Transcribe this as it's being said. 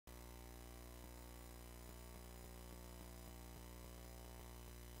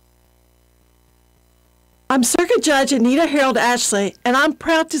I'm Circuit Judge Anita Harold Ashley, and I'm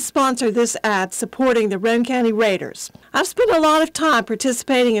proud to sponsor this ad supporting the Roane County Raiders. I've spent a lot of time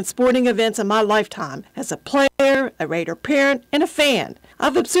participating in sporting events in my lifetime as a player, a Raider parent, and a fan.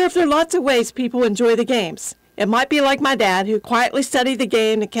 I've observed there are lots of ways people enjoy the games. It might be like my dad, who quietly studied the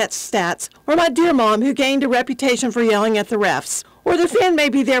game to catch stats, or my dear mom, who gained a reputation for yelling at the refs. Or the fan may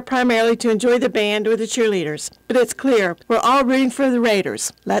be there primarily to enjoy the band or the cheerleaders. But it's clear, we're all rooting for the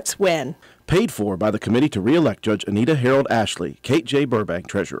Raiders. Let's win. Paid for by the committee to re-elect Judge Anita Harold Ashley, Kate J. Burbank,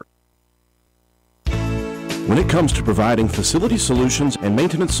 Treasurer. When it comes to providing facility solutions and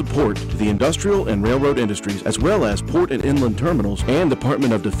maintenance support to the industrial and railroad industries, as well as port and inland terminals and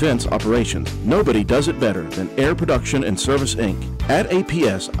Department of Defense operations, nobody does it better than Air Production and Service, Inc. At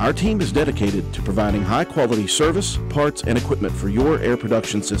APS, our team is dedicated to providing high-quality service, parts, and equipment for your air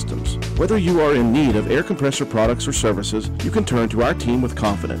production systems. Whether you are in need of air compressor products or services, you can turn to our team with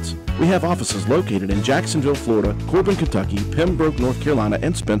confidence. We have offices located in Jacksonville, Florida, Corbin, Kentucky, Pembroke, North Carolina,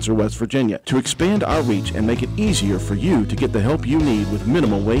 and Spencer, West Virginia. To expand our reach and make it easier for you to get the help you need with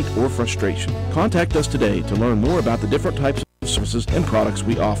minimal wait or frustration. Contact us today to learn more about the different types of services and products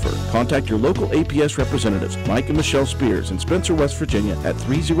we offer. Contact your local APS representatives, Mike and Michelle Spears in Spencer, West Virginia at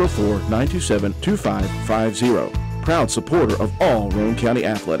 304-927-2550. Proud supporter of all Roane County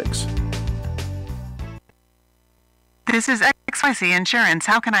athletics. This is XYZ Insurance.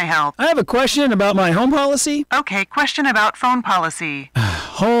 How can I help? I have a question about my home policy. Okay, question about phone policy.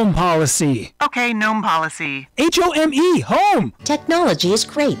 Home policy. Okay, gnome policy. HOME, home. Technology is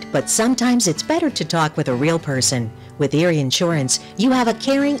great, but sometimes it's better to talk with a real person. With Erie Insurance, you have a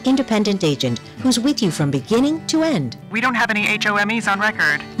caring, independent agent who's with you from beginning to end. We don't have any HOMEs on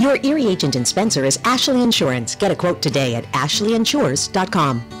record. Your Erie agent in Spencer is Ashley Insurance. Get a quote today at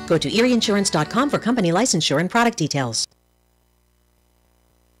ashleyinsures.com. Go to erieinsurance.com for company licensure and product details.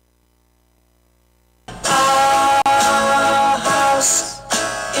 Our house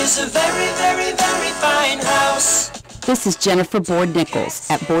is a very, very, very fine house. This is Jennifer Board Nichols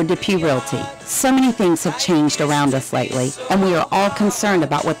at Board Depew Realty. So many things have changed around us lately, and we are all concerned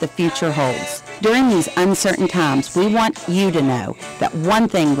about what the future holds. During these uncertain times, we want you to know that one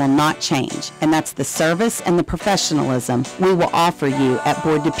thing will not change, and that's the service and the professionalism we will offer you at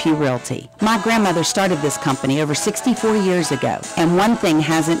Board Depew Realty. My grandmother started this company over 64 years ago, and one thing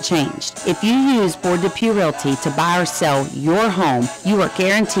hasn't changed. If you use Board Depew Realty to buy or sell your home, you are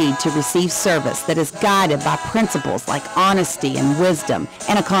guaranteed to receive service that is guided by principles like honesty and wisdom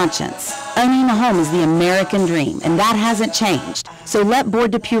and a conscience. Owning a home is the American dream, and that hasn't changed. So let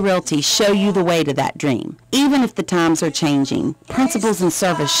Board Depew Realty show you the way to that dream. Even if the times are changing, principles and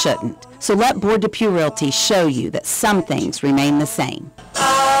service shouldn't. So let Board Depew Realty show you that some things remain the same.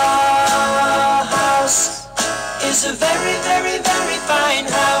 Our house is a very, very, very fine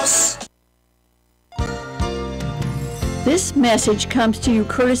house. This message comes to you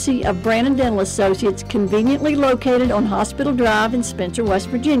courtesy of Brannon Dental Associates, conveniently located on Hospital Drive in Spencer, West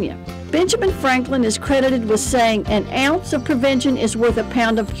Virginia. Benjamin Franklin is credited with saying, "An ounce of prevention is worth a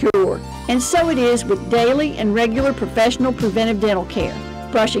pound of cure." And so it is with daily and regular professional preventive dental care.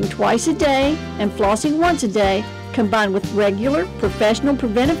 Brushing twice a day and flossing once a day, combined with regular professional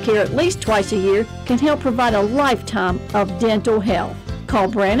preventive care at least twice a year, can help provide a lifetime of dental health. Call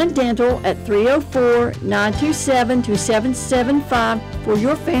Brannon Dental at 304-927-2775 for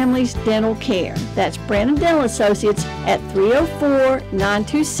your family's dental care. That's Brannon Dental Associates at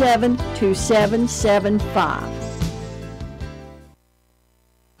 304-927-2775.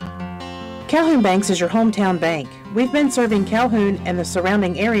 Calhoun Banks is your hometown bank. We've been serving Calhoun and the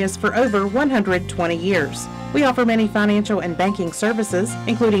surrounding areas for over 120 years. We offer many financial and banking services,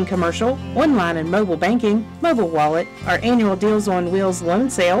 including commercial, online and mobile banking, mobile wallet, our annual Deals on Wheels loan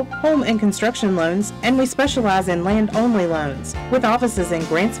sale, home and construction loans, and we specialize in land-only loans. With offices in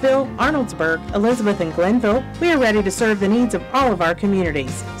Grantsville, Arnoldsburg, Elizabeth, and Glenville, we are ready to serve the needs of all of our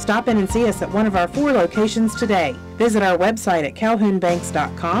communities. Stop in and see us at one of our 4 locations today. Visit our website at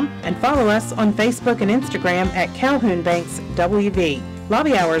calhounbanks.com and follow us on Facebook and Instagram at Calhoun Banks WV.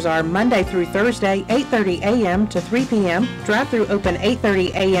 Lobby hours are Monday through Thursday, 8:30 a.m. to 3 p.m. Drive-through open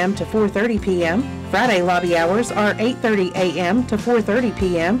 8:30 a.m. to 4:30 p.m. Friday lobby hours are 8:30 a.m. to 4:30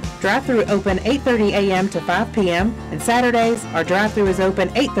 p.m. Drive-through open 8:30 a.m. to 5 p.m. And Saturdays, our drive-through is open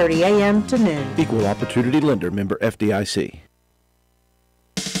 8:30 a.m. to noon. Equal Opportunity Lender, member FDIC.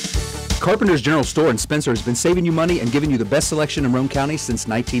 Carpenter's General Store in Spencer has been saving you money and giving you the best selection in Roane County since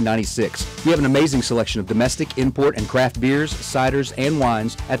 1996. We have an amazing selection of domestic, import, and craft beers, ciders, and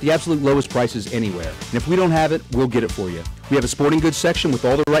wines at the absolute lowest prices anywhere. And if we don't have it, we'll get it for you. We have a sporting goods section with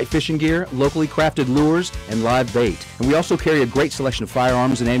all the right fishing gear, locally crafted lures, and live bait. And we also carry a great selection of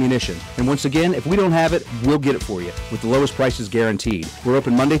firearms and ammunition. And once again, if we don't have it, we'll get it for you with the lowest prices guaranteed. We're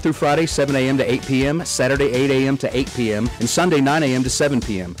open Monday through Friday, 7 a.m. to 8 p.m., Saturday, 8 a.m. to 8 p.m., and Sunday, 9 a.m. to 7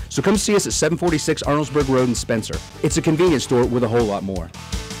 p.m. So come see us at 746 Arnoldesburg Road in Spencer. It's a convenience store with a whole lot more.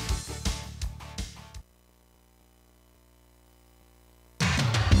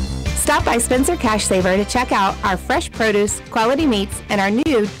 Stop by Spencer Cash Saver to check out our fresh produce, quality meats, and our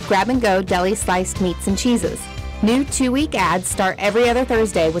new grab-and-go deli sliced meats and cheeses. New 2-week ads start every other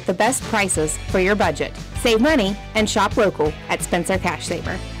Thursday with the best prices for your budget. Save money and shop local at Spencer Cash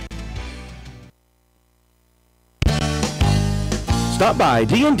Saver. Stop by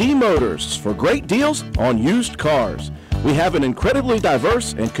D&D Motors for great deals on used cars. We have an incredibly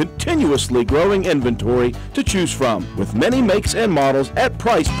diverse and continuously growing inventory to choose from, with many makes and models at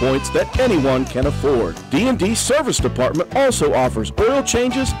price points that anyone can afford. D&D Service Department also offers oil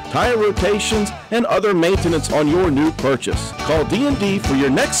changes, tire rotations, and other maintenance on your new purchase. Call D&D for your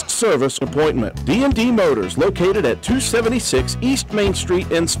next service appointment. D&D Motors, located at 276 East Main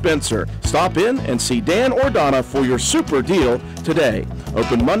Street in Spencer. Stop in and see Dan or Donna for your super deal today.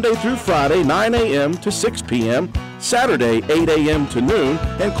 Open Monday through Friday, 9 a.m. to 6 p.m., Saturday, 8 a.m. to noon,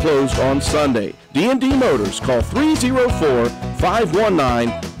 and closed on Sunday. D&D Motors, call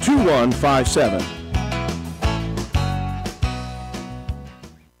 304-519-2157.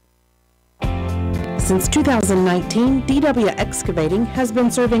 Since 2019, DW Excavating has been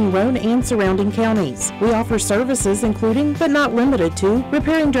serving Roane and surrounding counties. We offer services including, but not limited to,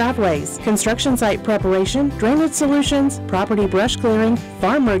 repairing driveways, construction site preparation, drainage solutions, property brush clearing,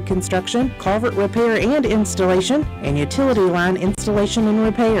 farm road construction, culvert repair and installation, and utility line installation and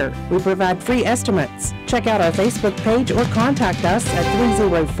repair. We provide free estimates. Check out our Facebook page or contact us at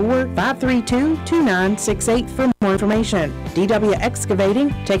 304-532-2968 for more information. DW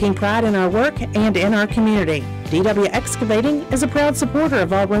Excavating, taking pride in our work and in our community. DW Excavating is a proud supporter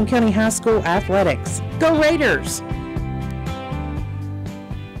of all Roane County High School athletics. Go Raiders!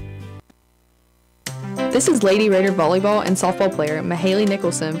 This is Lady Raider volleyball and softball player Mahaley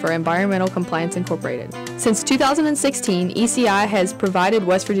Nicholson for Environmental Compliance Incorporated. Since 2016, ECI has provided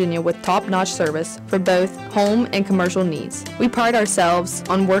West Virginia with top-notch service for both home and commercial needs. We pride ourselves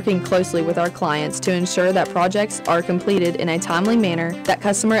on working closely with our clients to ensure that projects are completed in a timely manner, that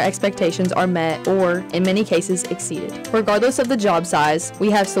customer expectations are met or, in many cases, exceeded. Regardless of the job size,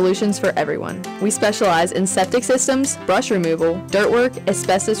 we have solutions for everyone. We specialize in septic systems, brush removal, dirt work,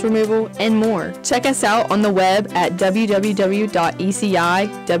 asbestos removal, and more. Check us out on the web at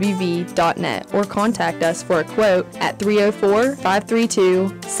www.eciwv.net or contact us for a quote at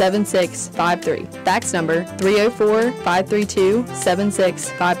 304-532-7653. Fax number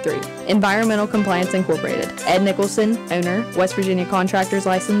 304-532-7653. Environmental Compliance Incorporated. Ed Nicholson, owner, West Virginia Contractors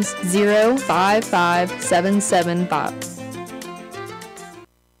License 055775.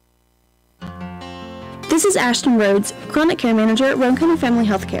 This is Ashton Rhodes, Chronic Care Manager at Roane County Family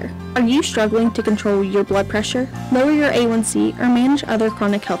Healthcare. Are you struggling to control your blood pressure, lower your A1C, or manage other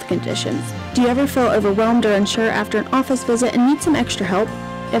chronic health conditions? Do you ever feel overwhelmed or unsure after an office visit and need some extra help?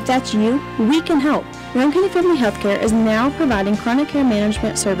 If that's you, we can help. Roane County Family Healthcare is now providing chronic care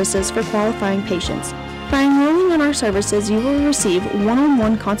management services for qualifying patients. By enrolling in our services, you will receive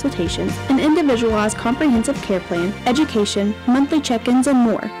one-on-one consultations, an individualized comprehensive care plan, education, monthly check-ins, and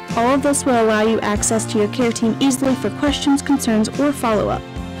more. All of this will allow you access to your care team easily for questions, concerns, or follow-up.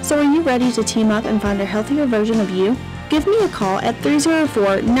 So are you ready to team up and find a healthier version of you? Give me a call at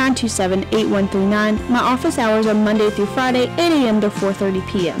 304-927-8139. My office hours are Monday through Friday, 8 a.m. to 4:30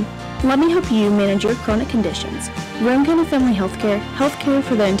 p.m. Let me help you manage your chronic conditions. Roane County Family Healthcare, healthcare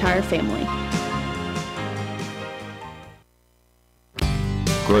for the entire family.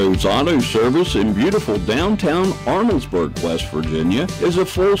 Groves Auto Service in beautiful downtown Arnoldesburg, West Virginia, is a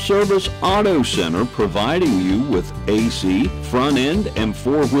full-service auto center providing you with AC, front-end, and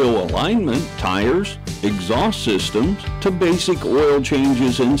four-wheel alignment, tires, exhaust systems, to basic oil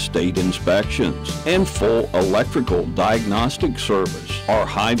changes and state inspections, and full electrical diagnostic service. Our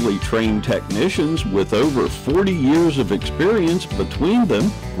highly trained technicians with over 40 years of experience between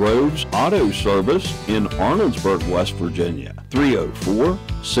them, Groves Auto Service in Arnoldesburg, West Virginia,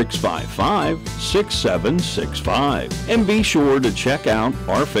 304-655-6765. And be sure to check out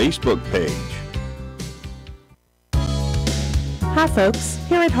our Facebook page. Hi folks,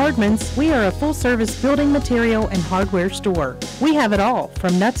 here at Hardman's, we are a full-service building material and hardware store. We have it all,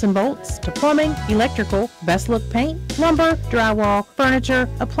 from nuts and bolts to plumbing, electrical, best look paint, lumber, drywall, furniture,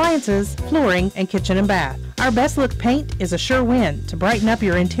 appliances, flooring, and kitchen and bath. Our best look paint is a sure win to brighten up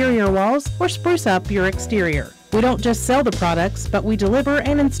your interior walls or spruce up your exterior. We don't just sell the products, but we deliver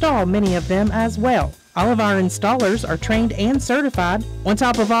and install many of them as well. All of our installers are trained and certified. On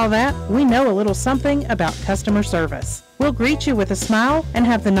top of all that, we know a little something about customer service. We'll greet you with a smile and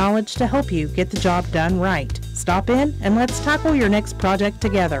have the knowledge to help you get the job done right. Stop in and let's tackle your next project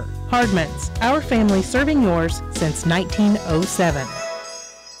together. Hardman's, our family serving yours since 1907.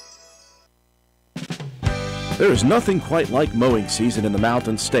 There is nothing quite like mowing season in the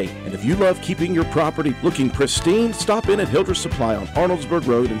Mountain State, and if you love keeping your property looking pristine, stop in at Hildreth Supply on Arnoldsburg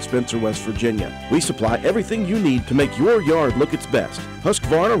Road in Spencer, West Virginia. We supply everything you need to make your yard look its best.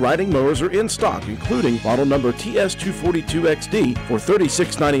 Husqvarna riding mowers are in stock, including model number TS242XD for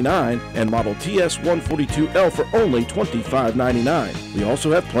 $36.99 and model TS142L for only $25.99. We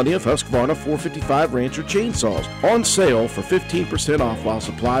also have plenty of Husqvarna 455 Rancher chainsaws on sale for 15% off while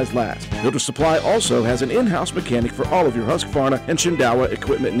supplies last. Hildreth Supply also has an in-house mechanic for all of your Husqvarna and Shindawa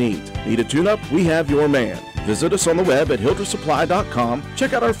equipment needs. Need a tune-up? We have your man. Visit us on the web at hildrethsupply.com,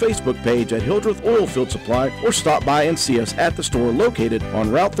 check out our Facebook page at Hildreth Oilfield Supply, or stop by and see us at the store located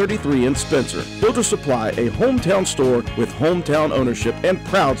on Route 33 in Spencer. Hildreth Supply, a hometown store with hometown ownership and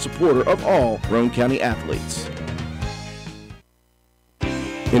proud supporter of all Roane County athletes.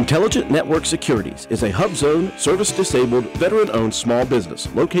 Intelligent Network Securities is a hub-zone, service-disabled, veteran-owned small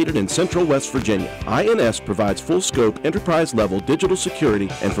business located in central West Virginia. INS provides full-scope, enterprise-level digital security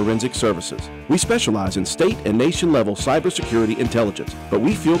and forensic services. We specialize in state and nation-level cybersecurity intelligence, but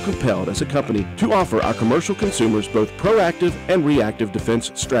we feel compelled as a company to offer our commercial consumers both proactive and reactive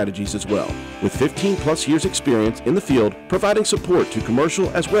defense strategies as well. With 15-plus years experience in the field providing support to commercial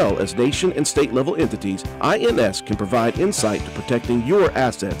as well as nation and state-level entities, INS can provide insight to protecting your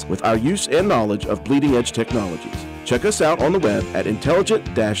assets with our use and knowledge of bleeding-edge technologies. Check us out on the web at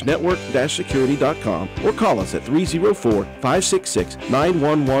intelligent-network-security.com or call us at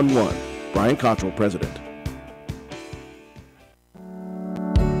 304-566-9111. Brian Cottrell, President.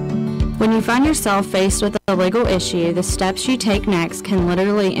 When you find yourself faced with a legal issue, the steps you take next can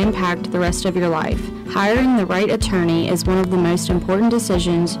literally impact the rest of your life. Hiring the right attorney is one of the most important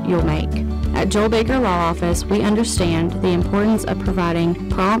decisions you'll make. At Joel Baker Law Office, we understand the importance of providing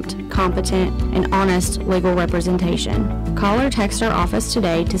prompt, competent, and honest legal representation. Call or text our office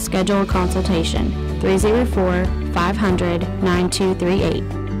today to schedule a consultation,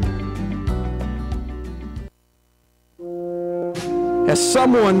 304-500-9238. As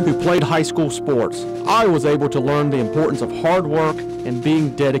someone who played high school sports, I was able to learn the importance of hard work and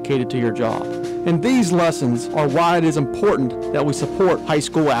being dedicated to your job. And these lessons are why it is important that we support high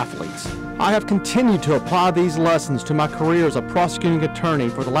school athletes. I have continued to apply these lessons to my career as a prosecuting attorney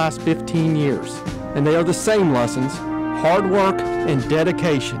for the last 15 years. And they are the same lessons, hard work and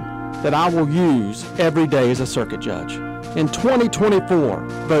dedication, that I will use every day as a circuit judge. In 2024,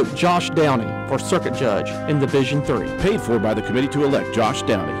 vote Josh Downey for Circuit Judge in Division 3. Paid for by the committee to elect Josh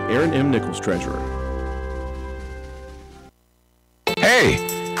Downey, Aaron M. Nichols, Treasurer. Hey,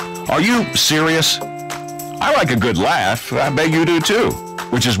 are you serious? I like a good laugh. I bet you do too.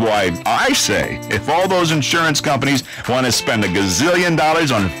 Which is why I say, if all those insurance companies want to spend $1 gazillion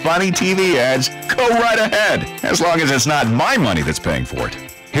on funny TV ads, go right ahead, as long as it's not my money that's paying for it.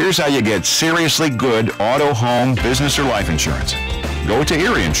 Here's how you get seriously good auto, home, business, or life insurance. Go to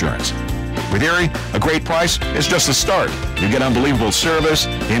Erie Insurance. With Erie, a great price is just the start. You get unbelievable service,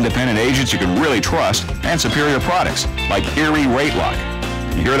 independent agents you can really trust, and superior products like Erie Rate Lock.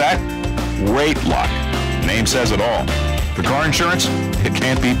 You hear that? Rate Lock. Name says it all. For car insurance, it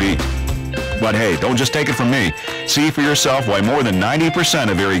can't be beat. But hey, don't just take it from me. See for yourself why more than 90%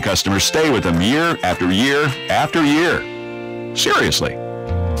 of Erie customers stay with them year after year after year. Seriously.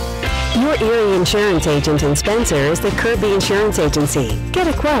 Your Erie insurance agent in Spencer is the Kirby Insurance Agency. Get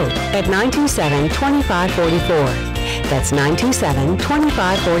a quote at 927-2544. That's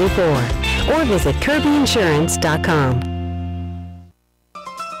 927-2544. Or visit kirbyinsurance.com.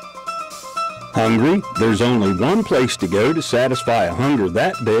 Hungry? There's only one place to go to satisfy a hunger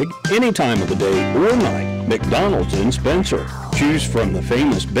that big, any time of the day or night. McDonald's in Spencer. Choose from the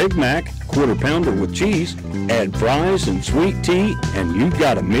famous Big Mac, Quarter Pounder with cheese, add fries and sweet tea, and you've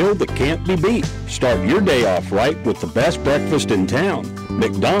got a meal that can't be beat. Start your day off right with the best breakfast in town.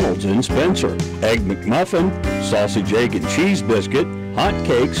 McDonald's in Spencer. Egg McMuffin, sausage, egg, and cheese biscuit, hot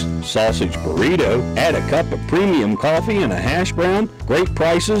cakes, sausage burrito, add a cup of premium coffee and a hash brown. Great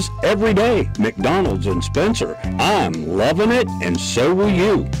prices every day. McDonald's in Spencer. I'm loving it, and so will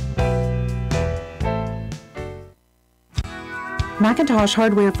you. McIntosh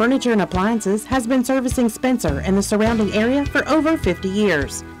Hardware Furniture and Appliances has been servicing Spencer and the surrounding area for over 50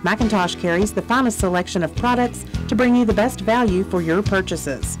 years. McIntosh carries the finest selection of products to bring you the best value for your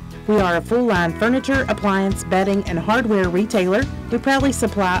purchases. We are a full-line furniture, appliance, bedding, and hardware retailer. We proudly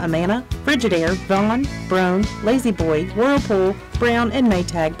supply Amana, Frigidaire, Vaughan, Roane, Lazy Boy, Whirlpool, Brown, and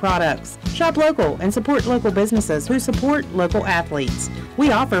Maytag products. Shop local and support local businesses who support local athletes.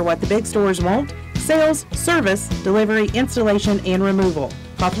 We offer what the big stores won't: sales, service, delivery, installation, and removal.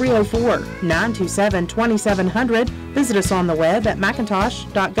 Call 304-927-2700. Visit us on the web at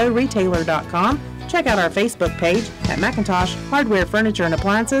macintosh.goretailer.com. Check out our Facebook page at Macintosh Hardware, Furniture, and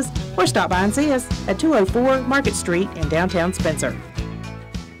Appliances, or stop by and see us at 204 Market Street in downtown Spencer.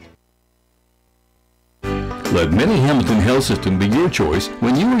 Let Mini Hamilton Health System be your choice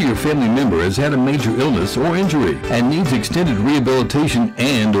when you or your family member has had a major illness or injury and needs extended rehabilitation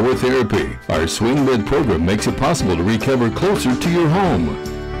and or therapy. Our swing bed program makes it possible to recover closer to your home.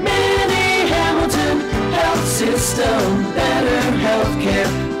 Mini Hamilton Health System, better healthcare,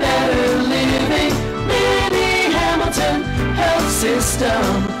 better living. Mini Hamilton Health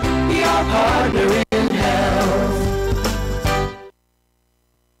System, your partner in health.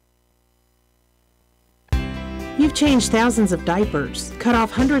 You've changed thousands of diapers, cut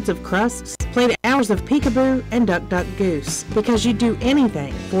off hundreds of crusts, played hours of peekaboo and duck duck goose because you'd do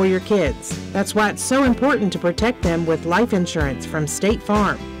anything for your kids. That's why it's so important to protect them with life insurance from State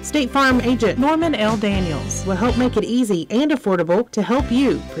Farm. State Farm agent Norman L. Daniels will help make it easy and affordable to help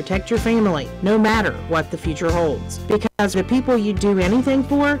you protect your family, no matter what the future holds. Because the people you do anything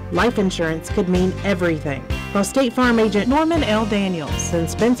for, life insurance could mean everything. Call State Farm agent Norman L. Daniels in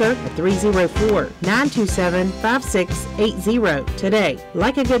Spencer at 304-927-5680 today.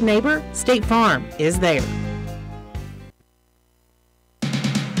 Like a good neighbor, State Farm is there.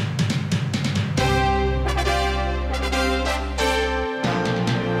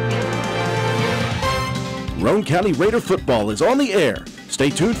 Roane County Raider football is on the air. Stay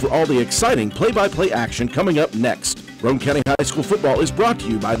tuned for all the exciting play-by-play action coming up next. Roane County High School football is brought to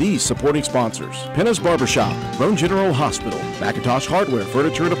you by these supporting sponsors: Penna's Barbershop, Roane General Hospital, Macintosh Hardware,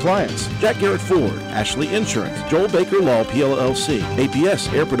 Furniture and Appliance, Jack Garrett Ford, Ashley Insurance, Joel Baker Law PLLC,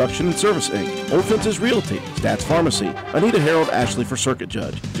 APS Air Production and Service Inc., Old Fences Realty, Stats Pharmacy, Anita Harold Ashley for Circuit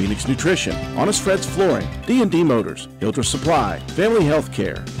Judge, Phoenix Nutrition, Honest Fred's Flooring, D&D Motors, Hildreth Supply, Family Health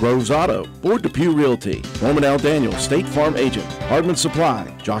Care, Groves Auto, Board Depew Realty, Norman L. Daniels, State Farm Agent, Hardman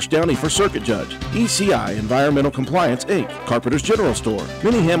Supply, Josh Downey for Circuit Judge, ECI Environmental Compliance Inc., Carpenter's General Store,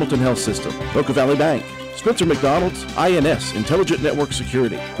 Mini Hamilton Health System, Boca Valley Bank, Spencer McDonald's, INS Intelligent Network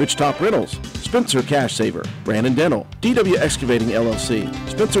Security, Ridgetop Rentals, Spencer Cash Saver, Brandon Dental, DW Excavating LLC,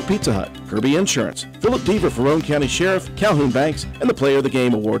 Spencer Pizza Hut, Kirby Insurance, Philip Deaver for Roane County Sheriff, Calhoun Banks, and the Player of the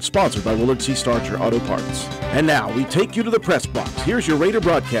Game Award sponsored by Willard C. Starcher Auto Parts. And now we take you to the press box. Here's your Raider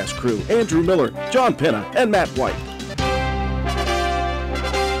broadcast crew: Andrew Miller, John Penna, and Matt White.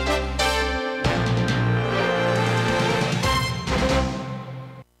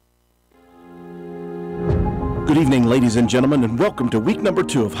 Good evening, ladies and gentlemen, and welcome to week number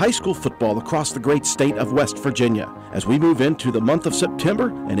 2 of high school football across the great state of West Virginia. As we move into the month of September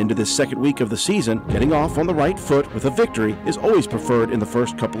and into this second week of the season, getting off on the right foot with a victory is always preferred in the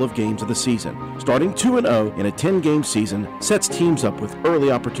first couple of games of the season. Starting 2-0 in a 10-game season sets teams up with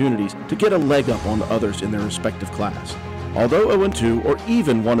early opportunities to get a leg up on the others in their respective class. Although 0-2 or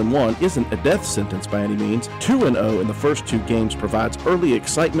even 1-1 isn't a death sentence by any means, 2-0 in the first 2 games provides early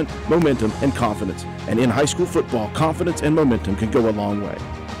excitement, momentum, and confidence. And in high school football, confidence and momentum can go a long way.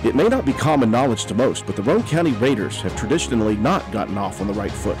 It may not be common knowledge to most, but the Roane County Raiders have traditionally not gotten off on the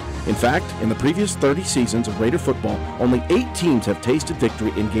right foot. In fact, in the previous 30 seasons of Raider football, only 8 teams have tasted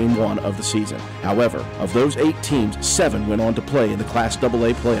victory in Game 1 of the season. However, of those 8 teams, 7 went on to play in the Class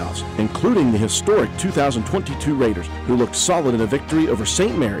AA playoffs, including the historic 2022 Raiders, who looked solid in a victory over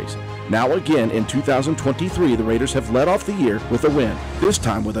St. Mary's. Now again in 2023, the Raiders have led off the year with a win, this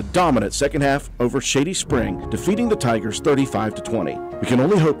time with a dominant second half over Shady Spring, defeating the Tigers 35-20. We can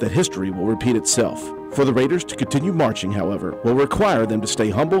only hope that history will repeat itself. For the Raiders to continue marching, however, will require them to stay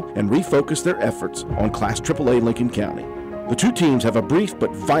humble and refocus their efforts on Class AAA Lincoln County. The two teams have a brief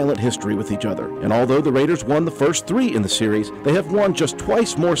but violent history with each other, and although the Raiders won the first 3 in the series, they have won just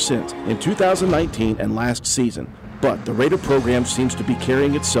twice more since, in 2019 and last season. But the Raider program seems to be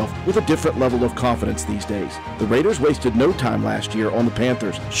carrying itself with a different level of confidence these days. The Raiders wasted no time last year on the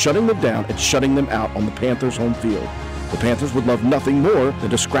Panthers, shutting them down and shutting them out on the Panthers' home field. The Panthers would love nothing more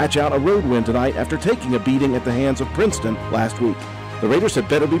than to scratch out a road win tonight after taking a beating at the hands of Princeton last week. The Raiders had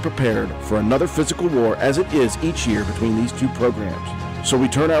better be prepared for another physical war, as it is each year between these two programs. So we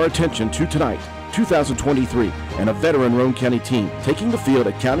turn our attention to tonight 2023, and a veteran Roane County team taking the field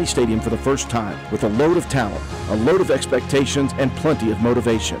at County Stadium for the first time with a load of talent, a load of expectations, and plenty of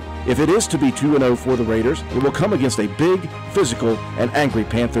motivation. If it is to be 2-0 for the Raiders, it will come against a big, physical, and angry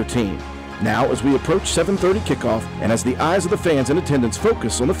Panther team. Now, as we approach 7:30 kickoff, and as the eyes of the fans in attendance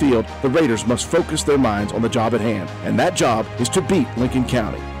focus on the field, the Raiders must focus their minds on the job at hand, and that job is to beat Lincoln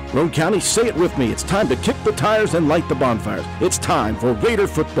County. Roane County, say it with me. It's time to kick the tires and light the bonfires. It's time for Raider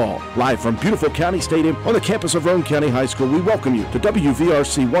football. Live from beautiful County Stadium on the campus of Roane County High School, we welcome you to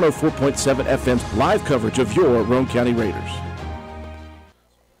WVRC 104.7 FM's live coverage of your Roane County Raiders.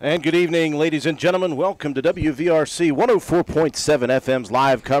 And good evening, ladies and gentlemen. Welcome to WVRC 104.7 FM's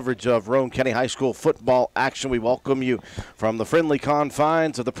live coverage of Roane County High School football action. We welcome you from the friendly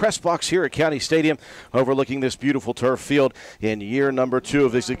confines of the press box here at County Stadium, overlooking this beautiful turf field in year number 2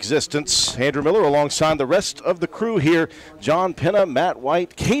 of its existence. Andrew Miller alongside the rest of the crew here, John Penna, Matt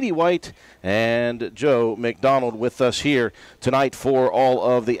White, Katie White, and Joe McDonald with us here tonight for all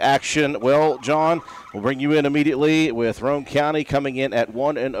of the action. Well, John, we'll bring you in immediately with Roane County coming in at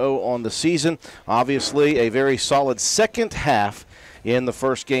 1-0 on the season. Obviously, a very solid second half in the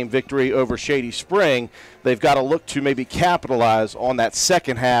first game victory over Shady Spring. They've got to look to maybe capitalize on that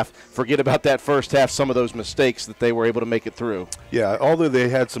second half. Forget about that first half, some of those mistakes that they were able to make it through. Yeah, although they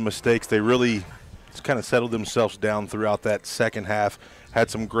had some mistakes, they really kind of settled themselves down throughout that second half. Had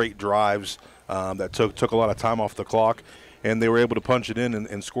some great drives that took a lot of time off the clock, and they were able to punch it in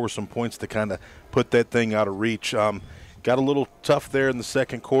and score some points to kind of put that thing out of reach. Got a little tough there in the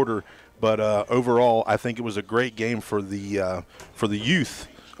second quarter, but overall, I think it was a great game for the youth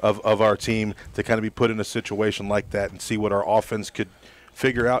of our team to kind of be put in a situation like that and see what our offense could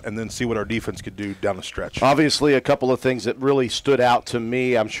figure out, and then see what our defense could do down the stretch. Obviously, a couple of things that really stood out to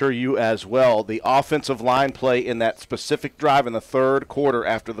me, I'm sure you as well, the offensive line play in that specific drive in the third quarter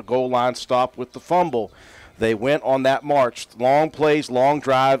after the goal line stopped with the fumble. They went on that march, long plays, long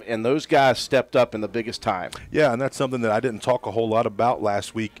drive, and those guys stepped up in the biggest time. Yeah, and that's something that I didn't talk a whole lot about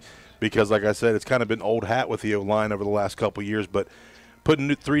last week because, like I said, it's kind of been old hat with the O-line over the last couple of years, but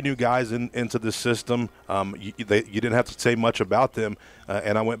putting 3 new guys into the system, you didn't have to say much about them,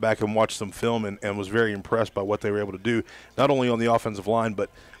 and I went back and watched some film and was very impressed by what they were able to do, not only on the offensive line,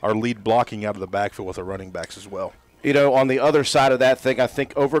 but our lead blocking out of the backfield with our running backs as well. You know, on the other side of that thing, I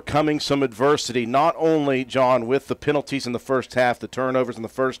think overcoming some adversity, not only, John, with the penalties in the first half, the turnovers in the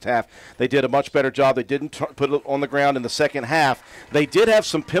first half, they did a much better job. They didn't put it on the ground in the second half. They did have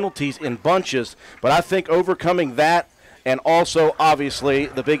some penalties in bunches, but I think overcoming that, and also, obviously,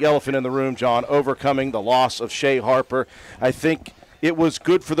 the big elephant in the room, John, overcoming the loss of Shea Harper. I think it was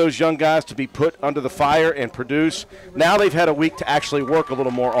good for those young guys to be put under the fire and produce. Now they've had a week to actually work a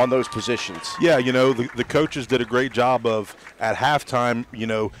little more on those positions. Yeah, you know, the coaches did a great job of, at halftime, you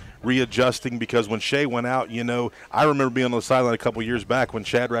know, readjusting, because when Shea went out, you know, I remember being on the sideline a couple years back when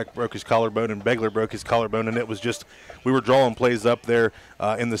Shadrack broke his collarbone and Begler broke his collarbone, and it was just, we were drawing plays up there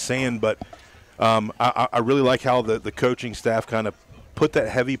in the sand, but I really like how the coaching staff kind of put that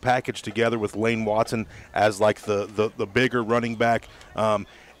heavy package together with Lane Watson as like the bigger running back.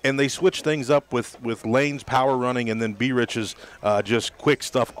 And they switched things up with Lane's power running and then B-Rich's just quick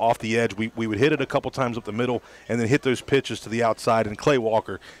stuff off the edge. We would hit it a couple times up the middle and then hit those pitches to the outside. And Clay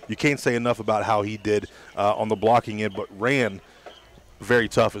Walker, you can't say enough about how he did on the blocking end, but ran very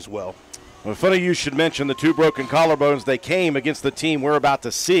tough as well. Well, funny you should mention the 2 broken collarbones. They came against the team we're about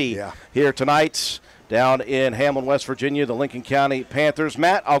to see here tonight down in Hamlin, West Virginia, the Lincoln County Panthers.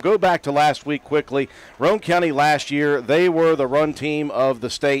 Matt, I'll go back to last week quickly. Roane County last year, they were the run team of the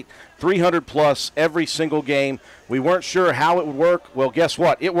state, 300-plus every single game. We weren't sure how it would work. Well, guess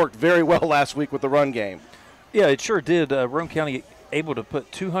what? It worked very well last week with the run game. Yeah, it sure did. Roane County able to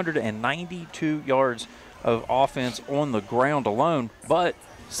put 292 yards of offense on the ground alone, but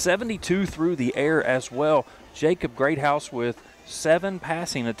 72 through the air as well. Jacob Greathouse with 7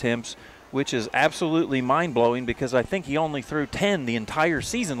 passing attempts, which is absolutely mind-blowing because I think he only threw 10 the entire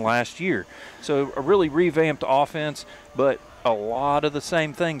season last year. So a really revamped offense, but a lot of the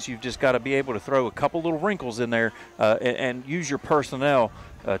same things. You've just got to be able to throw a couple little wrinkles in there and use your personnel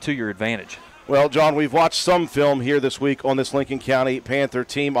to your advantage. Well, John, we've watched some film here this week on this Lincoln County Panther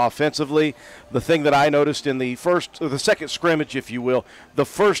team offensively. The thing that I noticed in the second scrimmage, if you will, the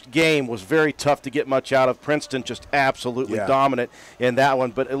first game was very tough to get much out of. Princeton just absolutely dominant in that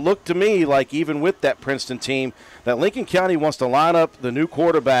one. But it looked to me like even with that Princeton team, that Lincoln County wants to line up the new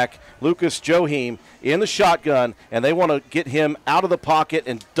quarterback, Lucas Johim, in the shotgun, and they want to get him out of the pocket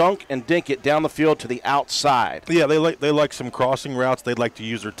and dunk and dink it down the field to the outside. Yeah, they like some crossing routes. They'd like to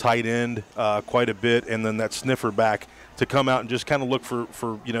use their tight end quite a bit, and then that sniffer back to come out and just kind of look for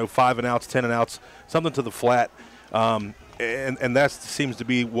 5 and outs, 10 and outs, something to the flat. And that seems to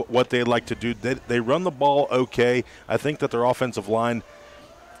be what they like to do. They run the ball okay. I think that their offensive line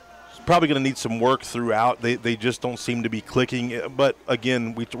is probably going to need some work throughout. They just don't seem to be clicking. But,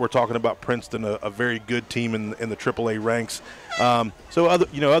 again, we're talking about Princeton, a very good team in the AAA ranks. So,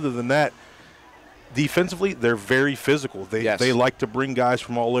 other than that, defensively, they're very physical. They like to bring guys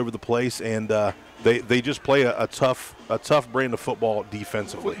from all over the place, and they just play a tough brand of football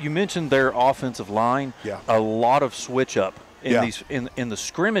defensively. You mentioned their offensive line. Yeah. A lot of switch up in the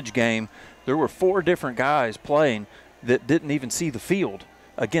scrimmage game. There were 4 different guys playing that didn't even see the field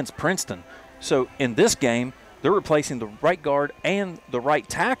against Princeton. So in this game, they're replacing the right guard and the right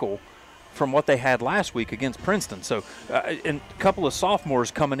tackle from what they had last week against Princeton. So and a couple of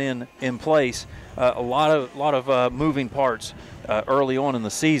sophomores coming in place, a lot of moving parts early on in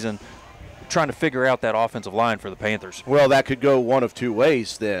the season, trying to figure out that offensive line for the Panthers. Well, that could go one of two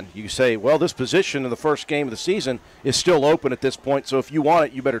ways then. You say, well, this position in the first game of the season is still open at this point, so if you want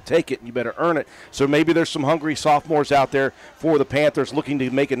it, you better take it and you better earn it. So maybe there's some hungry sophomores out there for the Panthers looking to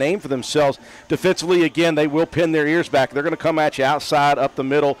make a name for themselves. Defensively, again, they will pin their ears back. They're going to come at you outside, up the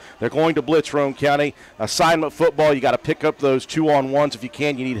middle. They're going to blitz Roane County. Assignment football, you got to pick up those 2-on-1s if you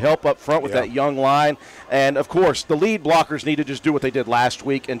can. You need help up front with that young line. And, of course, the lead blockers need to just do what they did last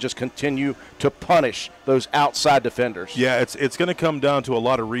week and just continue to punish those outside defenders. Yeah, it's going to come down to a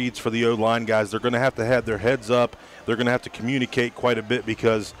lot of reads for the O-line guys. They're going to have their heads up. They're going to have to communicate quite a bit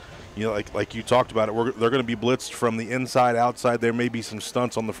because, like you talked about it, they're going to be blitzed from the inside, outside. There may be some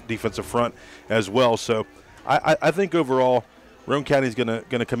stunts on the defensive front as well. So I think overall Roane County's going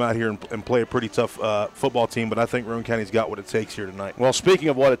to come out here and play a pretty tough football team, but I think Roane County's got what it takes here tonight. Well, speaking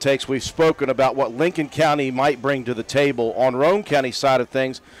of what it takes, we've spoken about what Lincoln County might bring to the table. On Roane County side of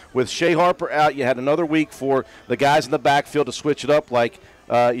things, with Shea Harper out, you had another week for the guys in the backfield to switch it up. Like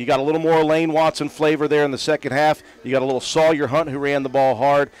you got a little more Lane Watson flavor there in the second half. You got a little Sawyer Hunt who ran the ball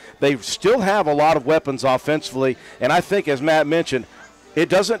hard. They still have a lot of weapons offensively, and I think, as Matt mentioned, it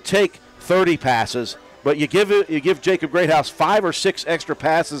doesn't take 30 passes. But you give Jacob Greathouse 5 or 6 extra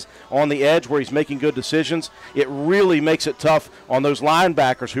passes on the edge where he's making good decisions. It really makes it tough on those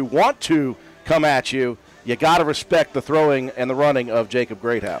linebackers who want to come at you. You got to respect the throwing and the running of Jacob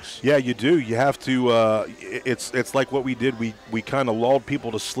Greathouse. Yeah, you do. You have to. It's like what we did. We kind of lulled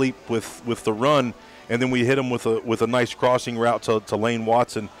people to sleep with the run, and then we hit them with a nice crossing route to Lane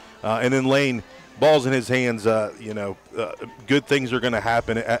Watson, and then Lane. Ball's in his hands, good things are going to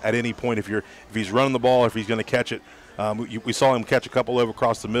happen at any point if he's running the ball, if he's going to catch it. We saw him catch a couple over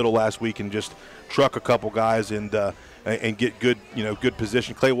across the middle last week and just truck a couple guys and get good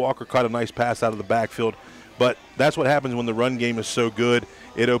position. Clay Walker caught a nice pass out of the backfield, but that's what happens when the run game is so good.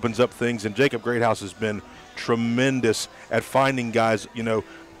 It opens up things, and Jacob Greathouse has been tremendous at finding guys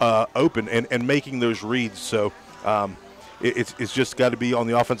open and making those reads. So. It's just got to be on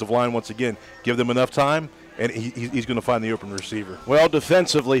the offensive line once again. Give them enough time, and he's going to find the open receiver. Well,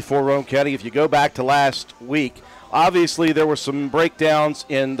 defensively for Roane County, if you go back to last week, obviously there were some breakdowns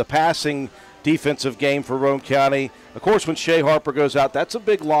in the passing defensive game for Roane County. Of course, when Shea Harper goes out, that's a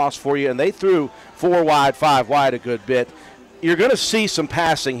big loss for you, and they threw 4 wide, 5 wide a good bit. You're going to see some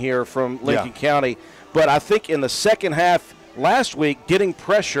passing here from Lincoln County, but I think in the second half last week, getting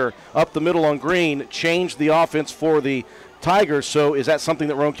pressure up the middle on Green changed the offense for the Tigers. So is that something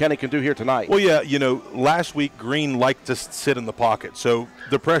that Roane County can do here tonight? Well, yeah, last week Green liked to sit in the pocket. So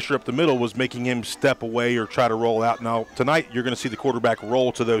the pressure up the middle was making him step away or try to roll out. Now, tonight you're going to see the quarterback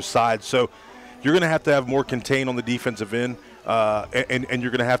roll to those sides. So you're going to have more contain on the defensive end, and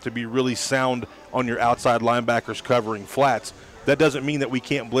you're going to have to be really sound on your outside linebackers covering flats. That doesn't mean that we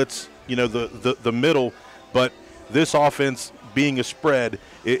can't blitz, the middle, but this offense being a spread,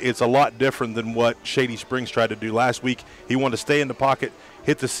 it's a lot different than what Shady Springs tried to do last week. He wanted to stay in the pocket,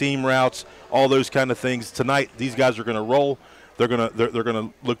 hit the seam routes, all those kind of things. Tonight, these guys are going to roll. They're going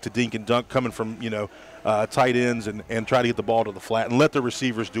to look to dink and dunk coming from tight ends and try to get the ball to the flat and let the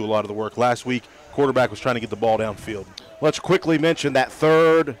receivers do a lot of the work. Last week, quarterback was trying to get the ball downfield. Let's quickly mention that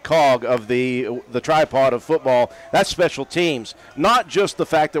third cog of the tripod of football. That's special teams. Not just the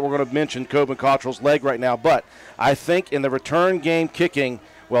fact that we're going to mention Coben Cottrell's leg right now, but I think in the return game kicking,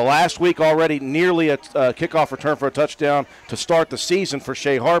 well, last week already nearly a kickoff return for a touchdown to start the season for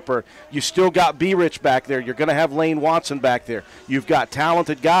Shea Harper. You still got B-Rich back there. You're going to have Lane Watson back there. You've got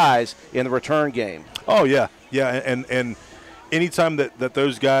talented guys in the return game. Oh, yeah. Yeah, and anytime that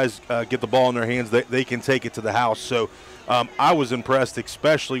those guys get the ball in their hands, they can take it to the house. So I was impressed,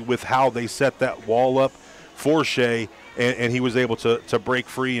 especially with how they set that wall up for Shea, and he was able to break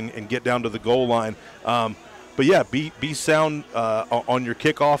free and get down to the goal line. But yeah, be sound on your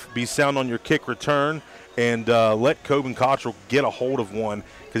kickoff, be sound on your kick return, and let Coben Cottrell get a hold of one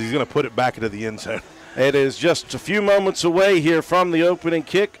because he's going to put it back into the end zone. It is just a few moments away here from the opening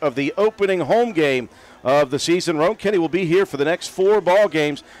kick of the opening home game of the season. Roane County will be here for the next 4 ball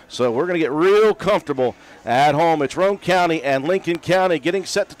games, so we're going to get real comfortable at home. It's Roane County and Lincoln County getting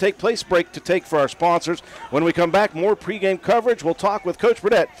set to take place. Break to take for our sponsors. When we come back, more pregame coverage. We'll talk with Coach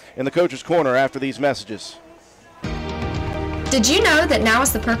Burdett in the Coach's Corner after these messages. Did you know that now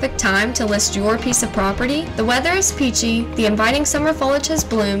is the perfect time to list your piece of property? The weather is peachy, the inviting summer foliage has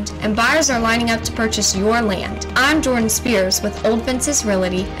bloomed, and buyers are lining up to purchase your land. I'm Jordan Spears with Old Fences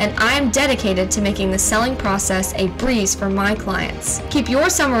Realty, and I am dedicated to making the selling process a breeze for my clients. Keep your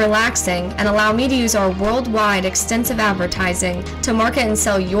summer relaxing and allow me to use our worldwide extensive advertising to market and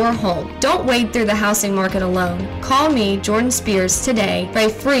sell your home. Don't wade through the housing market alone. Call me, Jordan Spears, today for a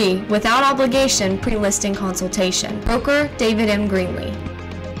free, without obligation, pre-listing consultation. Broker David M. Greenlee.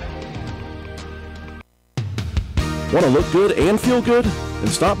 Want to look good and feel good? Then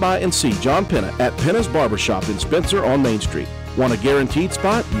stop by and see John Penna at Penna's Barbershop in Spencer on Main Street. Want a guaranteed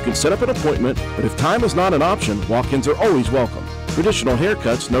spot? You can set up an appointment, but if time is not an option, walk-ins are always welcome. Traditional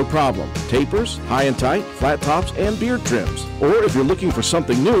haircuts, no problem. Tapers, high and tight, flat tops, and beard trims. Or if you're looking for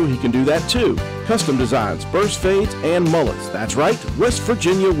something new, he can do that too. Custom designs, burst fades, and mullets. That's right, West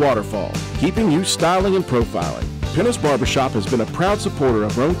Virginia Waterfall, keeping you styling and profiling. Penna's Barbershop has been a proud supporter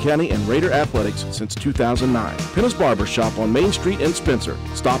of Roane County and Raider athletics since 2009. Penna's Barbershop on Main Street in Spencer.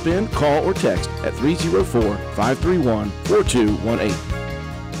 Stop in, call, or text at 304-531-4218.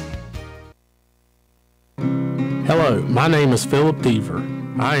 Hello, my name is Philip Deaver.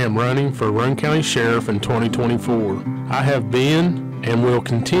 I am running for Roane County Sheriff in 2024. I have been and will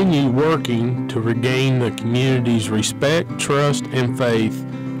continue working to regain the community's respect, trust, and faith.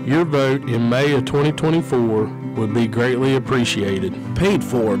 Your vote in May of 2024 would be greatly appreciated. Paid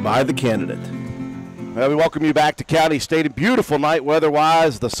for by the candidate. Well, we welcome you back to County Stadium. Beautiful night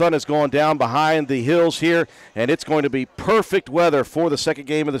weather-wise. The sun is going down behind the hills here, and it's going to be perfect weather for the second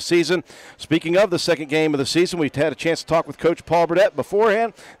game of the season. Speaking of the second game of the season, we've had a chance to talk with Coach Paul Burdett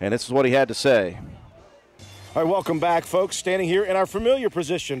beforehand, and this is what he had to say. All right, welcome back, folks. Standing here in our familiar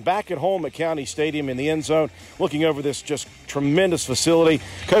position, back at home at County Stadium in the end zone, looking over this just tremendous facility.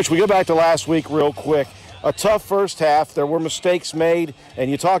 Coach, we go back to last week real quick. A tough first half. There were mistakes made,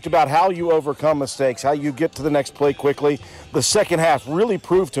 and you talked about how you overcome mistakes, how you get to the next play quickly. The second half really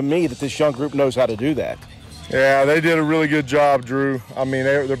proved to me that this young group knows how to do that. Yeah, they did a really good job, Drew. I mean,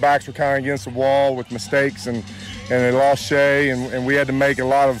 their backs were kind of against the wall with mistakes, and they lost Shea, and we had to make a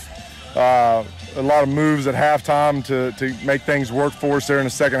lot of moves at halftime to make things work for us there in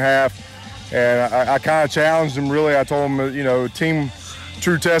the second half. And I kind of challenged them, really. I told them, you know,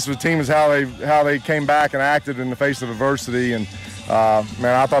 true test of the team is how they came back and acted in the face of adversity. And,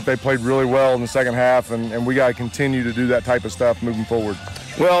 man, I thought they played really well in the second half, and we got to continue to do that type of stuff moving forward.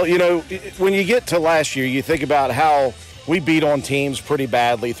 Well, you know, when you get to last year, you think about how we beat on teams pretty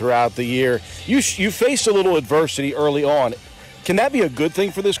badly throughout the year. You faced a little adversity early on. Can that be a good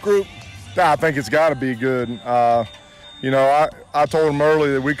thing for this group? I think it's got to be good. You know, I told them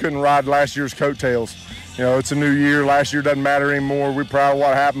early that we couldn't ride last year's coattails. You know, it's a new year. Last year doesn't matter anymore. We're proud of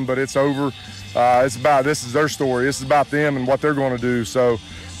what happened, but it's over. This is their story. This is about them and what they're going to do. So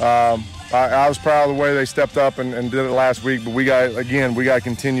I was proud of the way they stepped up and did it last week, but we got to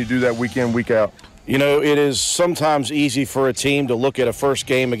continue to do that week in, week out. You know, it is sometimes easy for a team to look at a first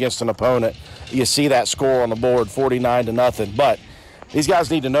game against an opponent. You see that score on the board, 49-0, but these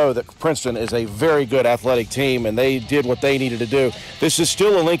guys need to know that Princeton is a very good athletic team, and they did what they needed to do. This is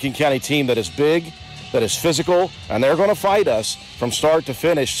still a Lincoln County team that is big, that is physical, and they're going to fight us from start to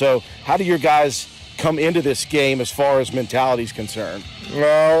finish. So how do your guys come into this game as far as mentality is concerned?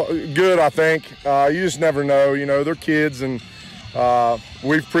 Well, good, I think. You just never know. You know, they're kids, and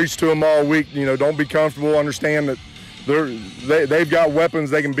we've preached to them all week. You know, don't be comfortable. Understand that they've got weapons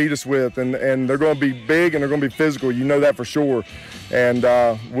they can beat us with, and they're going to be big and they're going to be physical. You know that for sure. And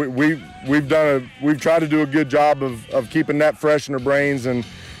we've tried to do a good job of keeping that fresh in their brains, and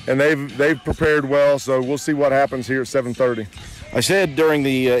they've prepared well. So we'll see what happens here at 7:30. I said during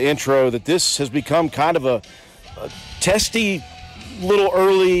the intro that this has become kind of a testy little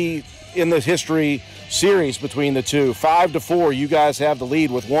early in the history series between the two. 5-4, you guys have the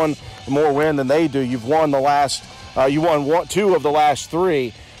lead with one more win than they do. You've won two of the last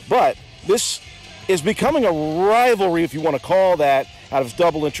three, but this is becoming a rivalry, if you want to call that, out of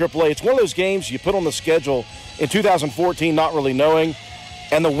double and AAA. It's one of those games you put on the schedule in 2014 not really knowing.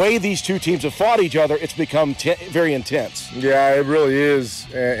 And the way these two teams have fought each other, it's become very intense. Yeah, it really is,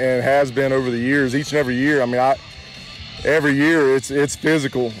 and has been over the years, each and every year. I mean, every year it's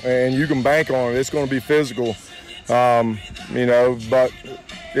physical, and you can bank on it. It's going to be physical, you know, but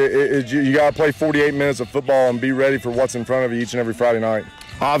you got to play 48 minutes of football and be ready for what's in front of you each and every Friday night.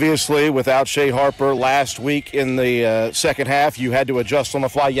 Obviously, without Shea Harper last week in the second half, you had to adjust on the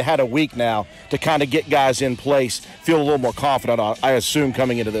fly. You had a week now to kind of get guys in place, feel a little more confident, I assume,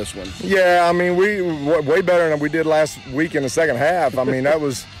 coming into this one. Yeah, I mean, we way better than we did last week in the second half. I mean, that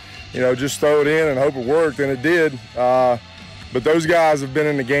was, you know, just throw it in and hope it worked, and it did. But those guys have been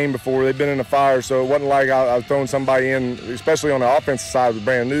in the game before. They've been in the fire, so it wasn't like I was throwing somebody in, especially on the offensive side, was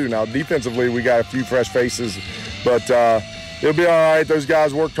brand new. Now, defensively, we got a few fresh faces, but it'll be all right. Those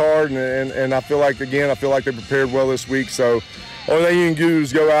guys worked hard, and I feel like they prepared well this week. So only thing you can do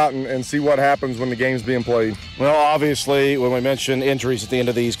is go out and see what happens when the game's being played. Well, obviously, when we mention injuries at the end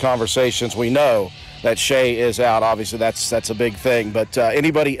of these conversations, we know that Shea is out. Obviously, that's a big thing. But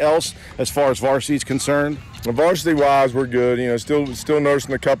anybody else as far as varsity is concerned? Well, varsity-wise, we're good. You know, still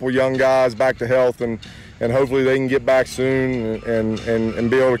nursing a couple young guys back to health, and hopefully they can get back soon and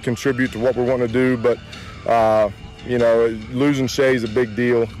be able to contribute to what we're wanting to do. But you know, losing Shea is a big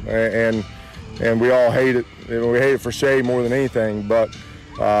deal, and we all hate it. We hate it for Shea more than anything. But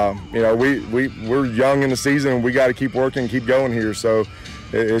you know, we're young in the season, and we got to keep working, keep going here. So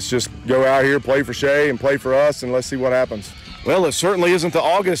it's just go out here, play for Shea, and play for us, and let's see what happens. Well, it certainly isn't the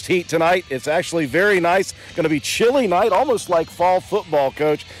August heat tonight. It's actually very nice. Going to be chilly night, almost like fall football,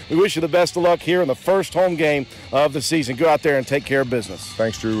 Coach. We wish you the best of luck here in the first home game of the season. Go out there and take care of business.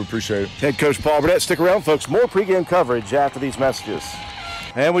 Thanks, Drew. We appreciate it. Head Coach Paul Burnett. Stick around, folks. More pregame coverage after these messages.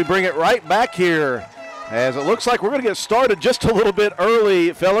 And we bring it right back here as it looks like we're going to get started just a little bit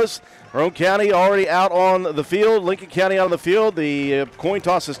early, fellas. Roane County already out on the field. Lincoln County out on the field. The coin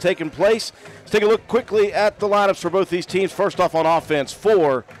toss has taken place. Let's take a look quickly at the lineups for both these teams. First off on offense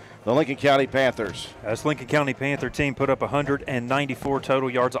for the Lincoln County Panthers. This Lincoln County Panther team put up 194 total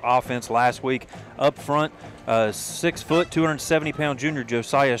yards of offense last week. Up front, 6 foot, 270-pound junior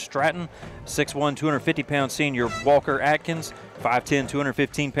Josiah Stratton, 6'1", 250-pound senior Walker Atkins, 5'10",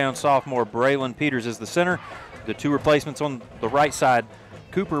 215-pound sophomore Braylon Peters is the center. The two replacements on the right side,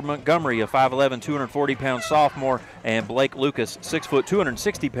 Cooper Montgomery, a 5'11", 240-pound sophomore, and Blake Lucas, 6 foot,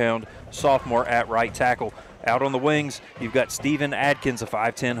 260-pound sophomore at right tackle. Out on the wings, you've got Steven Adkins, a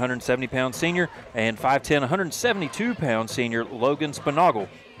 5'10", 170-pound senior, and 5'10", 172-pound senior Logan Spinagle.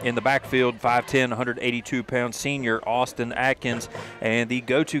 In the backfield, 5'10", 182-pound senior Austin Atkins, and the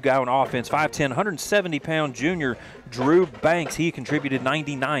go-to guy on offense, 5'10", 170-pound junior Drew Banks. He contributed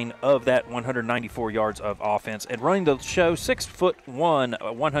 99 of that 194 yards of offense. And running the show, 6'1",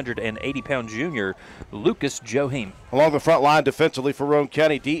 180-pound junior Lucas Johim. Along the front line defensively for Roane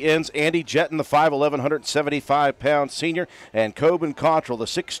County, D ends Andy Jetton, the 5'11", 175-pound senior, and Coben Cottrell, the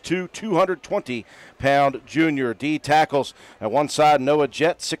 6'2", 220-pound junior. D tackles at one side, Noah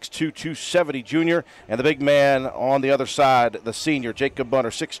Jett, 6'2", 270 junior, and the big man on the other side, the senior, Jacob Bunner,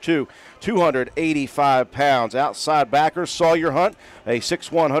 6'2", 285 pounds. Outside backer, Sawyer Hunt, a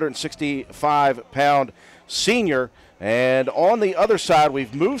 6'1", 165-pound senior. And on the other side,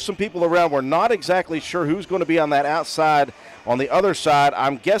 we've moved some people around. We're not exactly sure who's going to be on that outside. On the other side,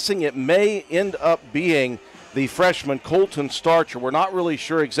 I'm guessing it may end up being the freshman Colton Starcher. We're not really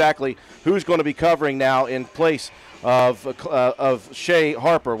sure exactly who's going to be covering now in place of Shea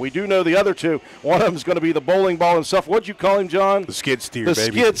Harper. We do know the other two. One of them is going to be the bowling ball himself. What'd you call him, John? The skid steer, the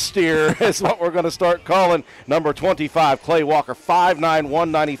baby. The skid steer is what we're going to start calling number 25, Clay Walker, 5'9",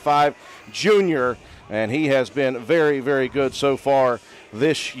 195 junior, and he has been very, very good so far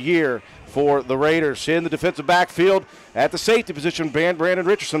this year for the Raiders. In the defensive backfield at the safety position, Brandon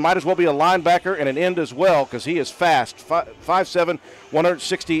Richardson might as well be a linebacker and an end as well because he is fast. 5'7",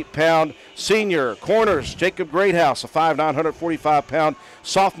 160-pound senior. Corners, Jacob Greathouse, a 5'9", 145-pound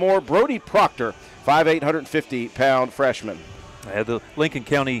sophomore. Brody Proctor, 5'8", 150-pound freshman. The Lincoln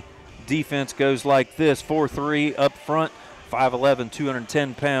County defense goes like this, 4-3 up front. 5'11",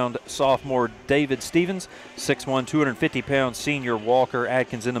 210-pound sophomore David Stevens, 6'1", 250-pound senior Walker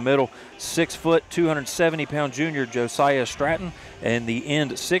Atkins in the middle, 6 foot, 270-pound junior Josiah Stratton, and the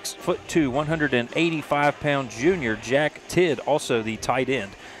end 6'2", 185-pound junior Jack Tidd, also the tight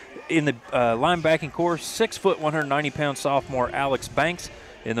end. In the linebacking core, 6 foot, 190-pound sophomore Alex Banks.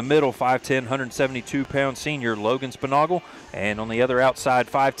 In the middle, 5'10", 172-pound senior Logan Spinagle. And on the other outside,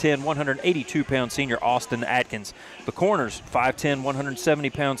 5'10", 182-pound senior Austin Atkins. The corners, 5'10",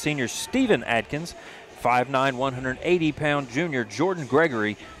 170-pound senior Steven Atkins. 5'9", 180-pound junior Jordan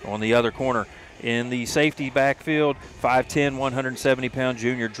Gregory on the other corner. In the safety backfield, 5'10", 170-pound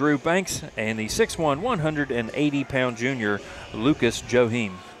junior Drew Banks, and the 6'1", 180-pound junior Lucas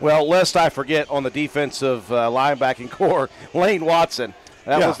Joheen. Well, lest I forget, on the defensive linebacking core, Lane Watson.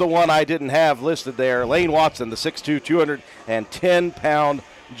 That was the one I didn't have listed there. Lane Watson, the 6'2", 210-pound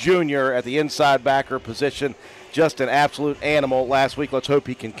junior at the inside backer position. Just an absolute animal last week. Let's hope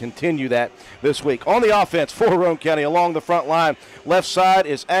he can continue that this week. On the offense for Roane County, along the front line, left side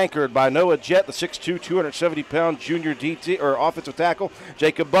is anchored by Noah Jett, the 6'2", 270-pound junior DT or offensive tackle.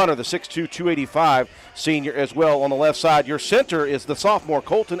 Jacob Bunner, the 6'2", 285 senior as well on the left side. Your center is the sophomore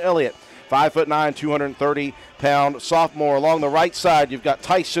Colton Elliott, 5'9", 230-pound sophomore. Along the right side, you've got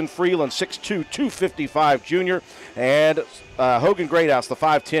Tyson Freeland, 6'2", 255 junior, and Hogan Greathouse, the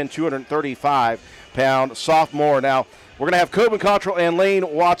 5'10", 235-pound sophomore. Now, we're going to have Coben Cottrell and Lane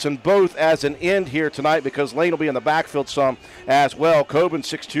Watson both as an end here tonight because Lane will be in the backfield some as well. Coben,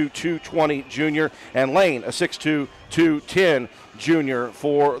 6'2", 220 junior, and Lane, a 6'2", 210 junior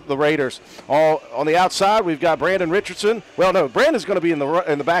for the Raiders. All on the outside, we've got Brandon Richardson. Well, no, Brandon's going to be in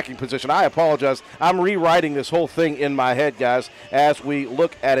the backing position. I apologize. I'm rewriting this whole thing in my head, guys, as we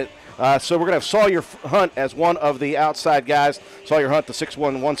look at it. So we're going to have Sawyer Hunt as one of the outside guys. Sawyer Hunt, the 6'1",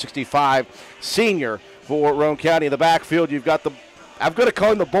 165 senior for Roane County. In the backfield, you've got I'm going to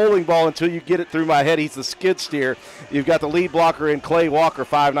call him the bowling ball until you get it through my head. He's the skid steer. You've got the lead blocker in Clay Walker,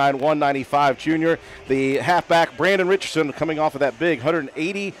 5'9", 195 junior. The halfback, Brandon Richardson, coming off of that big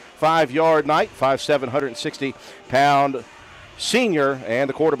 185-yard night, 5'7", 160-pound senior. And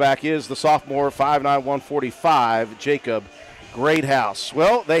the quarterback is the sophomore, 5'9", 145, Jacob Greathouse.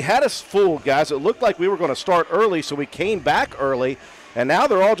 Well, they had us fooled, guys. It looked like we were going to start early, so we came back early. And now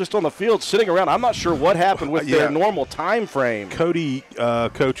they're all just on the field sitting around. I'm not sure what happened with their normal time frame.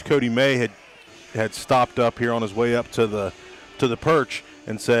 Coach Cody May had stopped up here on his way up to the perch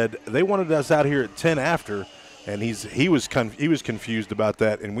and said they wanted us out here at 10 after, and he was confused about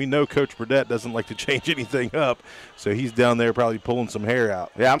that. And we know Coach Burdett doesn't like to change anything up, so he's down there probably pulling some hair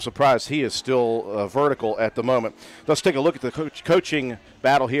out. Yeah, I'm surprised he is still vertical at the moment. Let's take a look at the coaching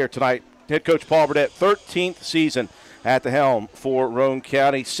battle here tonight. Head coach Paul Burdett, 13th season at the helm for Roane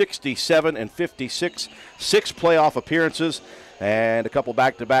County, 67-56, 6 playoff appearances, and a couple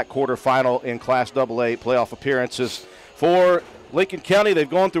back-to-back quarterfinal in Class AA playoff appearances. For Lincoln County, they've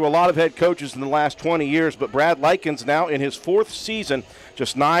gone through a lot of head coaches in the last 20 years, but Brad Likens now in his 4th season,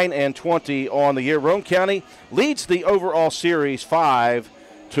 just 9-20 on the year. Roane County leads the overall series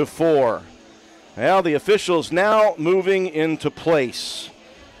 5-4. Now the officials now moving into place.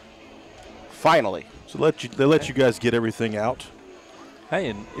 Finally. So they let you guys get everything out. Hey,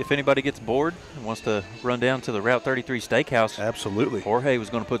 and if anybody gets bored and wants to run down to the Route 33 Steakhouse, absolutely. Jorge was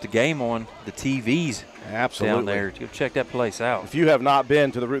going to put the game on the TVs down there. Go check that place out. If you have not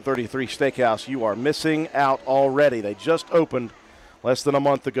been to the Route 33 Steakhouse, you are missing out already. They just opened less than a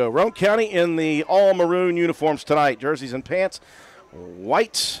month ago. Roane County in the all-maroon uniforms tonight, jerseys and pants.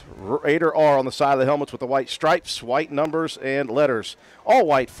 White Raider R on the side of the helmets with the white stripes, white numbers and letters. All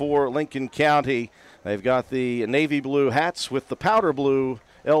white for Lincoln County. They've got the navy blue hats with the powder blue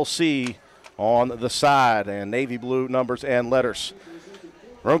LC on the side and navy blue numbers and letters.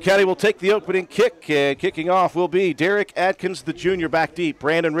 Roane County will take the opening kick, and kicking off will be Derek Adkins, the junior, back deep.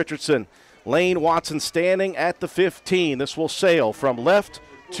 Brandon Richardson, Lane Watson standing at the 15. This will sail from left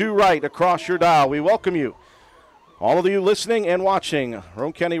to right across your dial. We welcome you, all of you listening and watching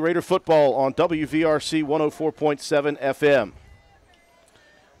Roane County Raider football on WVRC 104.7 FM.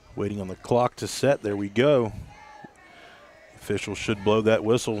 Waiting on the clock to set. There we go. Officials should blow that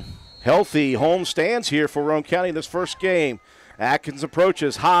whistle. Healthy home stands here for Roane County in this first game. Atkins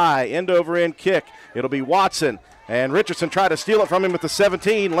approaches high, end-over-end kick. It'll be Watson, and Richardson tried to steal it from him at the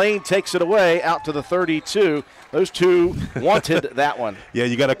 17. Lane takes it away out to the 32. Those two wanted that one. Yeah,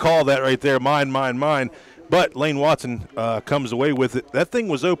 you got to call that right there. Mine. But Lane Watson comes away with it. That thing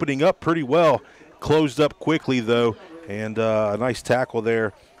was opening up pretty well. Closed up quickly, though, and a nice tackle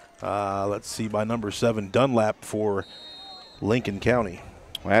there. Let's see, by number 7, Dunlap for Lincoln County.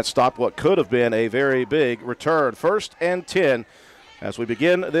 That stopped what could have been a very big return. 1st and 10 as we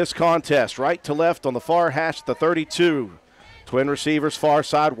begin this contest. Right to left on the far hash, the 32. Twin receivers far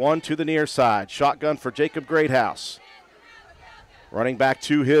side, one to the near side. Shotgun for Jacob Greathouse. Running back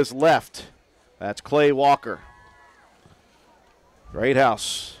to his left, that's Clay Walker.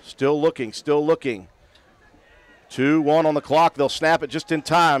 Greathouse still looking. 2-1 on the clock. They'll snap it just in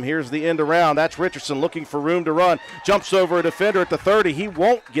time. Here's the end around. That's Richardson looking for room to run. Jumps over a defender at the 30. He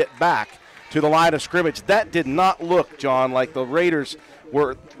won't get back to the line of scrimmage. That did not look, John, like the Raiders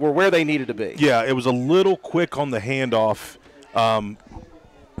were where they needed to be. Yeah, it was a little quick on the handoff.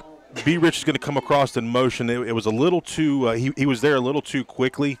 B. Rich is going to come across in motion. It was a little too he was there a little too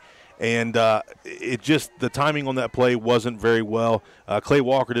quickly, and it just the timing on that play wasn't very well. Clay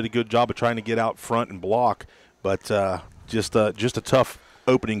Walker did a good job of trying to get out front and block, but just a tough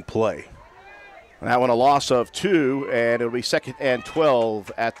opening play. That one a loss of 2, and it'll be 2nd and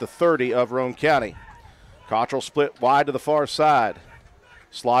 12 at the 30 of Roane County. Cottrell split wide to the far side.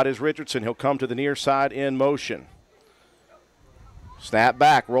 Slot is Richardson. He'll come to the near side in motion. Snap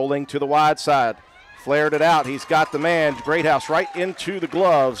back, rolling to the wide side. Flared it out. He's got the man, Greathouse, right into the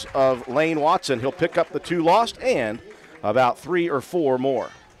gloves of Lane Watson. He'll pick up the 2 lost and about 3 or 4 more.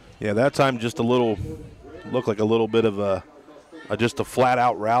 Yeah, that time just a little, looked like a little bit of just a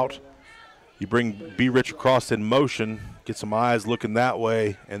flat-out route. You bring B. Rich across in motion, get some eyes looking that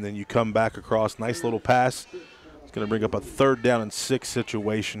way, and then you come back across. Nice little pass. It's going to bring up a 3rd down and 6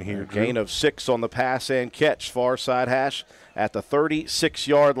 situation here. Gain of 6 on the pass and catch. Far side hash at the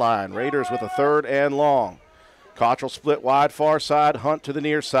 36-yard line. Raiders with a 3rd and long. Cottrell split wide far side. Hunt to the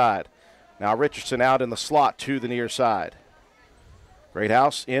near side. Now Richardson out in the slot to the near side.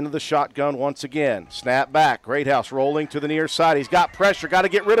 Greathouse into the shotgun once again. Snap back. Greathouse rolling to the near side. He's got pressure. Got to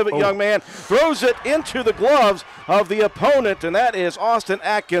get rid of it, young man. Throws it into the gloves of the opponent, and that is Austin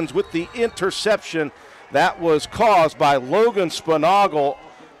Atkins with the interception. That was caused by Logan Spinagle.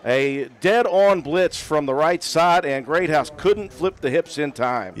 A dead-on blitz from the right side, and Greathouse couldn't flip the hips in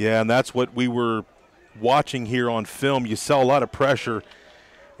time. Yeah, and that's what we were watching here on film. You saw a lot of pressure,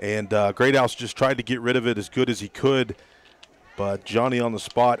 and Greathouse just tried to get rid of it as good as he could. But Johnny on the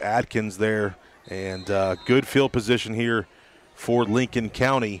spot, Atkins there, and good field position here for Lincoln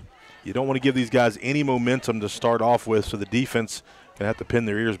County. You don't want to give these guys any momentum to start off with, so the defense going to have to pin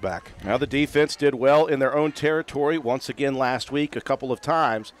their ears back. Now the defense did well in their own territory once again last week a couple of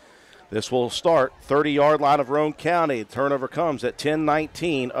times. This will start 30-yard line of Roane County. Turnover comes at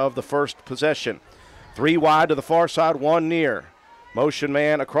 10:19 of the first possession. 3 wide to the far side, 1 near. Motion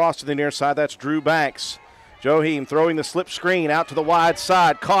man across to the near side, that's Drew Banks. Joheim throwing the slip screen out to the wide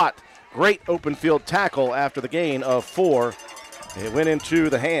side, caught. Great open field tackle after the gain of 4. It went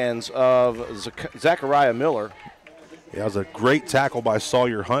into the hands of Zachariah Miller. Yeah, it was a great tackle by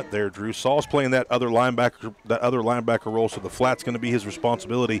Sawyer Hunt there, Drew. Saul's playing that other linebacker role, so the flat's going to be his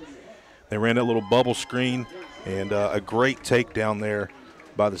responsibility. They ran that little bubble screen, and a great takedown there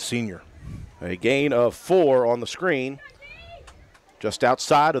by the senior. A gain of 4 on the screen. Just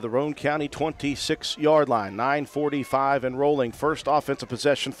outside of the Roane County 26-yard line. 9:45 and rolling. First offensive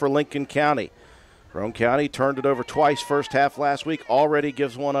possession for Lincoln County. Roane County turned it over twice first half last week. Already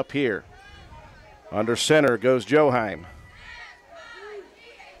gives one up here. Under center goes Joheim.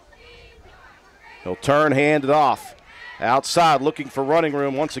 He'll turn, hand it off. Outside looking for running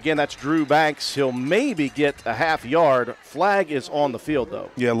room. Once again, that's Drew Banks. He'll maybe get a half yard. Flag is on the field,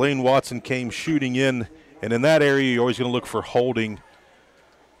 though. Yeah, Lane Watson came shooting in, and in that area, you're always going to look for holding.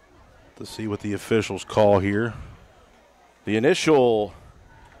 Let's see what the officials call here. The initial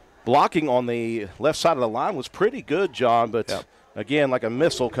blocking on the left side of the line was pretty good, John, but again, like a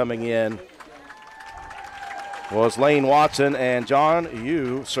missile coming in was Lane Watson. And, John,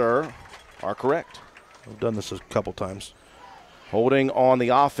 you, sir, are correct. I've done this a couple times. Holding on the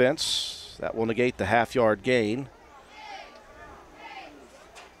offense. That will negate the half-yard gain.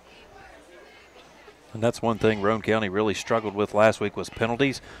 And that's one thing Roane County really struggled with last week was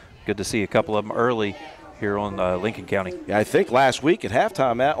penalties. Good to see a couple of them early here on Lincoln County. Yeah, I think last week at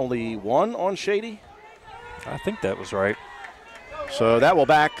halftime, Matt, only 1 on Shady. I think that was right. So that will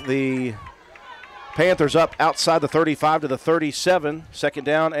back the Panthers up outside the 35 to the 37. 2nd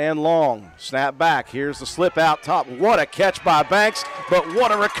down and long. Snap back. Here's the slip out top. What a catch by Banks, but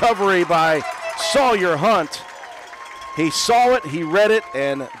what a recovery by Sawyer Hunt. He saw it, he read it,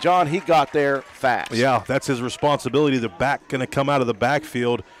 and, John, he got there fast. Yeah, that's his responsibility. The back going to come out of the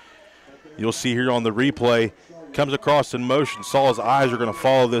backfield. You'll see here on the replay. Comes across in motion. Saw his eyes are going to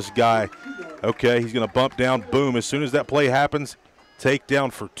follow this guy. Okay, he's going to bump down. Boom. As soon as that play happens,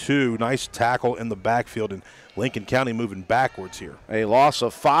 takedown for 2. Nice tackle in the backfield, and Lincoln County moving backwards here. A loss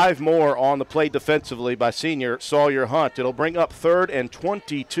of 5 more on the play defensively by senior Sawyer Hunt. It'll bring up 3rd and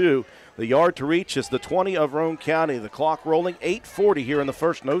 22. The yard to reach is the 20 of Roane County. The clock rolling, 8:40 here in the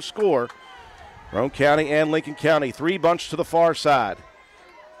first, no score. Roane County and Lincoln County, 3 bunch to the far side.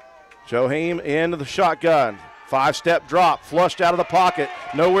 Joheim into the shotgun. 5-step drop, flushed out of the pocket,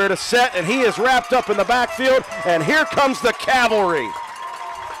 nowhere to set, and he is wrapped up in the backfield, and here comes the cavalry.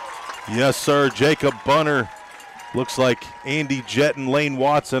 Yes, sir, Jacob Bunner. Looks like Andy Jett and Lane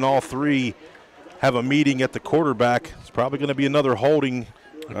Watson, all 3 have a meeting at the quarterback. It's probably going to be another holding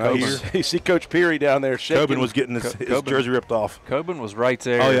You see Coach Peary down there shaking. Coben was getting his jersey ripped off. Coben was right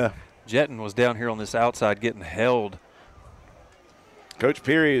there. Oh, yeah. Jetton was down here on this outside getting held. Coach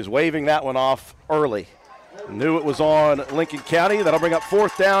Peary is waving that one off early. Knew it was on Lincoln County. That'll bring up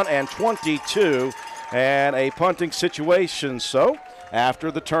 4th down and 22 and a punting situation. So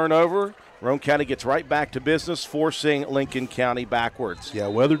after the turnover, Roane County gets right back to business, forcing Lincoln County backwards. Yeah,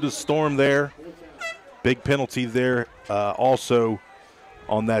 weathered the storm there. Big penalty there. Also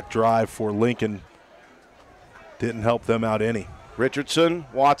on that drive for Lincoln. Didn't help them out any. Richardson,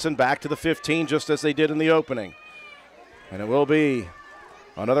 Watson back to the 15 just as they did in the opening. And it will be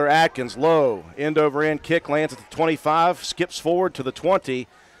another Atkins low end over end kick, lands at the 25, skips forward to the 20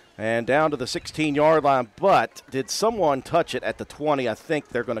 and down to the 16-yard line. But did someone touch it at the 20? I think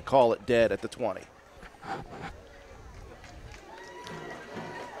they're going to call it dead at the 20.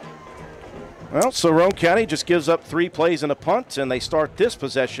 Well, so Roane County just gives up 3 plays and a punt, and they start this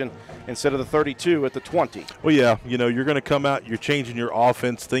possession instead of the 32 at the 20. Well, yeah, you're going to come out, you're changing your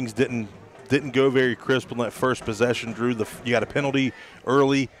offense. Things didn't go very crisp on that first possession, Drew. You got a penalty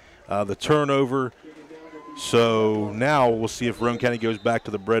early, the turnover. So now we'll see if Roane County goes back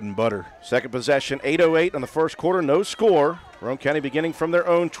to the bread and butter. Second possession, 8:08 on the first quarter, no score. Roane County beginning from their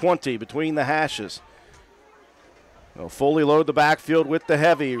own 20 between the hashes. They'll fully load the backfield with the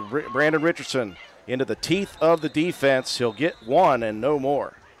heavy. Brandon Richardson into the teeth of the defense. He'll get 1 and no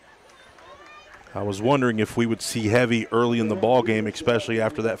more. I was wondering if we would see heavy early in the ball game, especially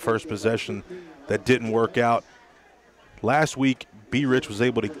after that first possession that didn't work out. Last week, B. Rich was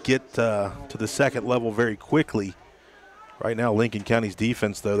able to get to the second level very quickly. Right now, Lincoln County's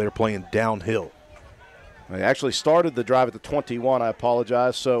defense, though, they're playing downhill. They actually started the drive at the 21, I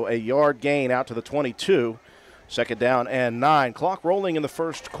apologize. So a yard gain out to the 22. Second down and 9. Clock rolling in the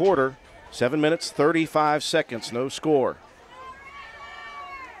first quarter. 7 minutes, 35 seconds, no score.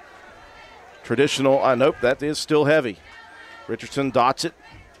 Traditional, nope, that is still heavy. Richardson dots it.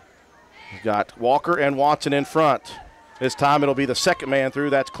 He's got Walker and Watson in front. This time it'll be the second man through.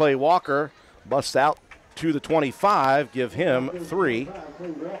 That's Clay Walker. Busts out to the 25. Give him 3.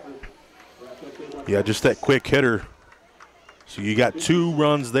 Yeah, just that quick hitter. So you got 2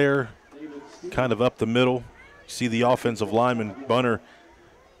 runs there, kind of up the middle. See the offensive lineman, Bunner,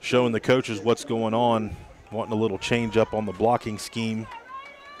 showing the coaches what's going on, wanting a little change up on the blocking scheme.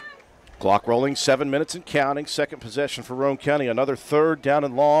 Clock rolling, 7 minutes and counting. Second possession for Roane County. Another third down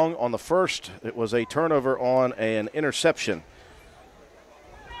and long. On the first, it was a turnover on an interception.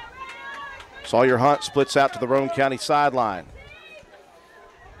 Sawyer Hunt splits out to the Roane County sideline.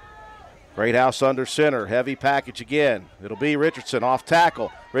 Greathouse under center. Heavy package again. It'll be Richardson off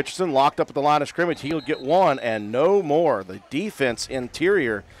tackle. Richardson locked up at the line of scrimmage. He'll get 1 and no more. The defense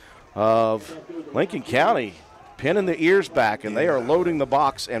interior of Lincoln County pinning the ears back, and they are loading the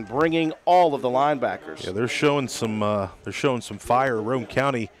box and bringing all of the linebackers. Yeah, they're showing some fire. Roane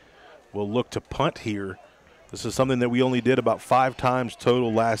County will look to punt here. This is something that we only did about 5 times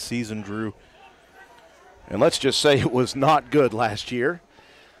total last season, Drew. And let's just say it was not good last year.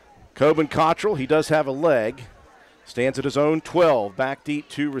 Coben Cottrell, he does have a leg. Stands at his own 12. Back deep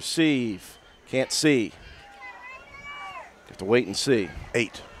to receive. Can't see. Have to wait and see.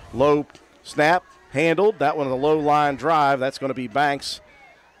 8. Low snap. Handled. That one on the low line drive. That's going to be Banks.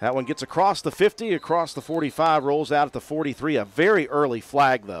 That one gets across the 50, across the 45, rolls out at the 43. A very early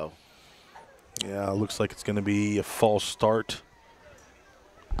flag, though. Yeah, it looks like it's going to be a false start.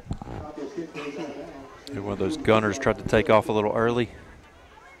 Maybe one of those gunners tried to take off a little early.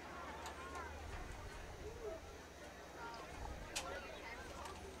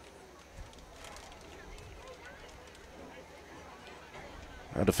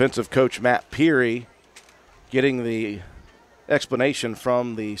 Defensive coach Matt Peary getting the explanation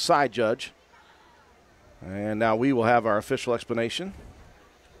from the side judge. And now we will have our official explanation.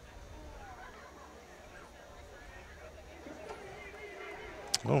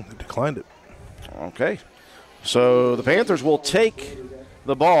 Oh, they declined it. Okay. So the Panthers will take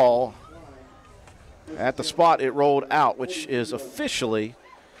the ball at the spot it rolled out, which is officially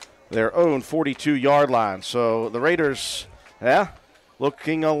their own 42-yard line. So the Raiders,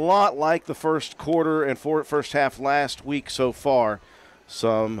 looking a lot like the first quarter and first half last week so far.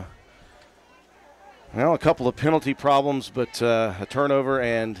 A couple of penalty problems, but a turnover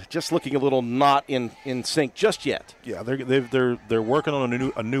and just looking a little not in sync just yet. Yeah, they're working on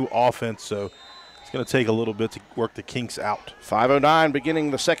a new offense, so it's going to take a little bit to work the kinks out. 5:09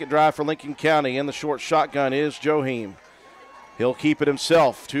 beginning the second drive for Lincoln County. In the short shotgun is Joheim. He'll keep it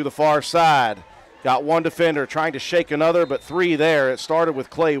himself to the far side. Got one defender trying to shake another, but 3 there. It started with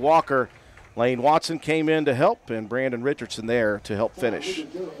Clay Walker Lane Watson came in to help, and Brandon Richardson there to help finish.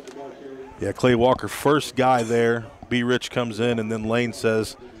 Yeah, Clay Walker, first guy there. B. Rich comes in, and then Lane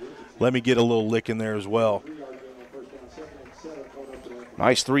says, let me get a little lick in there as well.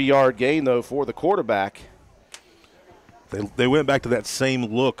 Nice 3-yard gain, though, for the quarterback. They went back to that same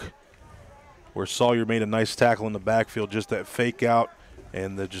look where Sawyer made a nice tackle in the backfield, just that fake out,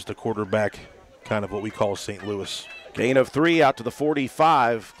 and just the quarterback, kind of what we call St. Louis. Gain of 3 out to the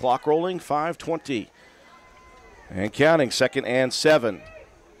 45. Clock rolling, 5:20. And counting, 2nd and 7.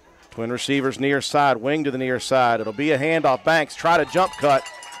 Twin receivers near side, wing to the near side. It'll be a handoff. Banks try to jump cut,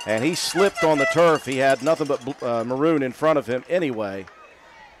 and he slipped on the turf. He had nothing but maroon in front of him anyway.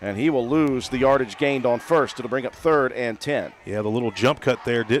 And he will lose the yardage gained on first. It'll bring up 3rd and 10. Yeah, the little jump cut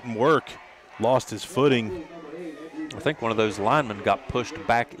there didn't work. Lost his footing. I think one of those linemen got pushed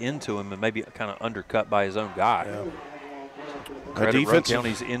back into him and maybe kind of undercut by his own guy. Yeah. Credit Roane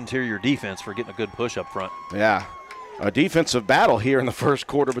County's interior defense for getting a good push up front. Yeah, a defensive battle here in the first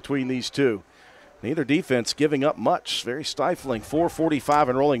quarter between these two. Neither defense giving up much. Very stifling. 4:45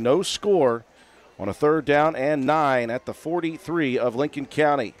 and rolling. No score on a 3rd down and 9 at the 43 of Lincoln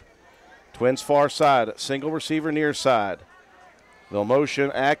County. Twins far side. Single receiver near side. They'll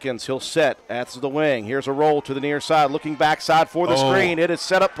motion Atkins. He'll set at the wing. Here's a roll to the near side. Looking backside for the screen. It is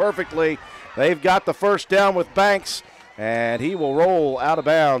set up perfectly. They've got the first down with Banks, and he will roll out of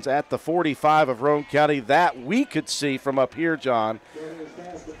bounds at the 45 of Roane County. That we could see from up here, John.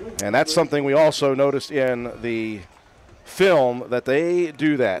 And that's something we also noticed in the film, that they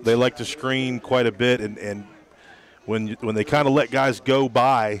do that. They like to screen quite a bit, and when they kind of let guys go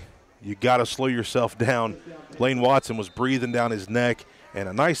by, you got to slow yourself down. Lane Watson was breathing down his neck, and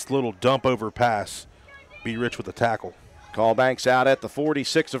a nice little dump over pass. B. Rich with the tackle. Call Banks out at the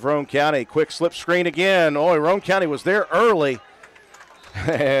 46 of Roane County. Quick slip screen again. Roane County was there early.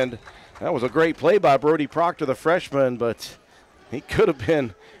 And that was a great play by Brody Proctor, the freshman, but he could have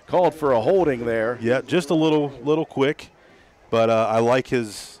been called for a holding there. Yeah, just a little quick, but I like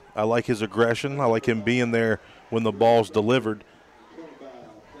his aggression. I like him being there when the ball's delivered.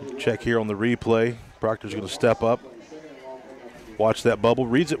 Check here on the replay. Proctor's going to step up. Watch that bubble.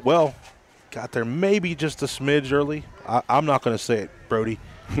 Reads it well. Got there maybe just a smidge early. I'm not going to say it, Brody.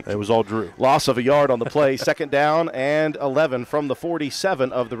 It was all Drew. Loss of a yard on the play. 2nd down and 11 from the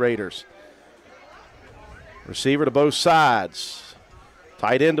 47 of the Raiders. Receiver to both sides.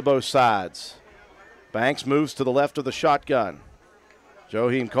 Tight end to both sides. Banks moves to the left of the shotgun.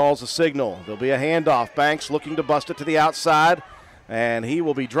 Joheim calls the signal. There'll be a handoff. Banks looking to bust it to the outside, and he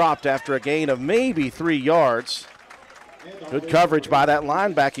will be dropped after a gain of maybe 3 yards. Good coverage by that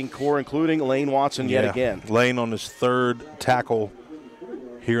linebacking core, including Lane Watson yet again. Lane on his 3rd tackle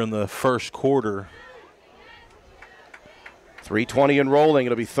here in the first quarter. 3:20 and rolling.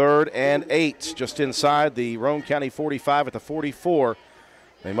 It'll be 3rd and 8, just inside the Roane County 45 at the 44.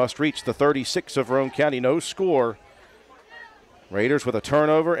 They must reach the 36 of Roane County. No score. Raiders with a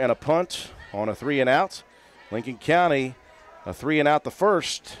turnover and a punt on a 3-and-out. Lincoln County a 3-and-out the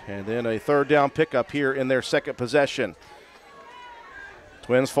first, and then a 3rd down pickup here in their 2nd possession.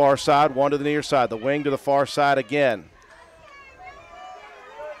 Twins far side, one to the near side. The wing to the far side again.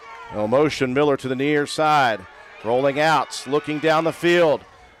 No motion, Miller to the near side. Rolling out, looking down the field.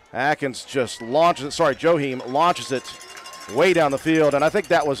 Atkins just launches it. Joheim launches it way down the field, and I think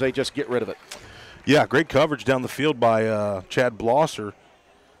that was a just get rid of it. Yeah, great coverage down the field by Chad Blosser,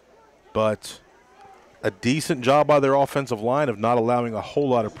 but a decent job by their offensive line of not allowing a whole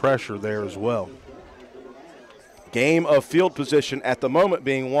lot of pressure there as well. Game of field position at the moment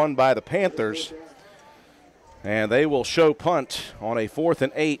being won by the Panthers, and they will show punt on a 4th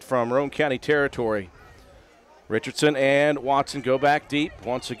and 8 from Roane County territory. Richardson and Watson go back deep.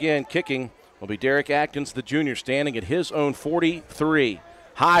 Once again, kicking will be Derek Atkins, the junior, standing at his own 43.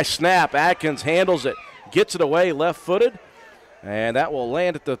 High snap. Atkins handles it, gets it away left-footed, and that will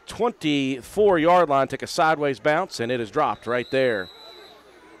land at the 24-yard line, take a sideways bounce, and it is dropped right there.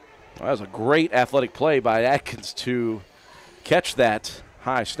 Well, that was a great athletic play by Atkins to catch that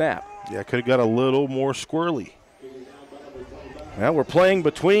high snap. Yeah, could have got a little more squirrely. Well, we're playing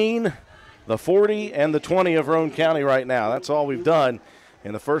between the 40 and the 20 of Roane County right now. That's all we've done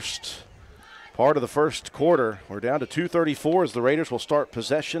in the first part of the first quarter. We're down to 2:34 as the Raiders will start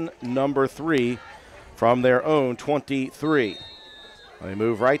possession number 3 from their own 23. They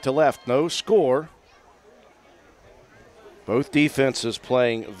move right to left, no score. Both defenses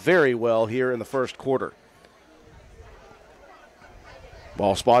playing very well here in the first quarter.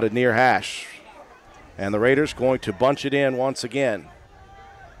 Ball spotted near hash, and the Raiders going to bunch it in once again.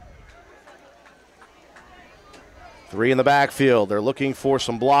 Three in the backfield. They're looking for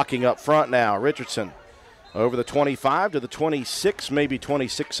some blocking up front now. Richardson over the 25 to the 26, maybe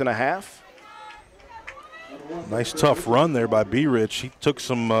 26 and a half. Nice tough run there by B. Rich. He took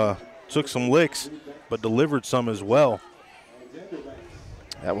some licks, but delivered some as well.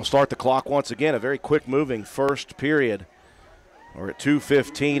 That will start the clock once again. A very quick moving first period. We're at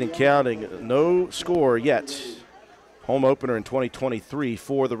 2:15 and counting. No score yet. Home opener in 2023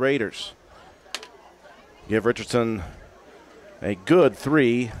 for the Raiders. Give Richardson a good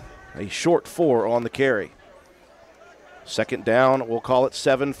 3, a short 4 on the carry. Second down, we'll call it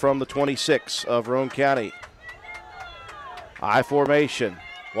 7 from the 26 of Roane County. I formation.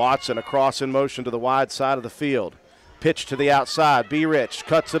 Watson across in motion to the wide side of the field. Pitch to the outside. B. Rich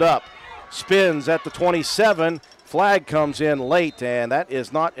cuts it up. Spins at the 27. Flag comes in late, and that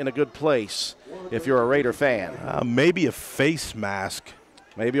is not in a good place if you're a Raider fan. Maybe a face mask.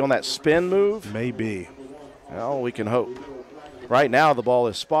 Maybe on that spin move? Maybe. Well, we can hope. Right now the ball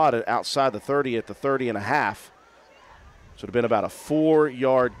is spotted outside the 30 at the 30 and a half. So it would have been about a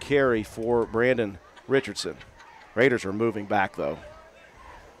 4-yard carry for Brandon Richardson. Raiders are moving back, though.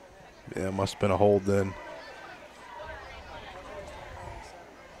 Yeah, it must have been a hold then.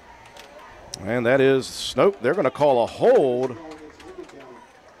 And that is, nope, they're going to call a hold.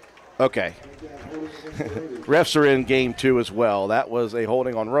 Okay. Refs are in game 2 as well. That was a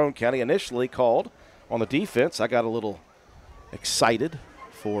holding on Roane County, initially called on the defense. I got a little excited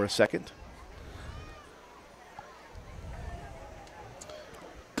for a second.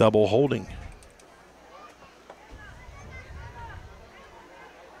 Double holding.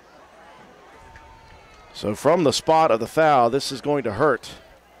 So from the spot of the foul, this is going to hurt.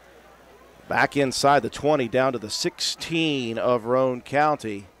 Back inside the 20, down to the 16 of Roane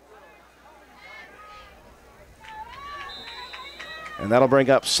County. And that'll bring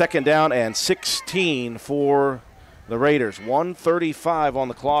up second down and 16 for the Raiders. 1:35 on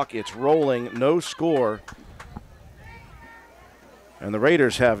the clock. It's rolling, no score. And the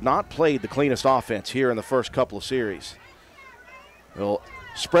Raiders have not played the cleanest offense here in the first couple of series. They'll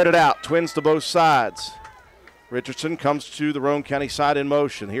spread it out, twins to both sides. Richardson comes to the Roane County side in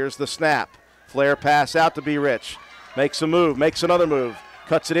motion. Here's the snap. Flare pass out to B. Rich. Makes a move, makes another move.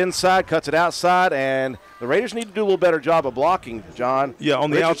 Cuts it inside, cuts it outside, and the Raiders need to do a little better job of blocking, John. Yeah, on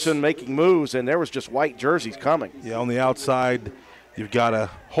the Richardson making moves, and there was just white jerseys coming. Yeah, on the outside, you've got to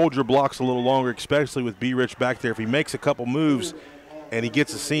hold your blocks a little longer, especially with B. Rich back there. If he makes a couple moves and he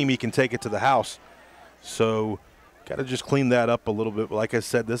gets a seam, he can take it to the house. So got to just clean that up a little bit. But like I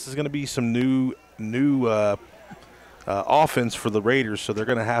said, this is going to be some new offense for the Raiders, so they're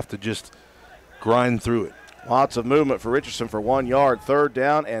going to have to just grind through it. Lots of movement for Richardson for 1 yard. Third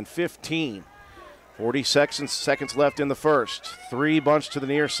down and 15. 40 seconds left in the first. 3 bunch to the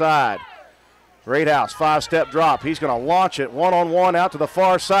near side. Greathouse, 5-step drop. He's going to launch it one-on-one out to the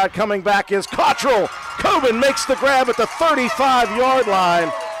far side. Coming back is Cottrell. Coben makes the grab at the 35-yard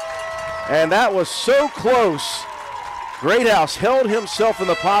line. And that was so close. Greathouse held himself in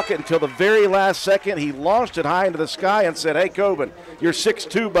the pocket until the very last second. He launched it high into the sky and said, hey, Coben, you're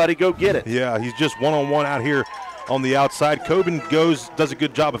 6'2", buddy, go get it. Yeah, he's just one-on-one out here on the outside. Coben does a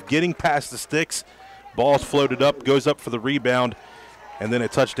good job of getting past the sticks. Ball's floated up, goes up for the rebound, and then a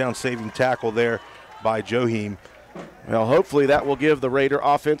touchdown-saving tackle there by Joheim. Well, hopefully that will give the Raider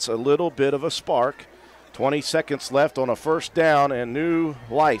offense a little bit of a spark. 20 seconds left on a first down and new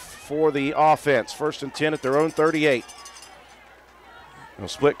life for the offense. 1st and 10 at their own 38. They'll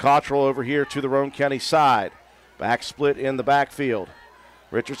split Cottrell over here to the Roane County side. Back split in the backfield.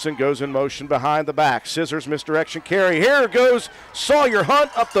 Richardson goes in motion behind the back. Scissors, misdirection carry. Here goes Sawyer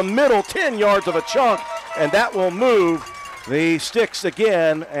Hunt up the middle, 10 yards of a chunk, and that will move the sticks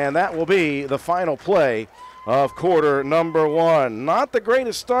again, and that will be the final play of quarter number 1. Not the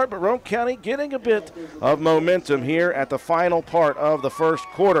greatest start, but Roane County getting a bit of momentum here at the final part of the first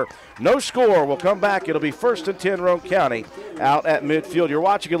quarter. No score. We'll come back. It'll be 1st and 10 Roane County out at midfield. You're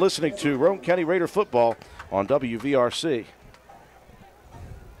watching and listening to Roane County Raider football on WVRC.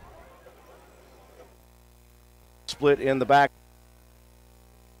 Split in the back.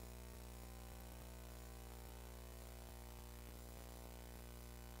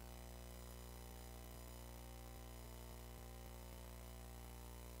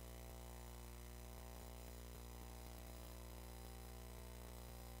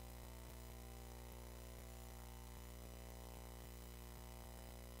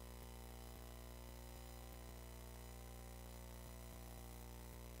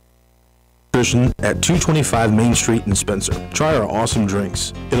 At 225 Main Street in Spencer. Try our awesome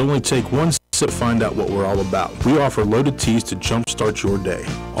drinks. It'll only take 1 us find out what we're all about. We offer loaded teas to jumpstart your day.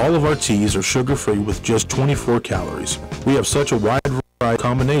 All of our teas are sugar-free with just 24 calories. We have such a wide variety of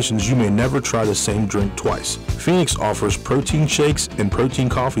combinations you may never try the same drink twice. Phoenix offers protein shakes and protein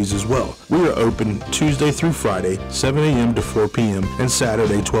coffees as well. We are open Tuesday through Friday, 7 a.m. to 4 p.m. and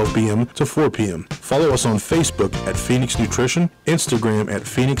Saturday, 12 p.m. to 4 p.m. Follow us on Facebook at Phoenix Nutrition, Instagram at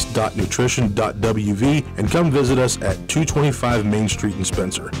phoenix.nutrition.wv, and come visit us at 225 Main Street in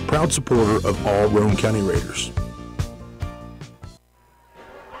Spencer. Proud supporter of all Roane County Raiders.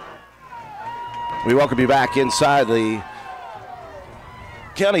 We welcome you back inside the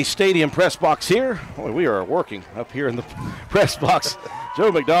County Stadium press box here. Boy, we are working up here in the press box. Joe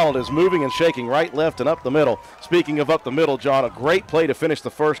McDonald is moving and shaking right, left, and up the middle. Speaking of up the middle, John, a great play to finish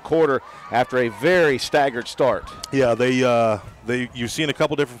the first quarter after a very staggered start. Yeah, you've seen a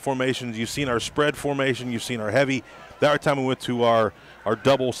couple different formations. You've seen our spread formation. You've seen our heavy. That time we went to our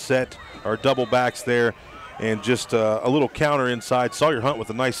double set, our double backs there, and just a little counter inside. Sawyer Hunt with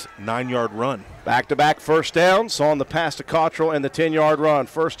a nice 9-yard run. Back-to-back first downs on the pass to Cottrell and the 10-yard run.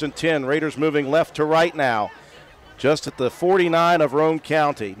 1st and 10. Raiders moving left to right now. Just at the 49 of Roane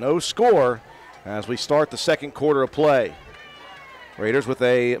County. No score as we start the second quarter of play. Raiders with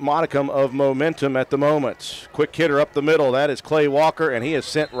a modicum of momentum at the moment. Quick hitter up the middle. That is Clay Walker, and he is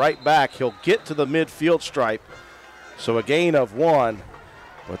sent right back. He'll get to the midfield stripe. So a gain of 1.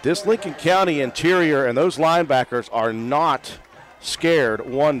 But this Lincoln County interior and those linebackers are not scared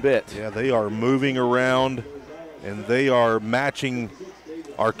one bit. Yeah, they are moving around, and they are matching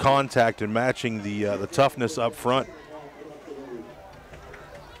our contact and matching the toughness up front.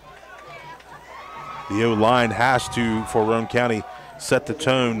 The O-line has to, for Roane County, set the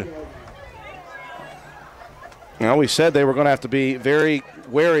tone. Now, we said they were going to have to be very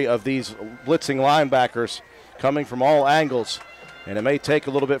wary of these blitzing linebackers coming from all angles, and it may take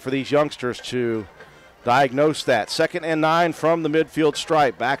a little bit for these youngsters to diagnose that. 2nd and 9 from the midfield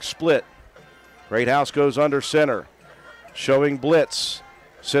stripe. Back split. Greathouse goes under center. Showing blitz.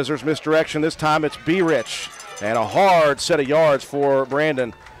 Scissors misdirection. This time it's B-Rich. And a hard set of yards for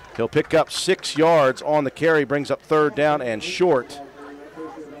Brandon. He'll pick up 6 yards on the carry. Brings up 3rd down and short.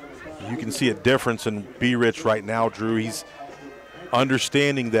 You can see a difference in B-Rich right now, Drew. He's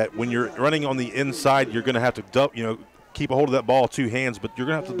understanding that when you're running on the inside, you're going to have to keep a hold of that ball with 2 hands, but you're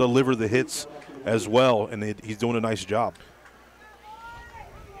going to have to deliver the hits as well, and he's doing a nice job.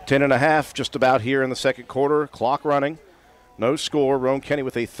 10.5 just about here in the second quarter. Clock running. No score. Roane County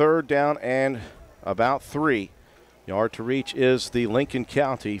with a 3rd down and about 3. Yard to reach is the Lincoln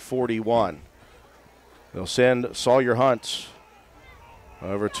County 41. They'll send Sawyer Hunt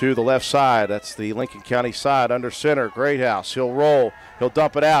over to the left side. That's the Lincoln County side under center. Greathouse. He'll roll. He'll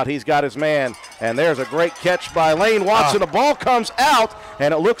dump it out. He's got his man. And there's a great catch by Lane Watson. The ball comes out,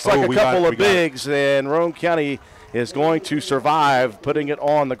 and it looks like a couple of bigs. And Roane County is going to survive putting it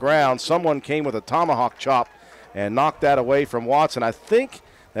on the ground. Someone came with a tomahawk chop and knocked that away from Watson. I think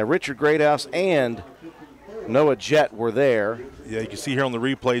that Richard Greathouse and Noah Jett were there. Yeah, you can see here on the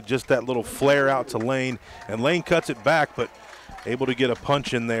replay just that little flare out to Lane. And Lane cuts it back, but able to get a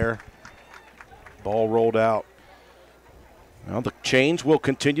punch in there. Ball rolled out. Well, the chains will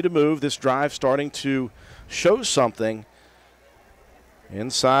continue to move. This drive starting to show something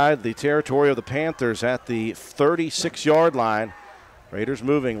inside the territory of the Panthers at the 36-yard line. Raiders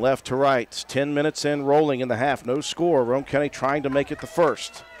moving left to right. 10 minutes in, rolling in the half. No score. Roane County trying to make it the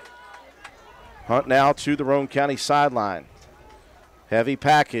first. Hunt now to the Roane County sideline. Heavy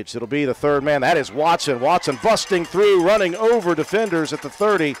package. It'll be the 3rd man. That is Watson. Watson busting through, running over defenders at the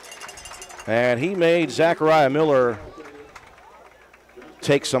 30. And he made Zachariah Miller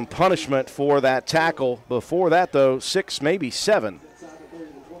take some punishment for that tackle. Before that, though, 6, maybe 7.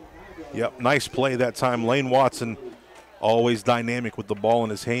 Yep, nice play that time. Lane Watson, always dynamic with the ball in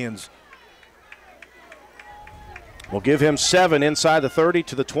his hands. We'll give him 7 inside the 30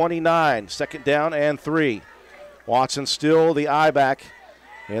 to the 29. 2nd down and 3. Watson still the eye back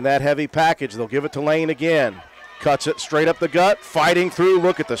in that heavy package. They'll give it to Lane again. Cuts it straight up the gut, fighting through.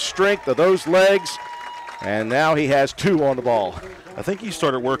 Look at the strength of those legs. And now he has 2 on the ball. I think he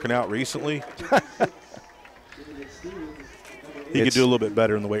started working out recently. He could do a little bit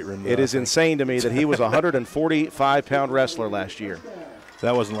better in the weight room. It is insane to me that he was a 145-pound wrestler last year.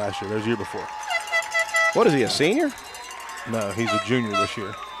 That wasn't last year. That was the year before. What is he, a senior? No, he's a junior this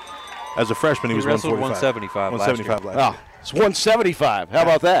year. As a freshman, he was 175 last year. Oh, it's 175. How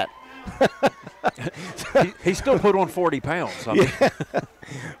about that? he still put on 40 pounds. I mean.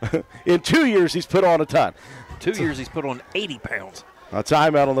 Yeah. In 2 years, he's put on a ton. 2 years, he's put on 80 pounds. A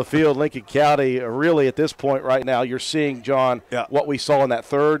timeout on the field. Lincoln County, really at this point right now, you're seeing, John, what we saw in that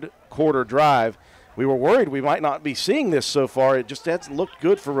 3rd quarter drive. We were worried we might not be seeing this so far. It just hasn't looked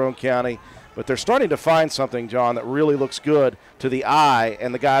good for Roane County. But they're starting to find something, John, that really looks good to the eye,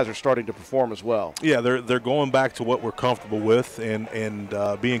 and the guys are starting to perform as well. Yeah, they're going back to what we're comfortable with and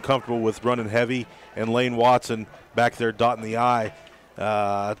being comfortable with running heavy, and Lane Watson back there dotting the I.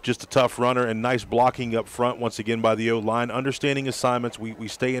 Just a tough runner and nice blocking up front once again by the O-line. Understanding assignments, we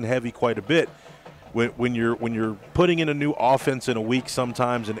stay in heavy quite a bit. When you're putting in a new offense in a week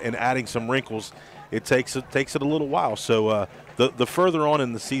sometimes and adding some wrinkles, it takes it a little while. So the further on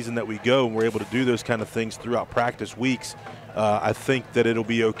in the season that we go and we're able to do those kind of things throughout practice weeks, I think that it'll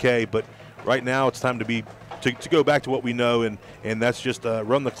be okay. But right now it's time to go back to what we know, and that's just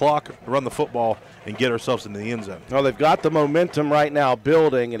run the clock, run the football, and get ourselves into the end zone. Well, they've got the momentum right now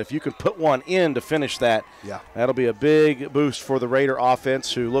building, and if you can put one in to finish that, that'll be a big boost for the Raider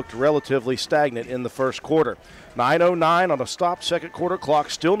offense, who looked relatively stagnant in the first quarter. 9:09 on a stopped second quarter clock,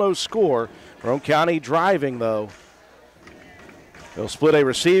 still no score. Roane County driving, though. They'll split a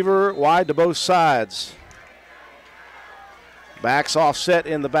receiver wide to both sides. Backs offset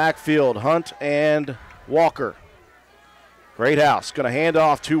in the backfield, Hunt and Walker. Greathouse going to hand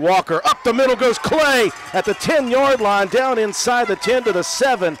off to Walker. Up the middle goes Clay at the 10-yard line, down inside the 10 to the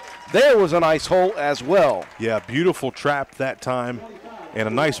 7. There was a nice hole as well. Yeah, beautiful trap that time, and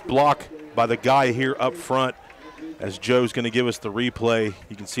a nice block by the guy here up front. As Joe's going to give us the replay,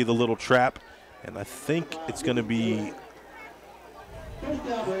 you can see the little trap, and I think it's going to be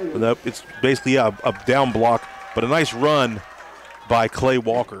it's basically a down block, but a nice run by Clay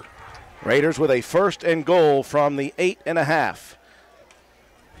Walker. Raiders with a 1st and goal from the 8.5.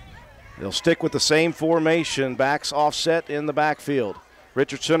 They'll stick with the same formation, backs offset in the backfield.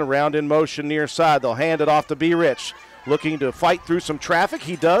 Richardson around in motion near side. They'll hand it off to B. Rich, looking to fight through some traffic.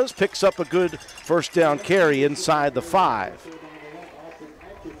 He does, picks up a good first down carry inside the 5.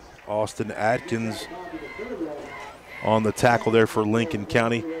 Austin Atkins on the tackle there for Lincoln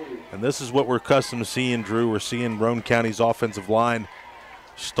County. And this is what we're accustomed to seeing, Drew. We're seeing Roane County's offensive line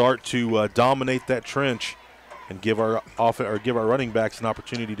start to dominate that trench and give our running backs an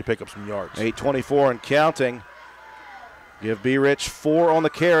opportunity to pick up some yards. 8:24 and counting. Give B. Rich 4 on the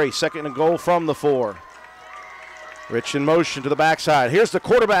carry, 2nd and goal from the 4. Rich in motion to the backside. Here's the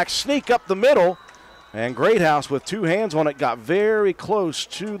quarterback sneak up the middle, and Greathouse with 2 hands on it got very close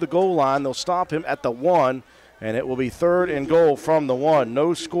to the goal line. They'll stop him at the 1, and it will be 3rd and goal from the 1.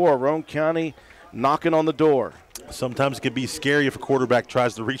 No score. Roane County knocking on the door. Sometimes it can be scary if a quarterback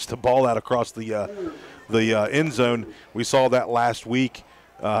tries to reach the ball out across the end zone. We saw that last week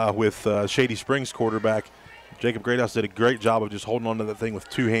with Shady Springs quarterback. Jacob Greathouse did a great job of just holding on to that thing with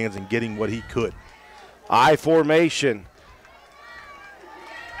 2 hands and getting what he could. I formation.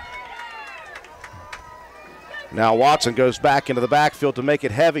 Now Watson goes back into the backfield to make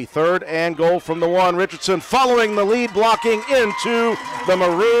it heavy. 3rd and goal from the 1. Richardson following the lead, blocking into the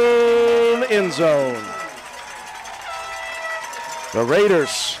maroon end zone. The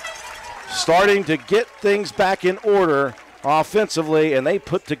Raiders starting to get things back in order offensively, and they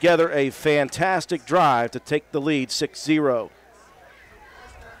put together a fantastic drive to take the lead 6-0.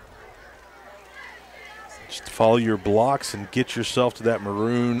 Just follow your blocks and get yourself to that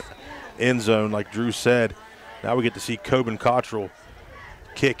maroon end zone like Drew said. Now we get to see Coben Cottrell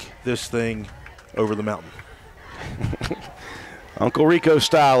kick this thing over the mountain. Uncle Rico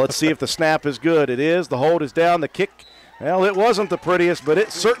style. Let's see if the snap is good. It is. The hold is down. The kick, well, it wasn't the prettiest, but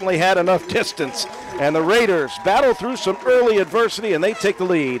it certainly had enough distance. And the Raiders battle through some early adversity, and they take the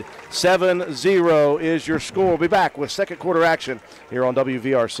lead. 7-0 is your score. We'll be back with second quarter action here on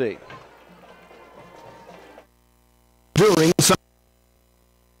WVRC.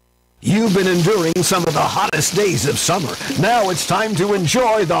 You've been enduring some of the hottest days of summer. Now it's time to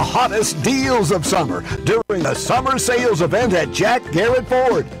enjoy the hottest deals of summer during the summer sales event at Jack Garrett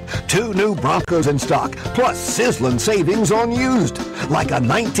Ford. 2 new Broncos in stock, plus sizzling savings on used. Like a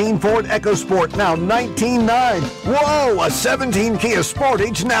 19 Ford EcoSport, now $19,900. Whoa, a 17 Kia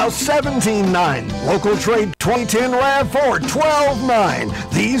Sportage, now $17,900. Local trade 2010 RAV4,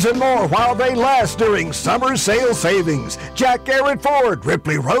 $12,900. These and more while they last during summer sale savings. Jack Garrett Ford,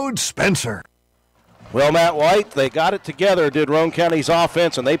 Ripley Road, Spencer. Well, Matt White, they got it together, did Roane County's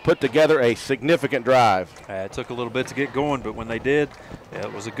offense, and they put together a significant drive. It took a little bit to get going, but when they did,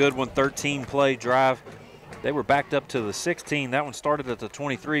 it was a good one, 13-play drive. They were backed up to the 16. That one started at the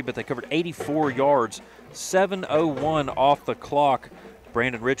 23, but they covered 84 yards, 7:01 off the clock.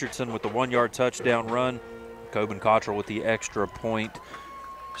 Brandon Richardson with the 1-yard touchdown run. Coben Cottrell with the extra point.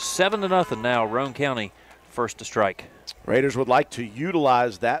 7-0 now, Roane County first to strike. Raiders would like to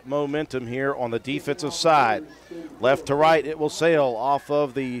utilize that momentum here on the defensive side. Left to right, it will sail off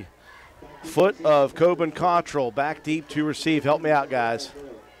of the foot of Coben Cottrell. Back deep to receive. Help me out, guys.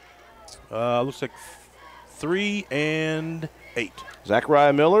 Looks like 3 and 8.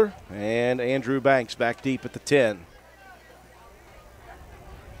 Zachariah Miller and Andrew Banks back deep at the 10.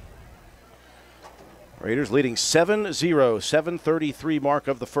 Raiders leading 7-0, 7:33 mark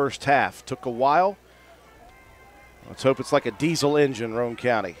of the first half. Took a while. Let's hope it's like a diesel engine, Roane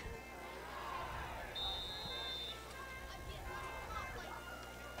County.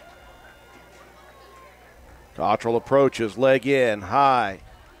 Cottrell approaches, leg in, high.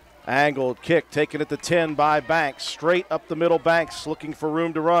 Angled kick taken at the 10 by Banks. Straight up the middle, Banks looking for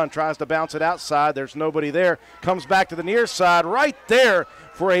room to run. Tries to bounce it outside. There's nobody there. Comes back to the near side. Right there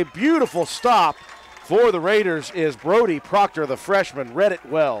for a beautiful stop for the Raiders is Brody Proctor, the freshman. Read it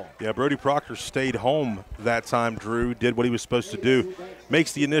well. Yeah, Brody Proctor stayed home that time, Drew. Did what he was supposed to do.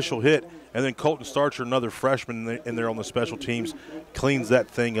 Makes the initial hit. And then Colton Starcher, another freshman in there on the special teams, cleans that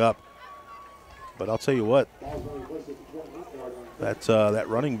thing up. But I'll tell you what. That's that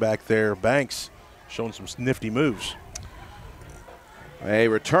running back there, Banks, showing some nifty moves. A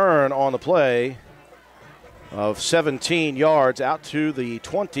return on the play of 17 yards out to the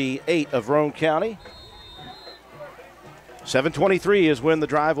 28 of Roane County. 7:23 is when the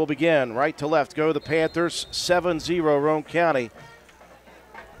drive will begin. Right to left go the Panthers, 7-0 Roane County.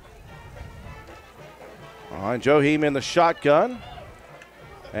 All right, Joheim in the shotgun.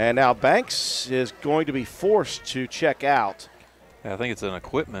 And now Banks is going to be forced to check out. Yeah, I think it's an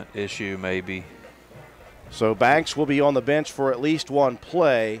equipment issue maybe. So Banks will be on the bench for at least one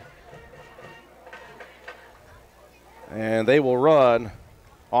play. And they will run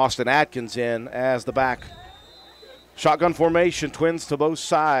Austin Atkins in as the back. Shotgun formation, twins to both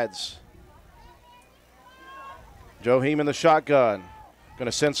sides. Joheim in the shotgun. Going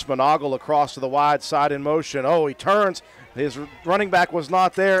to send Spinagle across to the wide side in motion. Oh, he turns. His running back was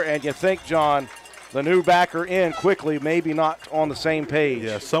not there, and you think, John, the new backer in quickly, maybe not on the same page.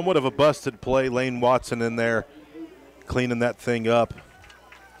 Yeah, somewhat of a busted play. Lane Watson in there cleaning that thing up.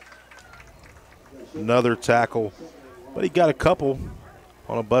 Another tackle, but he got a couple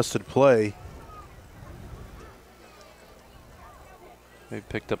on a busted play. They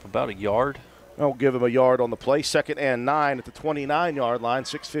picked up about a yard. I'll give him a yard on the play. 2nd and 9 at the 29-yard line,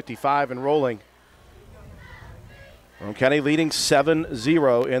 6:55 and rolling. Roane County leading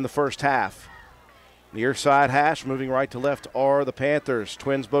 7-0 in the first half. Near side hash, moving right to left are the Panthers.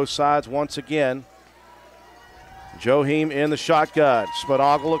 Twins both sides once again. Joheim in the shotgun.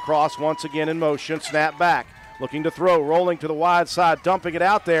 Spinagle across once again in motion. Snap back. Looking to throw. Rolling to the wide side. Dumping it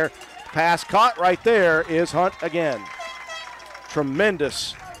out there. Pass caught right there is Hunt again.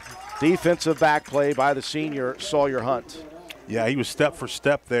 Tremendous defensive back play by the senior Sawyer Hunt. Yeah, he was step for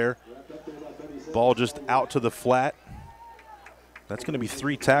step there. Ball just out to the flat. That's going to be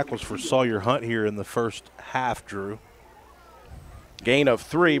 3 tackles for Sawyer Hunt here in the first half, Drew. Gain of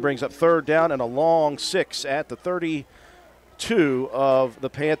 3 brings up 3rd down and a long 6 at the 32 of the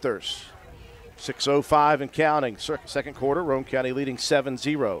Panthers. 6:05 and counting. Second quarter, Roane County leading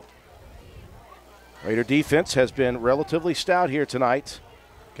 7-0. Raider defense has been relatively stout here tonight.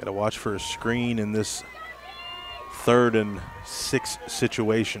 Got to watch for a screen in this 3rd and 6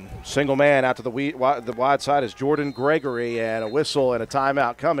 situation. Single man out to the wide side is Jordan Gregory, and a whistle and a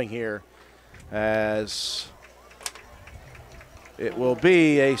timeout coming here as it will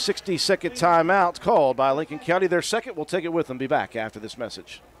be a 60-second timeout called by Lincoln County. Their second. We'll take it with them. Be back after this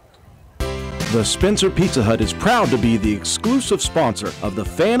message. The Spencer Pizza Hut is proud to be the exclusive sponsor of the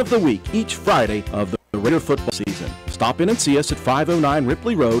Fan of the Week each Friday of the Raider football season. Stop in and see us at 509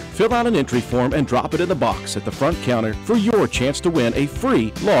 Ripley Road, fill out an entry form, and drop it in the box at the front counter for your chance to win a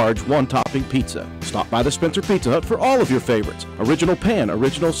free large one-topping pizza. Stop by the Spencer Pizza Hut for all of your favorites. Original pan,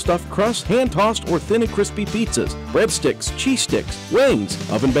 original stuffed crust, hand-tossed or thin and crispy pizzas, breadsticks, cheese sticks, wings,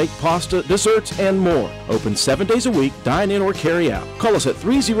 oven-baked pasta, desserts, and more. Open 7 days a week, dine in or carry out. Call us at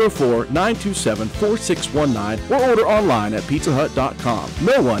 304-927-4619 or order online at pizzahut.com.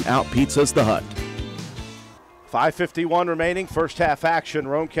 No one out-pizzas the Hut. 5:51 remaining, first half action.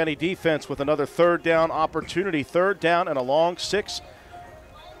 Roane County defense with another 3rd down opportunity. 3rd down and a long 6.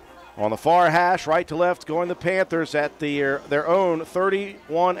 On the far hash, right to left, going the Panthers at their own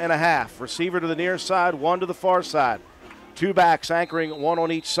 31.5. Receiver to the near side, 1 to the far side. 2 backs anchoring, 1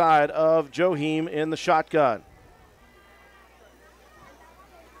 on each side of Joheim in the shotgun.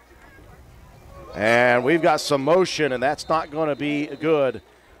 And we've got some motion, and that's not going to be good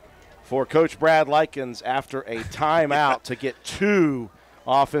for Coach Brad Likens after a timeout to get 2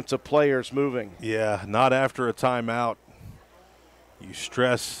 offensive players moving. Yeah, not after a timeout. You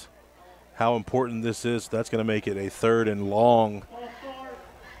stress how important this is. That's going to make it a 3rd and long.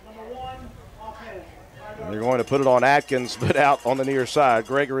 They're going to put it on Atkins, but out on the near side.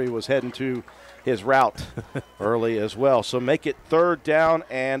 Gregory was heading to his route early as well. So make it 3rd down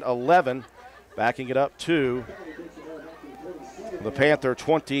and 11, backing it up to the Panther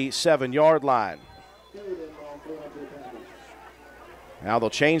 27-yard line. Now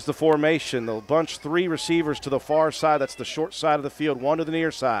they'll change the formation. They'll bunch 3 receivers to the far side. That's the short side of the field, 1 to the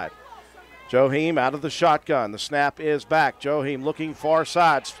near side. Joheim out of the shotgun. The snap is back. Joheim looking far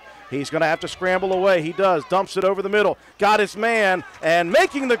sides. He's going to have to scramble away. He does. Dumps it over the middle. Got his man and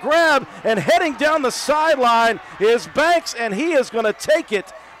making the grab and heading down the sideline is Banks, and he is going to take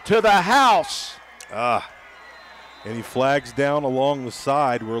it to the house. And he flags down along the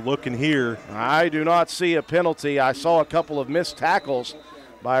side. We're looking here. I do not see a penalty. I saw a couple of missed tackles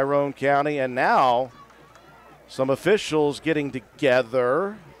by Roane County, and now some officials getting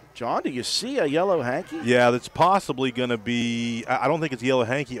together. John, do you see a yellow hanky? Yeah, that's possibly going to be – I don't think it's yellow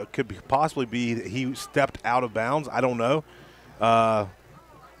hanky. It could possibly be that he stepped out of bounds. I don't know.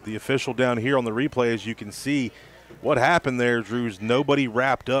 The official down here on the replay, as you can see, what happened there, Drew, is nobody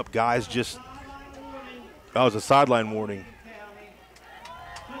wrapped up. Guys just – that was a sideline warning.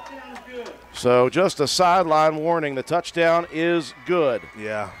 So just a sideline warning. The touchdown is good.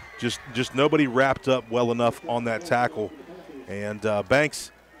 Yeah, just nobody wrapped up well enough on that tackle. And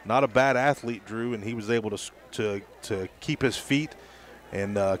Banks – not a bad athlete, Drew, and he was able to keep his feet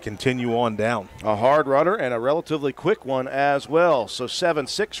and continue on down. A hard runner and a relatively quick one as well. So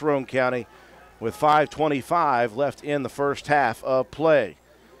 7-6 Roane County with 5:25 left in the first half of play.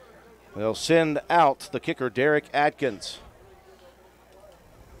 They'll send out the kicker, Derek Atkins.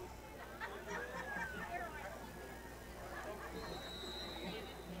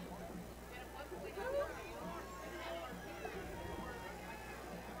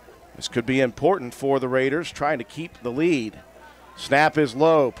 This could be important for the Raiders, trying to keep the lead. Snap is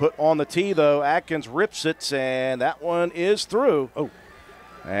low, put on the tee, though. Atkins rips it, and that one is through.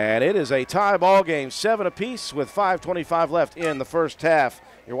 And it is a tie ball game, 7 apiece with 5:25 left in the first half.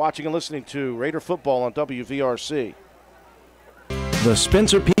 You're watching and listening to Raider football on WVRC. The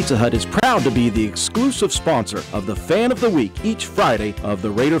Spencer Pizza Hut is proud to be the exclusive sponsor of the Fan of the Week each Friday of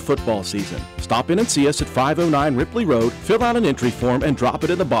the Raider football season. Stop in and see us at 509 Ripley Road, fill out an entry form, and drop it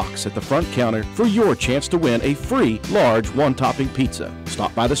in the box at the front counter for your chance to win a free large one-topping pizza.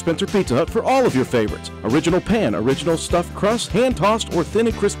 Stop by the Spencer Pizza Hut for all of your favorites. Original pan, original stuffed crust, hand-tossed or thin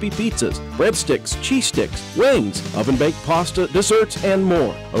and crispy pizzas, breadsticks, cheese sticks, wings, oven-baked pasta, desserts, and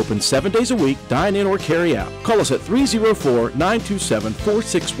more. Open 7 days a week, dine in or carry out. Call us at 304-927-4619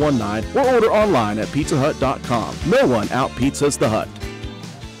 or order online at pizzahut.com. No one out-pizzas the Hut.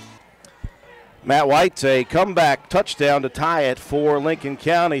 Matt White, a comeback touchdown to tie it for Lincoln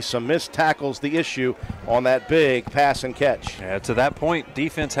County. Some missed tackles the issue on that big pass and catch. Yeah, to that point,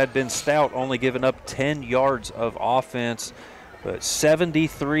 defense had been stout, only giving up 10 yards of offense, but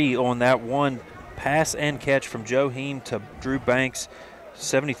 73 on that one pass and catch from Joheim to Drew Banks,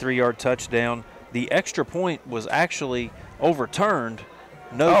 73-yard touchdown. The extra point was actually overturned,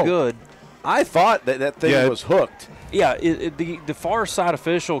 no good. I thought that thing was hooked. Yeah, the far side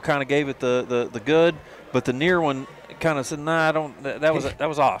official kind of gave it the good, but the near one kind of said, "Nah, I don't." That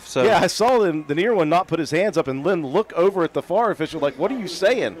was off. So yeah, I saw the near one not put his hands up and then look over at the far official like, "What are you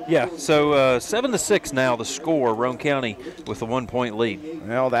saying?" Yeah. So 7-6 now the score. Roane County with a 1-point lead.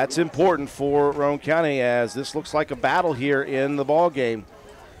 Well, that's important for Roane County as this looks like a battle here in the ball game.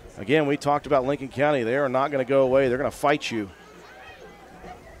 Again, we talked about Lincoln County. They are not going to go away. They're going to fight you.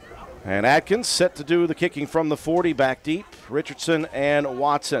 And Atkins set to do the kicking from the 40 back deep. Richardson and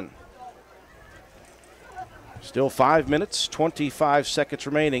Watson. Still 5 minutes, 25 seconds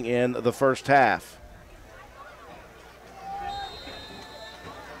remaining in the first half.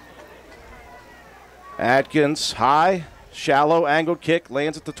 Atkins high, shallow, angled kick,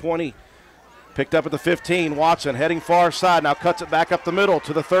 lands at the 20. Picked up at the 15. Watson heading far side. Now cuts it back up the middle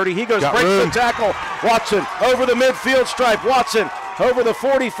to the 30. He goes, breaks the tackle. Watson over the midfield stripe. Watson over the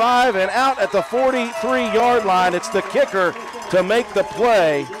 45 and out at the 43-yard line. It's the kicker to make the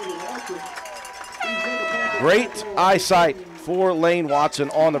play. Great eyesight for Lane Watson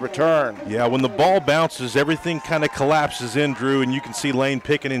on the return. Yeah, when the ball bounces, everything kind of collapses in, Drew, and you can see Lane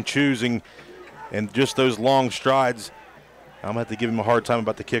picking and choosing and just those long strides. I'm going to have to give him a hard time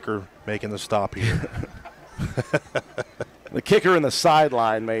about the kicker making the stop here. The kicker in the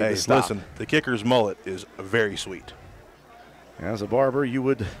sideline made the stop. Listen, the kicker's mullet is very sweet. As a barber, you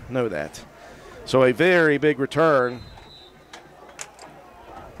would know that. So a very big return.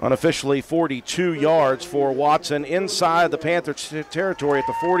 Unofficially 42 yards for Watson inside the Panther territory at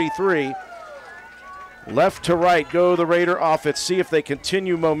the 43. Left to right go the Raider offense. See if they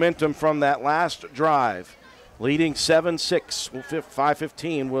continue momentum from that last drive. leading 7-6.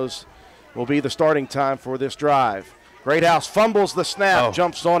 5:15 will be the starting time for this drive. Greathouse fumbles the snap,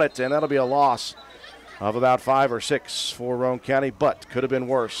 jumps on it, and that'll be a loss of about 5 or 6 for Roane County, but could have been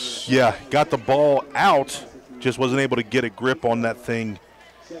worse. Yeah, got the ball out, just wasn't able to get a grip on that thing.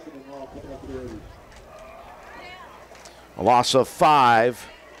 A loss of 5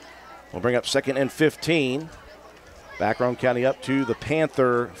 will bring up 2nd and 15. Back Roane County up to the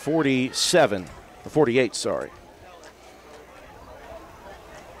Panther 48, sorry.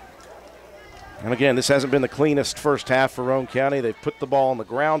 And again, this hasn't been the cleanest first half for Roane County. They've put the ball on the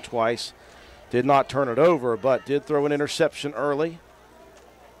ground twice, did not turn it over, but did throw an interception early.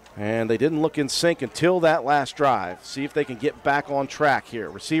 And they didn't look in sync until that last drive. See if they can get back on track here.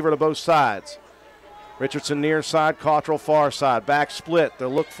 Receiver to both sides. Richardson near side, Cottrell far side. Back split. They'll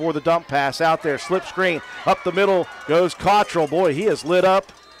look for the dump pass out there. Slip screen. Up the middle goes Cottrell. Boy, he is lit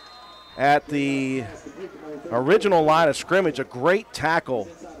up at the original line of scrimmage. A great tackle.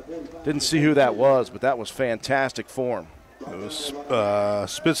 Didn't see who that was, but that was fantastic form. It was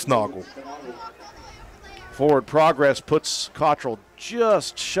Spitznagel. Forward progress puts Cottrell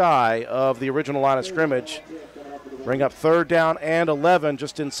just shy of the original line of scrimmage. Bring up 3rd down and 11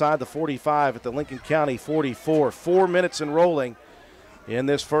 just inside the 45 at the Lincoln County 44. 4 minutes and rolling in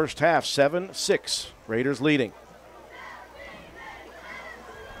this first half. 7-6, Raiders leading.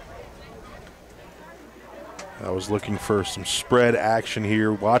 I was looking for some spread action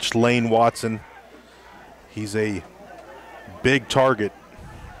here. Watch Lane Watson. He's a big target.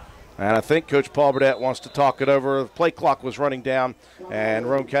 And I think Coach Paul Burdett wants to talk it over. The play clock was running down, and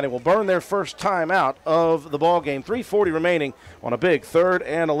Roane County will burn their first time out of the ball game. 3:40 remaining on a big 3rd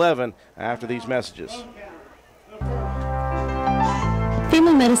and 11 after these messages.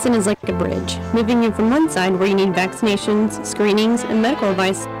 Family medicine is like a bridge, moving you from one side where you need vaccinations, screenings, and medical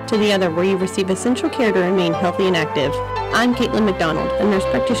advice to the other where you receive essential care to remain healthy and active. I'm Caitlin McDonald, a nurse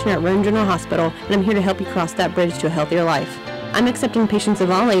practitioner at Roane General Hospital, and I'm here to help you cross that bridge to a healthier life. I'm accepting patients of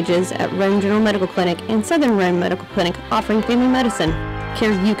all ages at Roane General Medical Clinic and Southern Roane Medical Clinic, offering family medicine,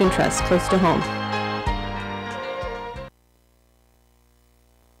 care you can trust close to home.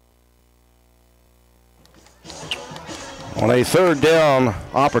 On a 3rd down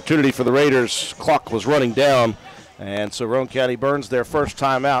opportunity for the Raiders, clock was running down, and so Roane County burns their first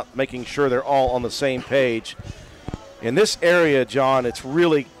time out, making sure they're all on the same page. In this area, John, it's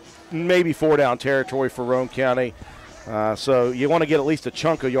really maybe 4-down territory for Roane County. So you want to get at least a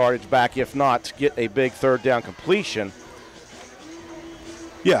chunk of yardage back, if not get a big 3rd down completion.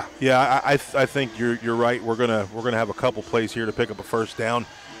 Yeah, I think you're right. We're gonna have a couple plays here to pick up a 1st down.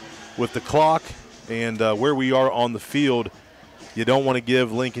 With the clock and where we are on the field, you don't want to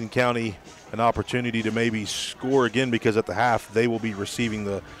give Lincoln County an opportunity to maybe score again, because at the half they will be receiving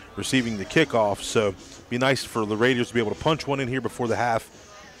the kickoff. So it'd be nice for the Raiders to be able to punch one in here before the half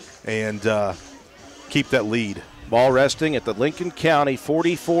and keep that lead. Ball resting at the Lincoln County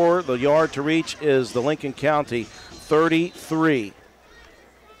 44. The yard to reach is the Lincoln County 33.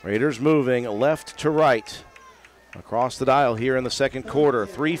 Raiders moving left to right across the dial here in the second quarter.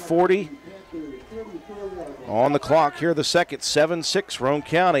 3:40 on the clock here, the second. 7-6 Roane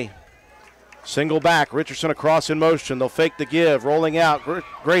County. Single back, Richardson across in motion. They'll fake the give, rolling out.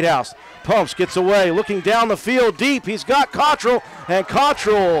 Greathouse pumps, gets away, looking down the field deep. He's got Cottrell, and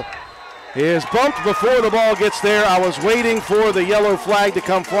Cottrell is bumped before the ball gets there. I was waiting for the yellow flag to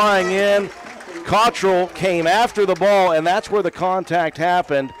come flying in. Cottrell came after the ball, and that's where the contact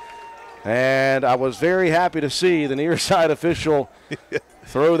happened. And I was very happy to see the near side official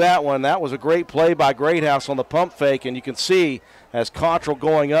throw that one. That was a great play by Greathouse on the pump fake, and you can see as Cottrell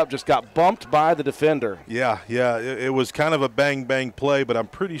going up just got bumped by the defender. Yeah, it was kind of a bang-bang play, but I'm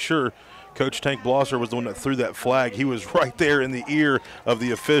pretty sure Coach Tank Blosser was the one that threw that flag. He was right there in the ear of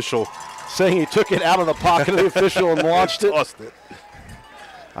the official. Saying he took it out of the pocket of the official and launched it. Lost it.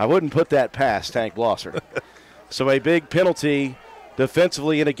 I wouldn't put that past Tank Blosser. So a big penalty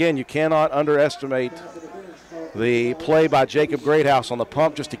defensively, and again, you cannot underestimate the play by Jacob Greathouse on the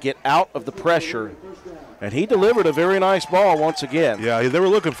pump just to get out of the pressure. And he delivered a very nice ball once again. Yeah, they were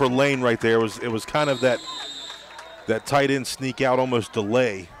looking for Lane right there. It was kind of that tight end sneak out, almost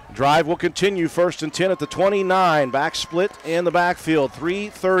delay. Drive will continue, 1st and 10 at the 29. Back split in the backfield,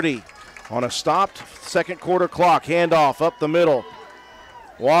 3:30 on a stopped second quarter clock. Handoff up the middle.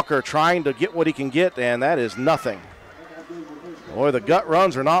 Walker trying to get what he can get, and that is nothing. Boy, the gut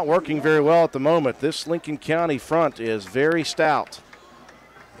runs are not working very well at the moment. This Lincoln County front is very stout.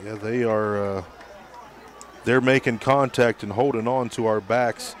 Yeah, they are. They're making contact and holding on to our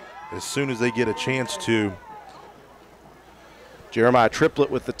backs as soon as they get a chance to. Jeremiah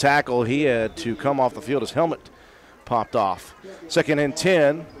Triplett with the tackle. He had to come off the field. His helmet popped off. 2nd and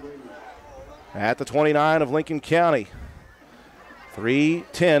 10 at the 29 of Lincoln County.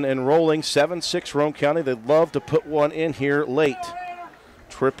 3:10 and rolling, 7-6 Roane County. They'd love to put one in here late.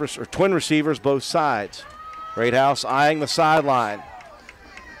 Twin receivers both sides. Greathouse eyeing the sideline.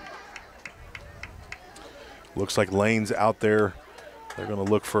 Looks like Lane's out there. They're going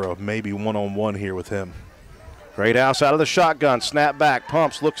to look for a maybe one-on-one here with him. Greathouse out of the shotgun, snap back,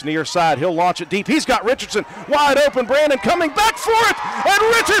 pumps, looks near side. He'll launch it deep. He's got Richardson wide open. Brandon coming back for it, and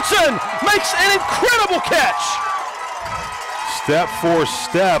Richardson makes an incredible catch. Step for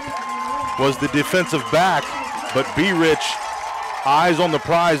step was the defensive back, but B. Rich eyes on the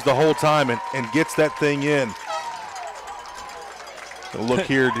prize the whole time and gets that thing in. So look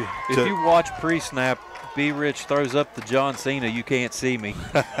here. If you watch pre-snap, B. Rich throws up the John Cena, you can't see me.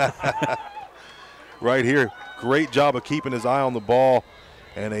 Right here. Great job of keeping his eye on the ball,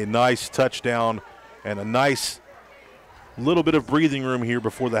 and a nice touchdown and a nice little bit of breathing room here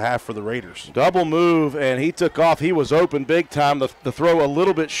before the half for the Raiders. Double move, and he took off. He was open big time. The throw a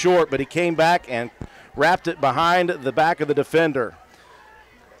little bit short, but he came back and wrapped it behind the back of the defender.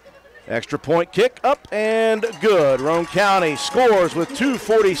 Extra point kick up and good. Roane County scores with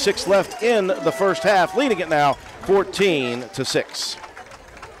 2:46 left in the first half, leading it now 14-6.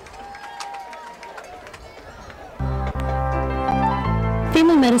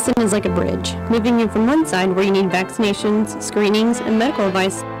 Family medicine is like a bridge, moving you from one side where you need vaccinations, screenings, and medical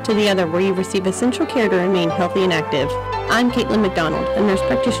advice to the other where you receive essential care to remain healthy and active. I'm Caitlin McDonald, a nurse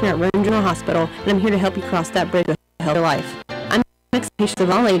practitioner at Roane General Hospital, and I'm here to help you cross that bridge with a healthy life. I'm mixing patients of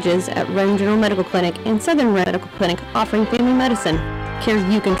all ages at Roane General Medical Clinic and Southern Roane Medical Clinic, offering family medicine, care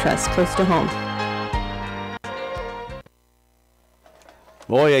you can trust close to home.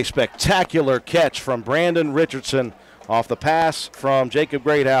 Boy, a spectacular catch from Brandon Richardson off the pass from Jacob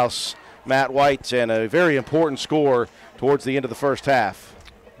Greathouse, Matt White, and a very important score towards the end of the first half.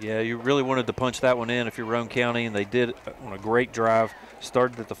 Yeah, you really wanted to punch that one in if you're Roane County, and they did on a great drive.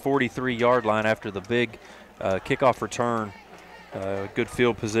 Started at the 43-yard line after the big kickoff return. Good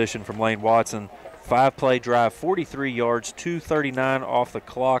field position from Lane Watson. 5-play drive, 43 yards, 2:39 off the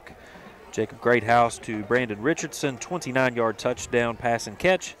clock. Jacob Greathouse to Brandon Richardson, 29-yard touchdown pass and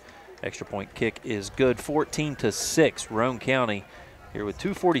catch. Extra point kick is good, 14-6, Roane County here with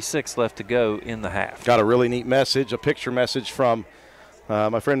 2:46 left to go in the half. Got a really neat message, a picture message from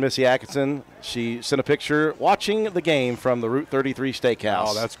my friend Missy Atkinson. She sent a picture watching the game from the Route 33 Steakhouse.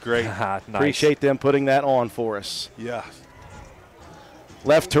 Oh, that's great. Nice. Appreciate them putting that on for us. Yeah.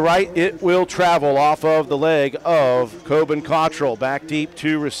 Left to right, it will travel off of the leg of Coben Cottrell. Back deep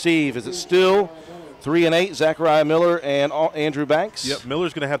to receive. Is it still 3 and 8, Zachariah Miller and Andrew Banks? Yep,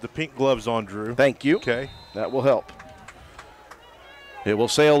 Miller's going to have the pink gloves on, Drew. Thank you. Okay. That will help. It will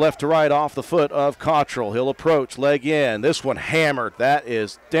sail left to right off the foot of Cottrell. He'll approach, leg in. This one hammered. That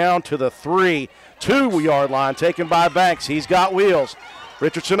is down to the 2-yard line, taken by Banks. He's got wheels.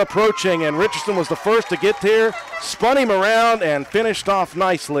 Richardson approaching, and Richardson was the first to get there, spun him around, and finished off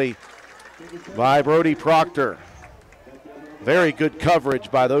nicely by Brody Proctor. Very good coverage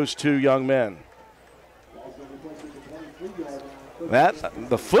by those two young men.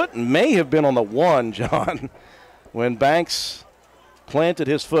 The foot may have been on the 1, John, when Banks planted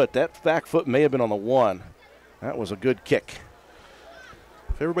his foot. That back foot may have been on the 1. That was a good kick.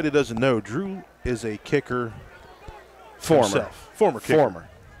 If everybody doesn't know, Drew is a kicker himself. Former kicker.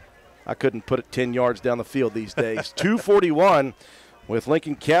 I couldn't put it 10 yards down the field these days. 2:41 with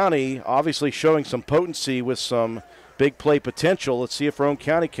Lincoln County obviously showing some potency with some big play potential. Let's see if Roane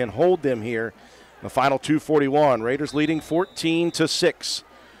County can hold them here. The final 2:41. Raiders leading 14-6.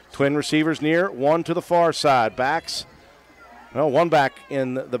 Twin receivers near, one to the far side. Backs, one back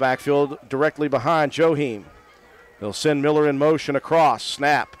in the backfield directly behind Joheim. They'll send Miller in motion across.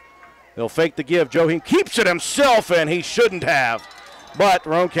 Snap. They'll fake the give. Joheim keeps it himself, and he shouldn't have. But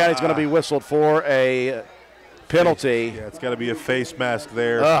Roane County's going to be whistled for a penalty. Yeah, it's got to be a face mask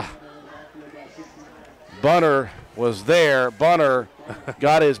there. Bunner was there. Bunner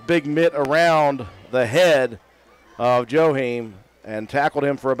got his big mitt around the head of Joheim and tackled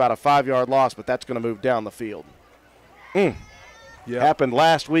him for about a 5-yard loss, but that's going to move down the field. Happened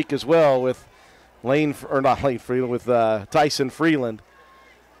last week as well with Tyson Freeland.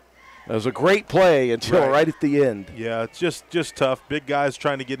 It was a great play until right at the end. Yeah, it's just tough. Big guys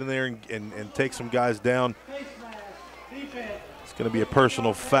trying to get in there and take some guys down. It's going to be a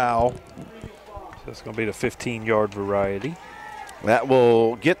personal foul. So it's going to be the 15-yard variety. That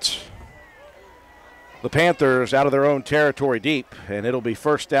will get the Panthers out of their own territory deep, and it'll be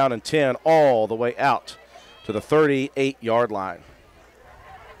 1st down and 10 all the way out to the 38-yard line.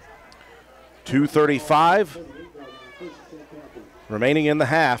 2:35 remaining in the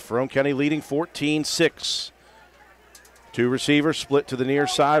half. Roane County leading 14-6. Two receivers split to the near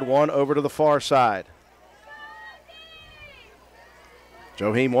side, one over to the far side.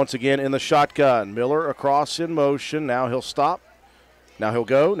 Joheim once again in the shotgun. Miller across in motion. Now he'll stop. Now he'll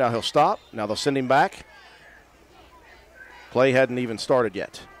go. Now he'll stop. Now they'll send him back. Play hadn't even started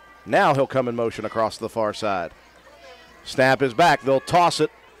yet. Now he'll come in motion across the far side. Snap is back. They'll toss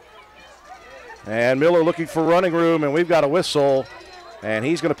it. And Miller looking for running room, and we've got a whistle. And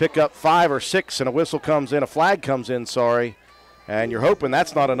he's going to pick up 5 or 6, and a whistle comes in. A flag comes in, sorry. And you're hoping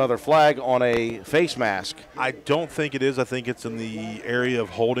that's not another flag on a face mask. I don't think it is. I think it's in the area of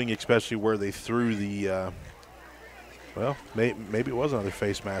holding, especially where they threw the, well, maybe it was another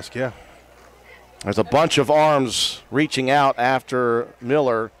face mask, yeah. There's a bunch of arms reaching out after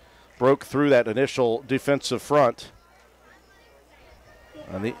Miller broke through that initial defensive front.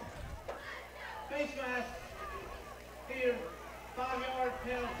 And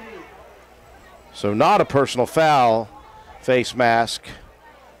so not a personal foul, face mask.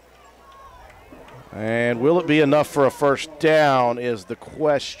 And will it be enough for a first down is the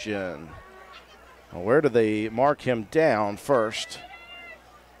question. Well, where do they mark him down first?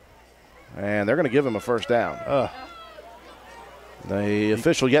 And they're going to give him a first down. The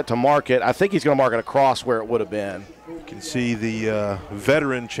official yet to mark it. I think he's going to mark it across where it would have been. You can see the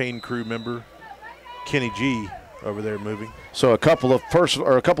veteran chain crew member, Kenny G., over there moving. So a couple of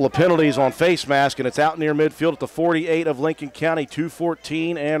penalties on face mask, and it's out near midfield at the 48 of Lincoln County,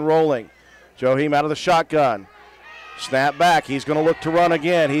 2:14 and rolling. Joheim out of the shotgun. Snap back. He's going to look to run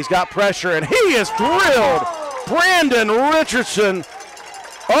again. He's got pressure, and he is drilled. Brandon Richardson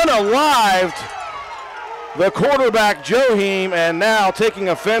unalived the quarterback Joheim, and now taking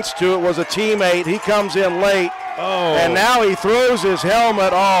offense to it was a teammate. He comes in late, and now he throws his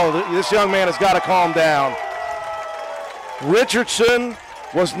helmet. Oh, this young man has got to calm down. Richardson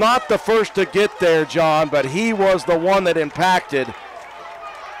was not the first to get there, John, but he was the one that impacted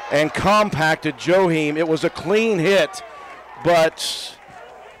and compacted Joheim. It was a clean hit, but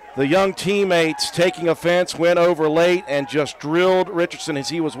the young teammates taking offense went over late and just drilled Richardson as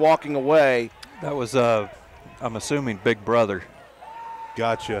he was walking away. That was, I'm assuming, Big Brother.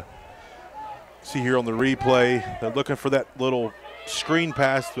 Gotcha. See here on the replay, they're looking for that little screen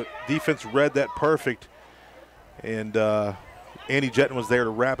pass, but defense read that perfect. And Andy Jetton was there to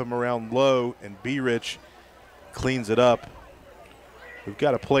wrap him around low, and B-Rich cleans it up. We've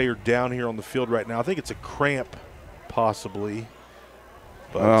got a player down here on the field right now. I think it's a cramp, possibly.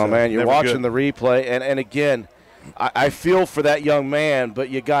 But, oh, man, you're watching the replay. And again, I feel for that young man, but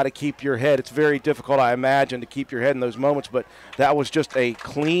you got to keep your head. It's very difficult, I imagine, to keep your head in those moments. But that was just a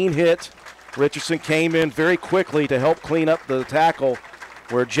clean hit. Richardson came in very quickly to help clean up the tackle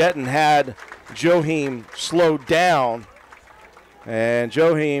where Jetton had Joheim slowed down. And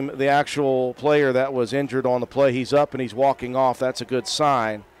Joheim, the actual player that was injured on the play, he's up and he's walking off. That's a good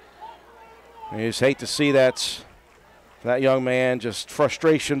sign. You just hate to see that young man, just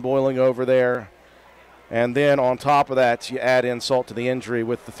frustration boiling over there. And then on top of that, you add insult to the injury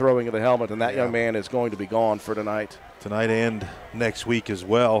with the throwing of the helmet, and that young man is going to be gone for tonight. Tonight and next week as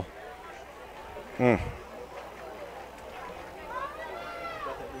well. Now,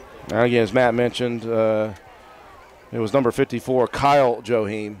 again, as Matt mentioned, it was number 54, Kyle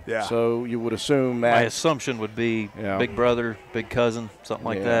Joheim. Yeah. So you would assume, Matt. My assumption would be big brother, big cousin, something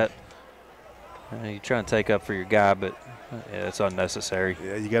like that. You try and take up for your guy, but it's unnecessary.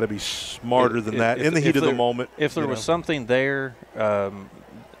 Yeah, you got to be smarter than that in the heat of the moment. If there was something there of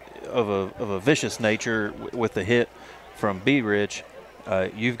a vicious nature with the hit from B-Rich,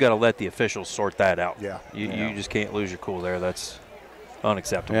 you've got to let the officials sort that out. Yeah. You just can't lose your cool there. That's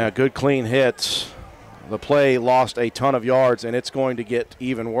unacceptable. Yeah, good clean hits. The play lost a ton of yards, and it's going to get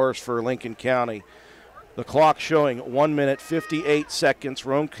even worse for Lincoln County. The clock showing 1 minute, 58 seconds.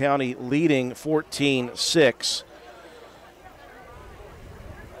 Roane County leading 14-6.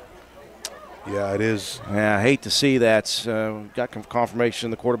 Yeah, it is. Yeah, I hate to see that. Got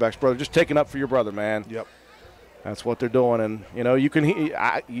confirmation the quarterback's brother. Just taking up for your brother, man. Yep. That's what they're doing, and you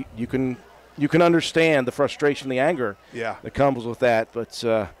can understand the frustration, the anger that comes with that. But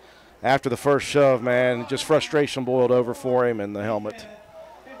after the first shove, man, just frustration boiled over for him and the helmet.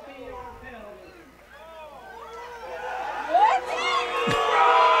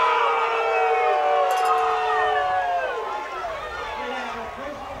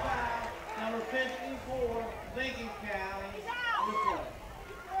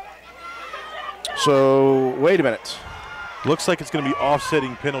 So, wait a minute. Looks like it's going to be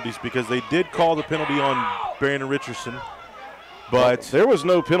offsetting penalties because they did call the penalty on Brandon Richardson. But there was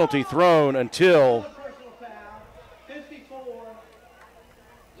no penalty thrown until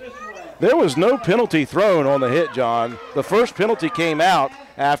there was no penalty thrown on the hit, John. The first penalty came out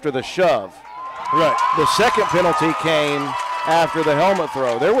after the shove. Right. The second penalty came after the helmet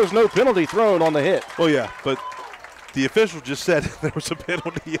throw. There was no penalty thrown on the hit. Oh, yeah, but the official just said there was a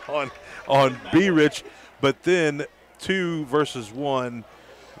penalty on B-Rich, but then 2 versus 1.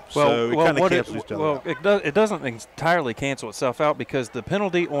 So it kind of cancels each other out. It doesn't entirely cancel itself out because the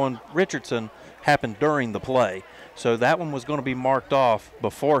penalty on Richardson happened during the play. So that one was going to be marked off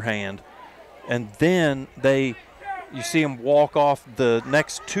beforehand. And then you see him walk off the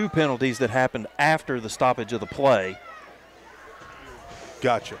next 2 penalties that happened after the stoppage of the play.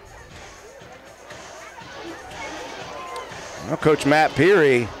 Gotcha. Now Coach Matt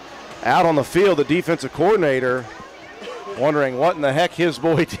Peary out on the field, the defensive coordinator, wondering what in the heck his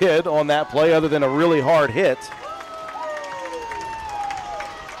boy did on that play other than a really hard hit.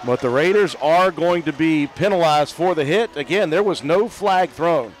 But the Raiders are going to be penalized for the hit. Again, there was no flag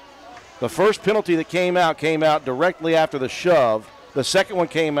thrown. The first penalty that came out directly after the shove. The second one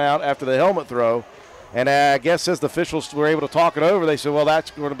came out after the helmet throw. And I guess as the officials were able to talk it over, they said, well,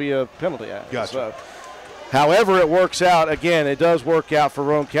 that's going to be a penalty. Gotcha. So, however it works out, again, it does work out for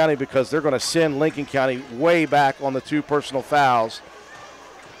Roane County because they're going to send Lincoln County way back on the 2 personal fouls.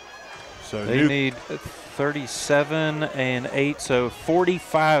 So they need 37 and 8, so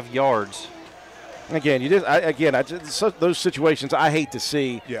 45 yards. Again, those situations I hate to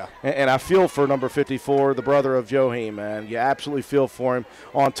see. Yeah. And I feel for number 54, the brother of Joheim, man. You absolutely feel for him.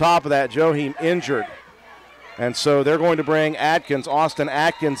 On top of that, Joheim injured. And so they're going to bring Austin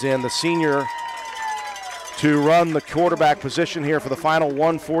Atkins in, the senior, to run the quarterback position here for the final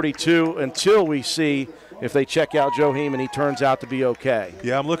 142 until we see if they check out Joheim and he turns out to be okay.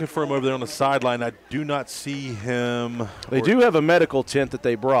 Yeah, I'm looking for him over there on the sideline. I do not see him. They do have a medical tent that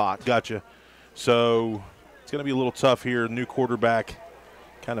they brought. Gotcha. So it's going to be a little tough here. New quarterback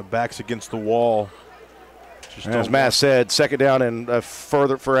kind of backs against the wall. As Matt said, second down and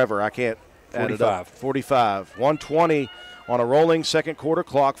forever. I can't add it up. 45. 120 on a rolling second quarter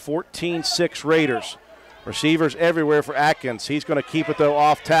clock. 14-6 Raiders. Receivers everywhere for Atkins. He's going to keep it, though,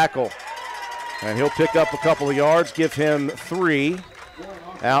 off tackle. And he'll pick up a couple of yards, give him 3.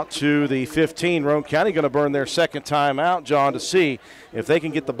 Out to the 15. Roane County going to burn their second time out, John, to see if they can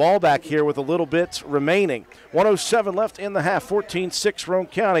get the ball back here with a little bit remaining. 1:07 left in the half. 14-6 Roane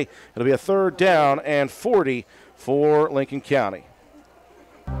County. It'll be a 3rd down and 40 for Lincoln County.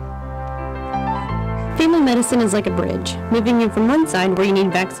 Family medicine is like a bridge, moving you from one side where you need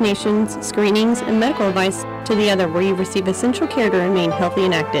vaccinations, screenings, and medical advice to the other where you receive essential care to remain healthy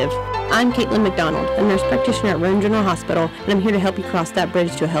and active. I'm Caitlin McDonald, a nurse practitioner at Roane General Hospital, and I'm here to help you cross that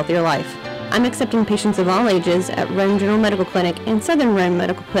bridge to a healthier life. I'm accepting patients of all ages at Roane General Medical Clinic and Southern Roane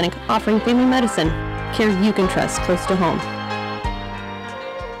Medical Clinic, offering family medicine, care you can trust close to home.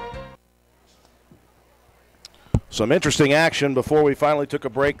 Some interesting action before we finally took a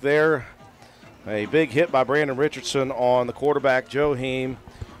break there. A big hit by Brandon Richardson on the quarterback, Joheim.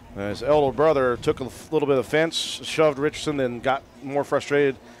 His elder brother took a little bit of offense, shoved Richardson, then got more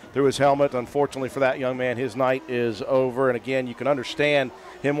frustrated through his helmet. Unfortunately for that young man, his night is over. And again, you can understand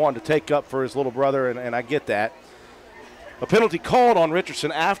him wanting to take up for his little brother, and I get that. A penalty called on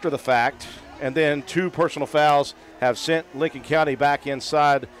Richardson after the fact, and then 2 personal fouls have sent Lincoln County back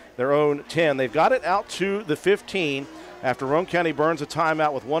inside their own 10. They've got it out to the 15 after Roane County burns a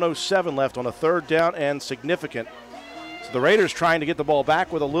timeout with 1:07 left on a 3rd down and significant. So the Raiders trying to get the ball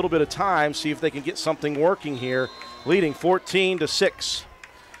back with a little bit of time, see if they can get something working here, leading 14-6.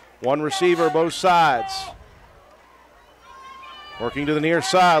 1 receiver both sides. Working to the near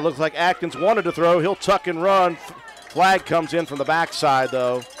side. Looks like Atkins wanted to throw. He'll tuck and run. Flag comes in from the backside,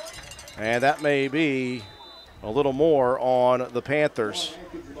 though. And that may be a little more on the Panthers.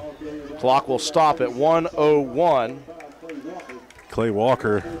 Clock will stop at 1:01. Clay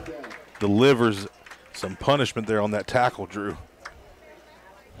Walker delivers some punishment there on that tackle, Drew.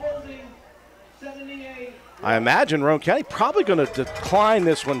 I imagine Roane County probably going to decline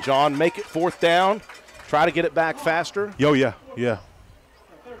this one, John. Make it 4th down. Try to get it back faster. Oh, yeah, yeah.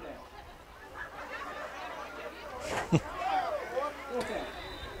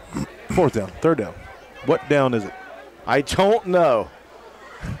 Fourth down, 3rd down. What down is it? I don't know.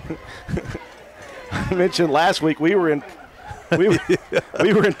 I mentioned last week we were in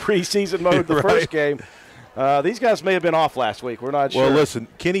preseason mode the first game. These guys may have been off last week. We're not sure. Well, listen,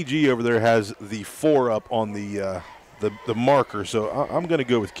 Kenny G over there has the 4 up on the the marker, so I'm going to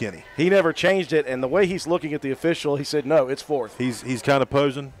go with Kenny. He never changed it, and the way he's looking at the official, he said, no, it's fourth. He's kind of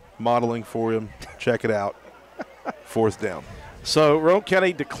posing, modeling for him. Check it out. Fourth down. So Roane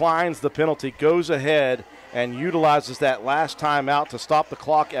County declines the penalty, goes ahead and utilizes that last timeout to stop the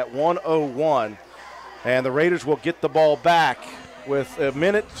clock at 1:01. And the Raiders will get the ball back with a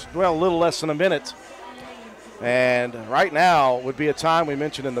minute, well, a little less than a minute. And right now would be a time we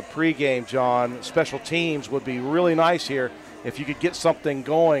mentioned in the pregame, John. Special teams would be really nice here if you could get something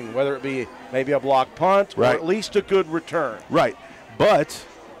going, whether it be maybe a block punt or at least a good return. Right. But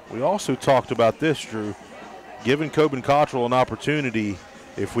we also talked about this, Drew, giving Coben Cottrell an opportunity,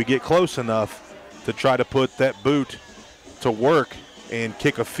 if we get close enough, to try to put that boot to work and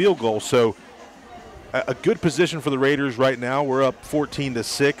kick a field goal. So a good position for the Raiders right now. We're up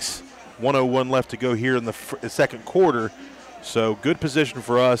 14-6. 1:01 left to go here in the second quarter. So good position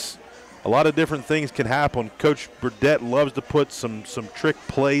for us. A lot of different things can happen. Coach Burdett loves to put some trick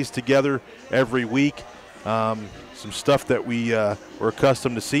plays together every week. Some stuff that we were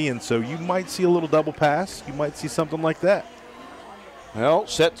accustomed to seeing. So you might see a little double pass. You might see something like that. Well,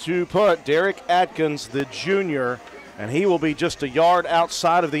 set to punt, Derek Atkins, the junior, and he will be just a yard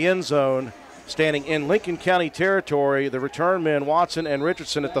outside of the end zone, standing in Lincoln County territory. The return men, Watson and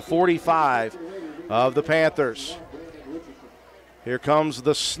Richardson, at the 45 of the Panthers. Here comes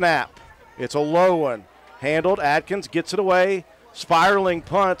the snap. It's a low one. Handled. Atkins gets it away. Spiraling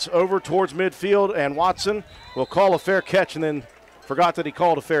punt over towards midfield, and Watson will call a fair catch and then forgot that he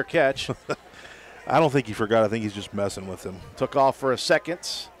called a fair catch. I don't think he forgot. I think he's just messing with him. Took off for a second.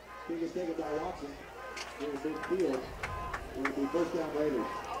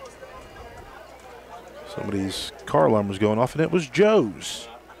 Somebody's car alarm was going off, and it was Joe's.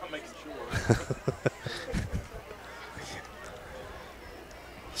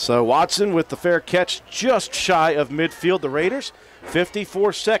 So Watson with the fair catch just shy of midfield. The Raiders,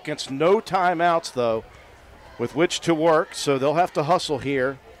 54 seconds, no timeouts, though, with which to work. So they'll have to hustle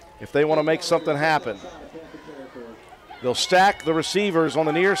here if they want to make something happen. They'll stack the receivers on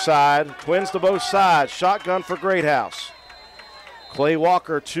the near side, twins to both sides, shotgun for Greathouse. Clay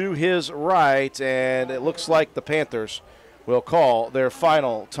Walker to his right, and it looks like the Panthers will call their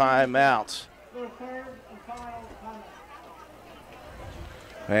final timeout.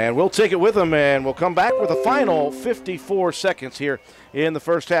 And we'll take it with them, and we'll come back with a final 54 seconds here in the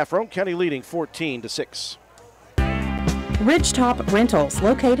first half. Roane County leading 14-6. Ridgetop Rentals,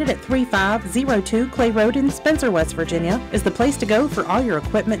 located at 3502 Clay Road in Spencer, West Virginia, is the place to go for all your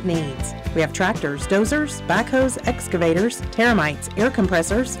equipment needs. We have tractors, dozers, backhoes, excavators, termites, air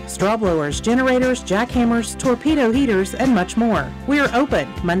compressors, straw blowers, generators, jackhammers, torpedo heaters, and much more. We are open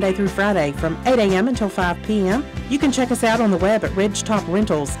Monday through Friday from 8 a.m. until 5 p.m. You can check us out on the web at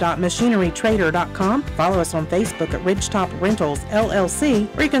ridgetoprentals.machinerytrader.com. Follow us on Facebook at Ridgetop Rentals LLC,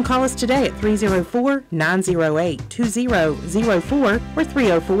 or you can call us today at 304-908-2004 or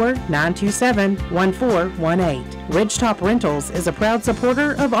 304-927-1418. Ridgetop Rentals is a proud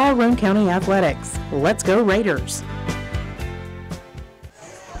supporter of all Roane County athletics. Let's go Raiders!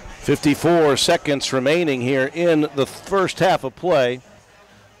 54 seconds remaining here in the first half of play.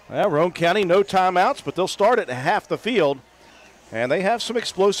 Well, Roane County, no timeouts, but they'll start at half the field. And they have some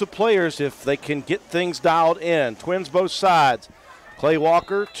explosive players if they can get things dialed in. Twins both sides. Clay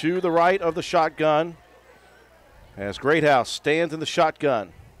Walker to the right of the shotgun, as Greathouse stands in the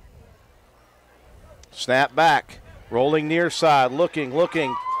shotgun. Snap back, rolling near side, looking,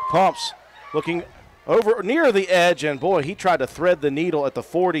 pumps, looking over near the edge, and boy, he tried to thread the needle at the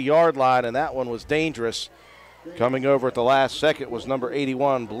 40-yard line, and that one was dangerous. Coming over at the last second was number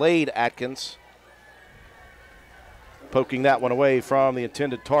 81, Blade Atkins, poking that one away from the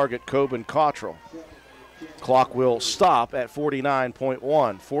intended target, Coben Cottrell. Clock will stop at 49.1.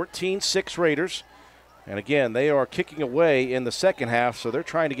 14-6 Raiders. And again, they are kicking away in the second half, so they're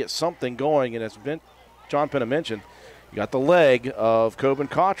trying to get something going. And as John Penna mentioned, you got the leg of Coben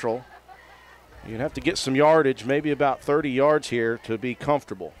Cottrell. You'd have to get some yardage, maybe about 30 yards here to be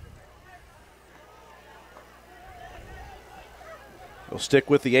comfortable. They'll stick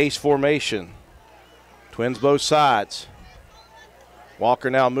with the ace formation. Twins both sides. Walker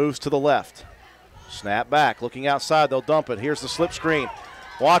now moves to the left. Snap back, looking outside, they'll dump it. Here's the slip screen.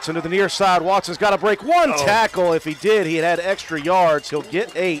 Watson to the near side. Watson's got to break one tackle. If he did, he had extra yards. He'll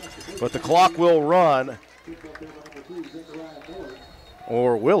get 8, but the clock will run.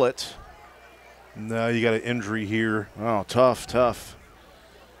 Or will it? No, you got an injury here. Oh, tough.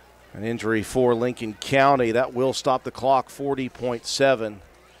 An injury for Lincoln County. That will stop the clock, 40.7.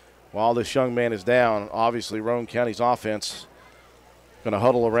 While this young man is down, obviously Roane County's offense going to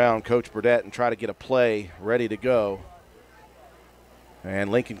huddle around Coach Burdett and try to get a play ready to go.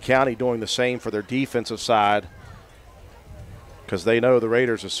 And Lincoln County doing the same for their defensive side, because they know the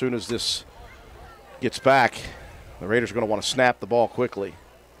Raiders, as soon as this gets back, the Raiders are going to want to snap the ball quickly.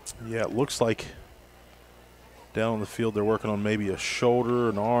 Yeah, it looks like down on the field they're working on maybe a shoulder,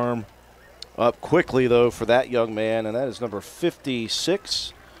 an arm. Up quickly, though, for that young man, and that is number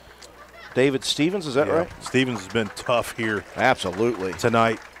 56, David Stevens. Is that right? Stevens has been tough here. Absolutely.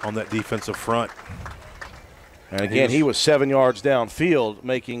 Tonight on that defensive front. And again, he was 7 yards downfield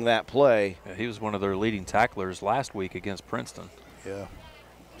making that play. Yeah, he was one of their leading tacklers last week against Princeton. Yeah.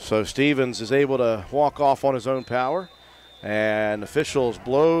 So Stevens is able to walk off on his own power, and officials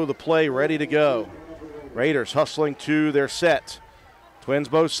blow the play ready to go. Raiders hustling to their set. Twins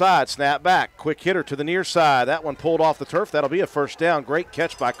both sides, snap back, quick hitter to the near side. That one pulled off the turf. That'll be a first down. Great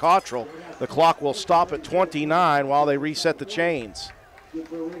catch by Cottrell. The clock will stop at 29 while they reset the chains.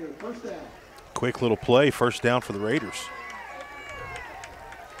 Quick little play, first down for the Raiders.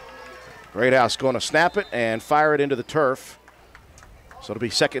 Greathouse going to snap it and fire it into the turf. So it'll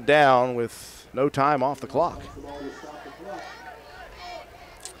be second down with no time off the clock.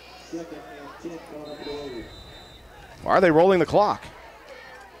 Why are they rolling the clock?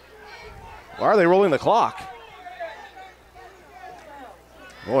 Why are they rolling the clock?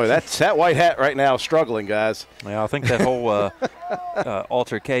 Boy, that white hat right now is struggling, guys. Yeah, I think that whole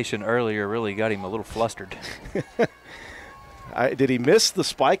altercation earlier really got him a little flustered. Did he miss the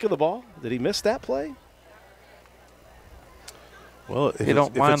spike of the ball? Did he miss that play? Well, if you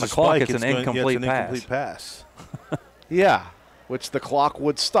don't mind the clock, it's an incomplete pass. Yeah, which the clock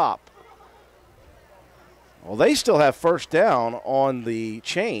would stop. Well, they still have first down on the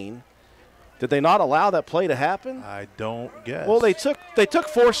chain. Did they not allow that play to happen? I don't guess. Well, they took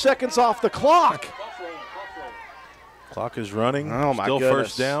 4 seconds off the clock. Clock is running. Oh, my Still goodness.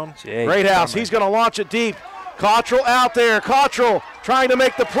 first down. Greathouse, he's going to launch it deep. Cottrell out there. Cottrell trying to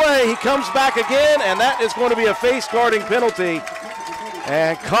make the play. He comes back again, and that is going to be a face-guarding penalty.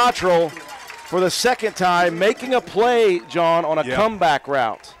 And Cottrell, for the second time, making a play, John, on a comeback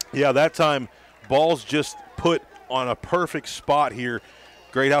route. Yeah, that time, ball's just put on a perfect spot here.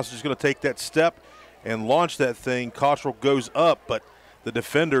 Greathouse is just going to take that step and launch that thing. Cottrell goes up, but the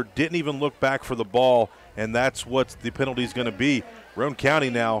defender didn't even look back for the ball, and that's what the penalty is going to be. Roane County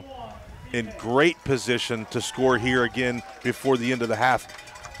now in great position to score here again before the end of the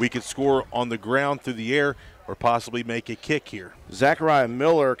half. We could score on the ground through the air or possibly make a kick here. Zachariah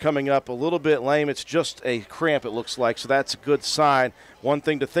Miller coming up a little bit lame. It's just a cramp, it looks like, so that's a good sign. One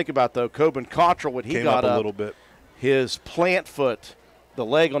thing to think about, though, Coben Cottrell, when he Came got up a little bit. His plant foot, the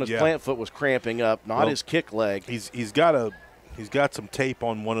leg on his plant foot was cramping up, not his kick leg. He's got some tape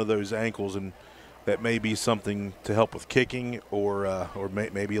on one of those ankles, and that may be something to help with kicking or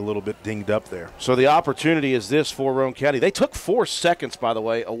maybe a little bit dinged up there. So the opportunity is this for Roane County. They took 4 seconds, by the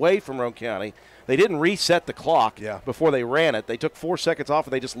way, away from Roane County. They didn't reset the clock before they ran it. They took 4 seconds off,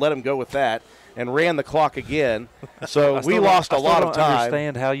 and they just let him go with that and ran the clock again. So we lost a lot of time. I don't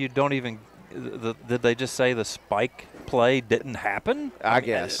understand how you don't even did they just say the spike play didn't happen? I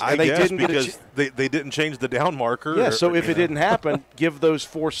guess. I guess because they didn't change the down marker. Yeah, so if it didn't happen, give those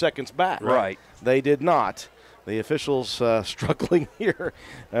 4 seconds back. Right. They did not. The officials struggling here,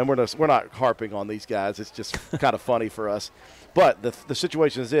 and we're not harping on these guys. It's just kind of funny for us. But the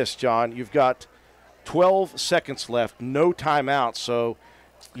situation is this, John. You've got 12 seconds left, no timeout, so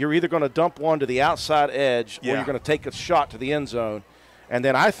you're either going to dump one to the outside edge or you're going to take a shot to the end zone. And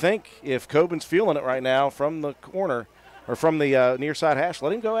then I think if Coben's feeling it right now from the corner or from the near side hash,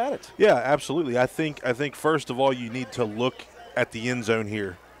 let him go at it. Yeah, absolutely. I think first of all you need to look at the end zone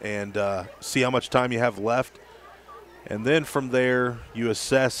here and see how much time you have left. And then from there you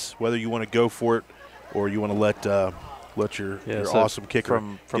assess whether you want to go for it or you want to let your awesome kicker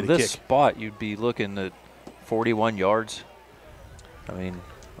from this spot you'd be looking at 41 yards. I mean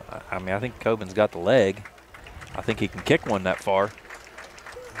I think Coben's got the leg. I think he can kick one that far.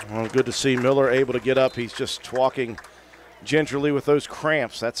 Well, good to see Miller able to get up. He's just walking gingerly with those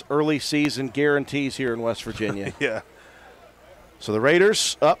cramps. That's early season guarantees here in West Virginia. Yeah. So the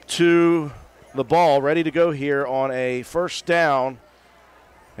Raiders up to the ball, ready to go here on a first down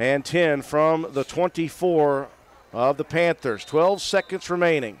and 10 from the 24 of the Panthers. 12 seconds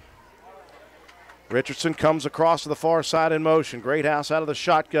remaining. Richardson comes across to the far side in motion. Greathouse out of the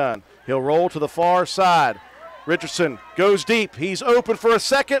shotgun. He'll roll to the far side. Richardson goes deep. He's open for a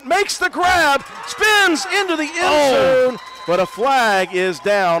second, makes the grab, spins into the end zone, but a flag is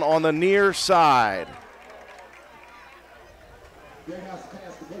down on the near side.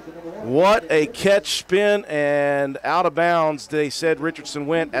 What a catch, spin, and out of bounds. They said Richardson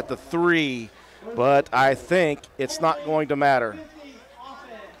went at the 3, but I think it's not going to matter.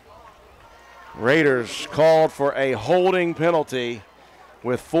 Raiders called for a holding penalty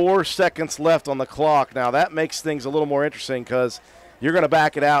with 4 seconds left on the clock. Now that makes things a little more interesting because you're going to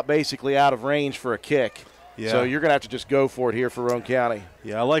back it out basically out of range for a kick. Yeah. So you're going to have to just go for it here for Roane County.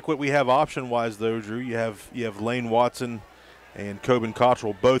 Yeah, I like what we have option-wise, though, Drew. You have Lane Watson and Coben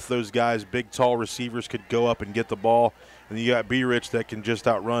Cottrell. Both those guys, big, tall receivers, could go up and get the ball. And you got B-Rich that can just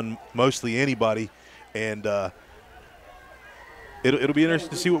outrun mostly anybody. And it'll be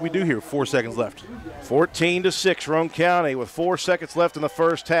interesting to see what we do here. 4 seconds left. 14-6, Roane County with 4 seconds left in the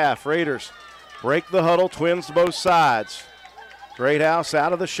first half. Raiders break the huddle, twins to both sides. Greathouse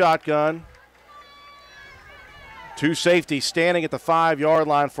out of the shotgun. Two safeties standing at the 5-yard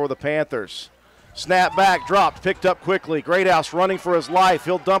line for the Panthers. Snap back, dropped, picked up quickly. Greathouse running for his life.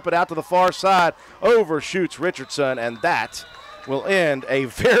 He'll dump it out to the far side. Overshoots Richardson, and that will end a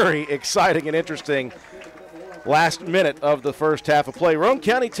very exciting and interesting last minute of the first half of play. Roane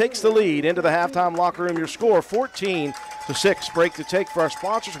County takes the lead into the halftime locker room. Your score 14-6. Break to take for our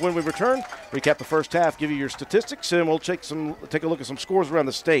sponsors. When we return, recap the first half, give you your statistics, and we'll take a look at some scores around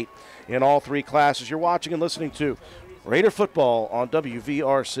the state in all three classes. You're watching and listening to Raider Football on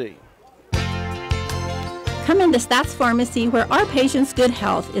WVRC. Come into Stats Pharmacy, where our patients' good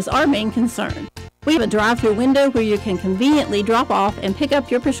health is our main concern. We have a drive-through window where you can conveniently drop off and pick up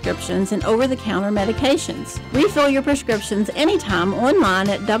your prescriptions and over-the-counter medications. Refill your prescriptions anytime online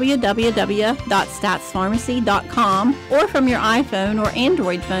at www.statspharmacy.com or from your iPhone or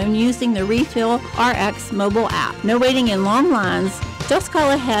Android phone using the Refill RX mobile app. No waiting in long lines. Just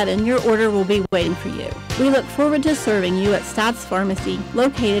call ahead and your order will be waiting for you. We look forward to serving you at Stats Pharmacy,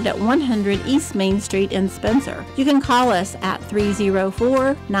 located at 100 East Main Street in Spencer. You can call us at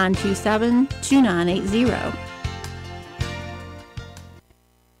 304-927-2980.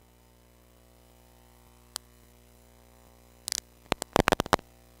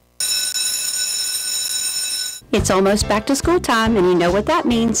 It's almost back to school time, and you know what that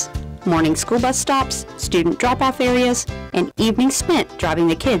means. Morning school bus stops, student drop-off areas, and evenings spent driving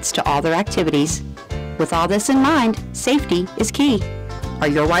the kids to all their activities. With all this in mind, safety is key. Are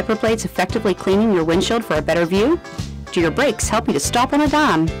your wiper blades effectively cleaning your windshield for a better view? Do your brakes help you to stop on a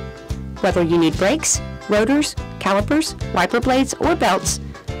dime? Whether you need brakes, rotors, calipers, wiper blades, or belts,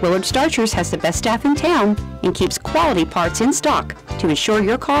 Willard Starchers has the best staff in town and keeps quality parts in stock to ensure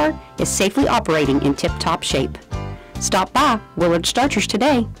your car is safely operating in tip-top shape. Stop by Willard Starchers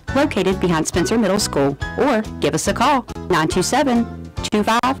today, located behind Spencer Middle School, or give us a call,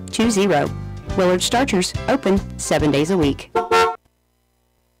 927-2520. Willard Starchers, open 7 days a week.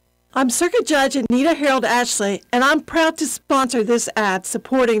 I'm Circuit Judge Anita Harold Ashley, and I'm proud to sponsor this ad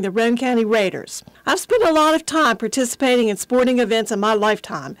supporting the Roane County Raiders. I've spent a lot of time participating in sporting events in my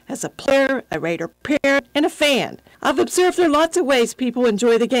lifetime as a player, a Raider parent, and a fan. I've observed there are lots of ways people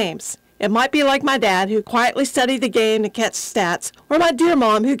enjoy the games. It might be like my dad, who quietly studied the game to catch stats, or my dear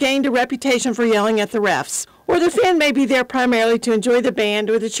mom, who gained a reputation for yelling at the refs. Or the fan may be there primarily to enjoy the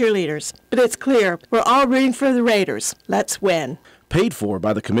band or the cheerleaders. But it's clear, we're all rooting for the Raiders. Let's win. Paid for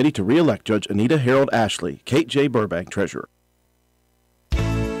by the committee to re-elect Judge Anita Harold Ashley, Kate J. Burbank, Treasurer.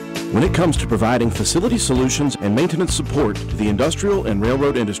 When it comes to providing facility solutions and maintenance support to the industrial and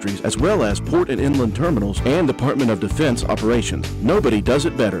railroad industries, as well as port and inland terminals and Department of Defense operations, nobody does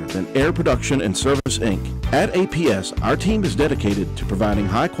it better than Air Production and Service, Inc. At APS, our team is dedicated to providing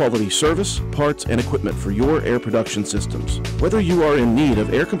high-quality service, parts, and equipment for your air production systems. Whether you are in need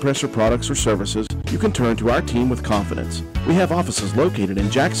of air compressor products or services, you can turn to our team with confidence. We have offices located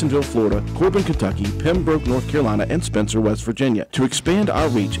in Jacksonville, Florida, Corbin, Kentucky, Pembroke, North Carolina, and Spencer, West Virginia. To expand our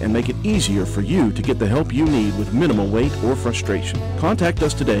reach and make it easier for you to get the help you need with minimal wait or frustration, contact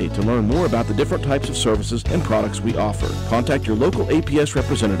us today to learn more about the different types of services and products we offer. Contact your local APS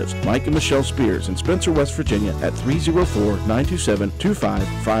representatives, Mike and Michelle Spears in Spencer, West Virginia at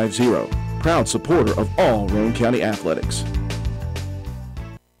 304-927-2550. Proud supporter of all Roane County athletics.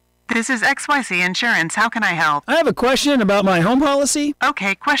 This is XYZ Insurance. How can I help? I have a question about my home policy.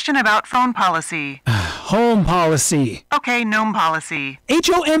 Okay, question about phone policy. Home policy. Okay, gnome policy.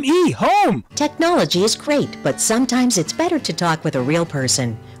 HOME, home. Technology is great, but sometimes it's better to talk with a real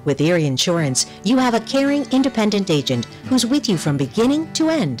person. With Erie Insurance, you have a caring, independent agent who's with you from beginning to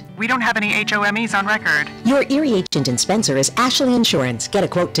end. We don't have any HOMEs on record. Your Erie agent in Spencer is Ashley Insurance. Get a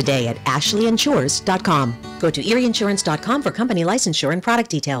quote today at ashleyinsures.com. Go to erieinsurance.com for company licensure and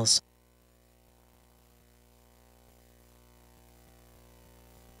product details.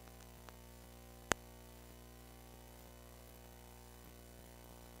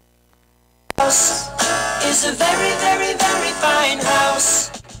 Is a very, very, very fine house.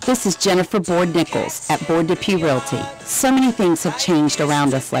 This is Jennifer Board Nichols at Board Depew Realty. So many things have changed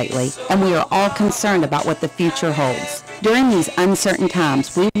around us lately, and we are all concerned about what the future holds. During these uncertain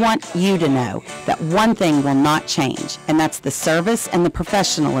times, we want you to know that one thing will not change, and that's the service and the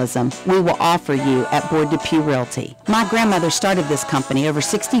professionalism we will offer you at Board Depew Realty. My grandmother started this company over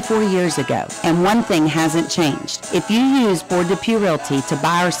 64 years ago, and one thing hasn't changed. If you use Board Depew Realty to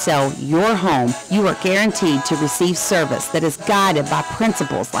buy or sell your home, you are guaranteed to receive service that is guided by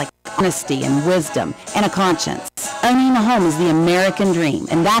principles like honesty and wisdom and a conscience. Owning a home is the American dream,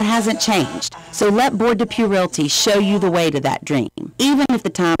 and that hasn't changed. So let Board Depew Realty show you the way to that dream. Even if the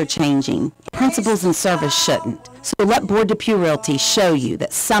times are changing, principles and service shouldn't. So let Board Depew Realty show you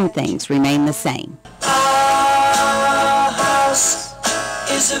that some things remain the same. Our house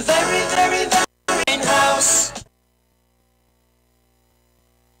is a very, very, very fine house.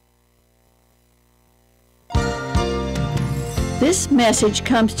 This message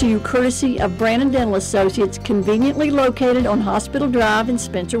comes to you courtesy of Brandon Dental Associates, conveniently located on Hospital Drive in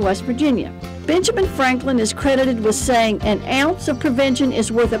Spencer, West Virginia. Benjamin Franklin is credited with saying an ounce of prevention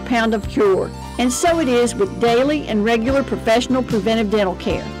is worth a pound of cure, and so it is with daily and regular professional preventive dental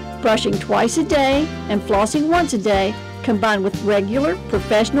care. Brushing twice a day and flossing once a day, combined with regular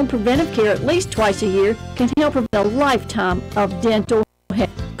professional preventive care at least twice a year, can help prevent a lifetime of dental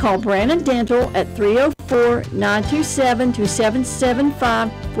health. Call Brandon Dental at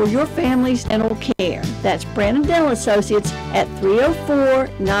 304-927-2775 for your family's dental care. That's Brandon Dental Associates at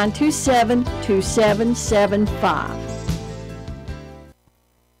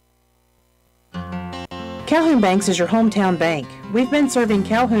 304-927-2775. Calhoun Banks is your hometown bank. We've been serving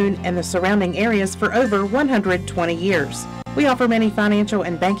Calhoun and the surrounding areas for over 120 years. We offer many financial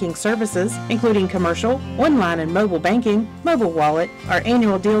and banking services, including commercial, online and mobile banking, mobile wallet, our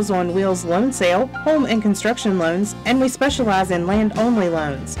annual Deals on Wheels loan sale, home and construction loans, and we specialize in land-only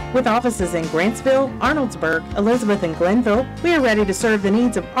loans. With offices in Grantsville, Arnoldsburg, Elizabeth, and Glenville, we are ready to serve the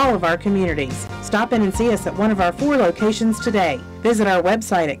needs of all of our communities. Stop in and see us at one of our 4 locations today. Visit our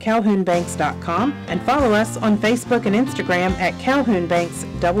website at calhounbanks.com and follow us on Facebook and Instagram at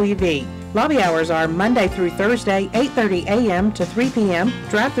CalhounBanksWV. Lobby hours are Monday through Thursday, 8:30 a.m. to 3 p.m.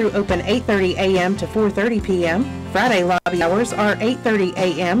 Drive-through open 8:30 a.m. to 4:30 p.m. Friday lobby hours are 8:30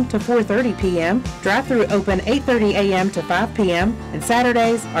 a.m. to 4:30 p.m. Drive-through open 8:30 a.m. to 5 p.m. And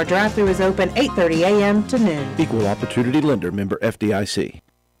Saturdays, our drive-through is open 8:30 a.m. to noon. Equal Opportunity Lender, member FDIC.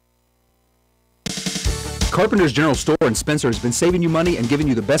 Carpenter's General Store in Spencer has been saving you money and giving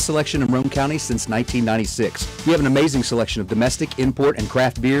you the best selection in Roane County since 1996. We have an amazing selection of domestic, import, and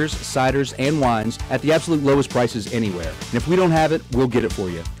craft beers, ciders, and wines at the absolute lowest prices anywhere. And if we don't have it, we'll get it for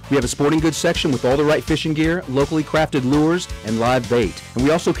you. We have a sporting goods section with all the right fishing gear, locally crafted lures, and live bait. And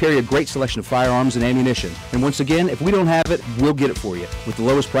we also carry a great selection of firearms and ammunition. And once again, if we don't have it, we'll get it for you with the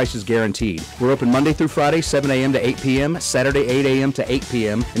lowest prices guaranteed. We're open Monday through Friday, 7 a.m. to 8 p.m., Saturday, 8 a.m. to 8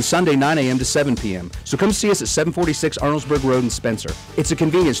 p.m., and Sunday, 9 a.m. to 7 p.m. So come see us at 746 Arnoldsburg Road in Spencer. It's a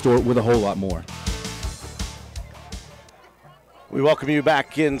convenience store with a whole lot more. We welcome you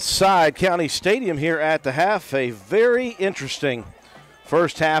back inside County Stadium here at the half. A very interesting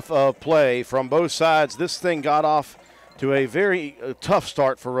first half of play from both sides. This thing got off to a very tough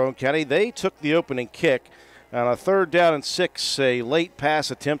start for Roane County. They took the opening kick on a 3rd down and 6. A late pass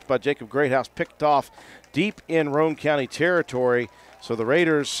attempt by Jacob Greathouse picked off deep in Roane County territory. So the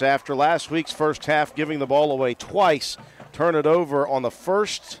Raiders, after last week's first half giving the ball away twice, turn it over on the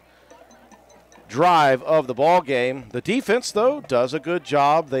first drive of the ball game. The defense, though, does a good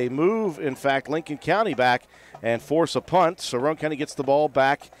job. They move, in fact, Lincoln County back and force a punt. So Roane County gets the ball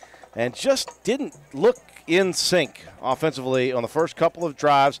back and just didn't look in sync offensively on the first couple of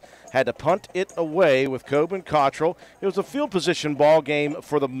drives. Had to punt it away with Coben Cottrell. It was a field position ball game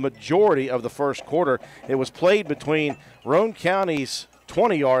for the majority of the first quarter. It was played between Roane County's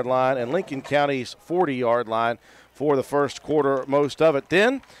 20-yard line and Lincoln County's 40-yard line for the first quarter, most of it.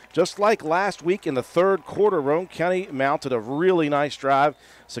 Then, just like last week in the third quarter, Roane County mounted a really nice drive.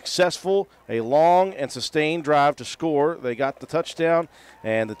 Successful, a long and sustained drive to score. They got the touchdown,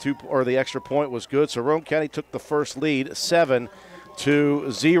 and the extra point was good. So Roane County took the first lead,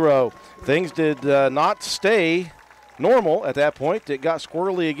 7-0. Things did not stay normal at that point. It got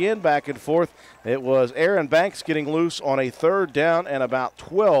squirrely again, back and forth. It was Aaron Banks getting loose on a 3rd down and about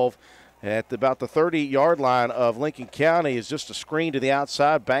 12 at about the 30-yard line of Lincoln County. Is just a screen to the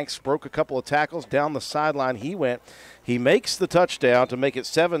outside. Banks broke a couple of tackles. Down the sideline he went. He makes the touchdown to make it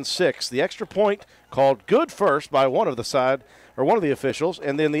 7-6. The extra point called good first by one of the officials,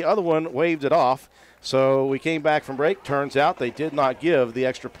 and then the other one waved it off. So we came back from break. Turns out they did not give the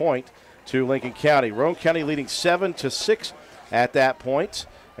extra point to Lincoln County. Roane County leading 7-6 at that point.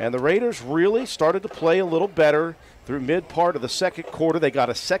 And the Raiders really started to play a little better through mid-part of the second quarter. They got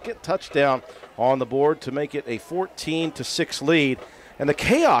a second touchdown on the board to make it a 14-6 lead. And the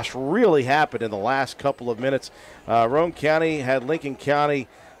chaos really happened in the last couple of minutes. Roane County had Lincoln County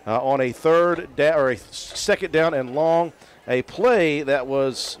on a second down and long, a play that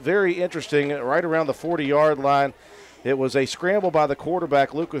was very interesting right around the 40-yard line. It was a scramble by the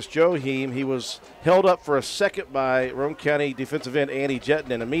quarterback, Lucas Joheim. He was held up for a second by Roane County defensive end Andy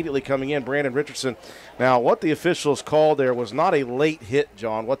Jetton, and immediately coming in, Brandon Richardson. Now, what the officials called there was not a late hit,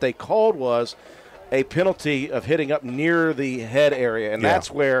 John. What they called was a penalty of hitting up near the head area, and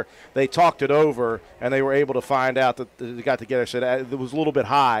that's where they talked it over, and they were able to find out that they got together, said it was a little bit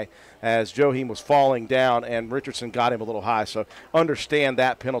high as Joheim was falling down, and Richardson got him a little high. So understand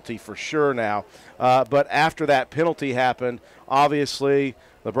that penalty for sure now. But after that penalty happened, obviously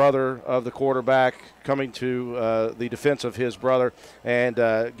the brother of the quarterback coming to the defense of his brother and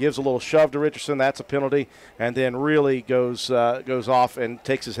gives a little shove to Richardson. That's a penalty, and then really goes off and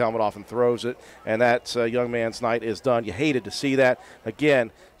takes his helmet off and throws it, and that young man's night is done. You hated to see that.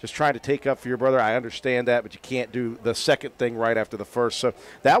 Again, just trying to take up for your brother. I understand that, but you can't do the second thing right after the first. So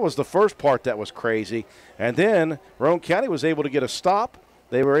that was the first part that was crazy. And then Roane County was able to get a stop.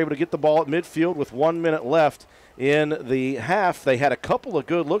 They were able to get the ball at midfield with 1 minute left in the half. They had a couple of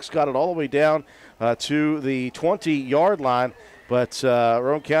good looks, got it all the way down to the 20-yard line. But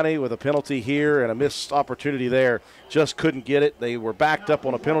Roane County with a penalty here and a missed opportunity there just couldn't get it. They were backed up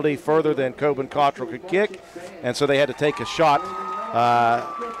on a penalty further than Coben Cottrell could kick, and so they had to take a shot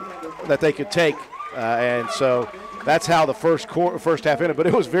that they could take. And so that's how the first half ended. But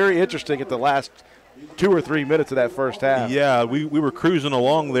it was very interesting at the last 2 or 3 minutes of that first half. Yeah, we were cruising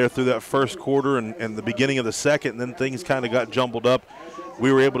along there through that first quarter and the beginning of the second, and then things kind of got jumbled up.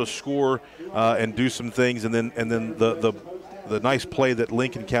 We were able to score and do some things, and then the nice play that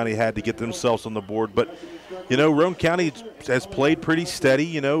Lincoln County had to get themselves on the board. But, you know, Roane County has played pretty steady.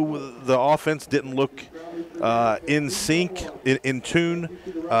 You know, the offense didn't look in sync, in tune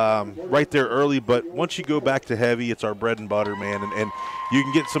right there early. But once you go back to heavy, it's our bread and butter, man. And you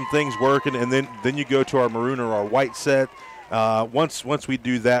can get some things working, and then you go to our maroon or our white set. Once we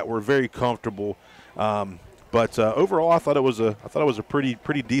do that, we're very comfortable. But overall, I thought it was a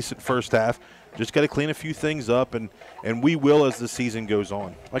pretty decent first half. Just got to clean a few things up, and we will as the season goes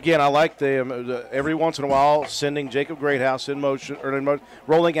on. Again, I like the every once in a while sending Jacob Greathouse in motion,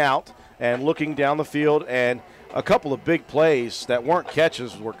 rolling out and looking down the field, and a couple of big plays that weren't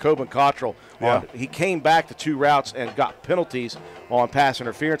catches were Coben Cottrell. Yeah. He came back to 2 routes and got penalties on pass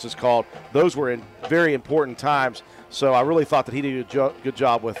interferences called. Those were in very important times, so I really thought that he did a good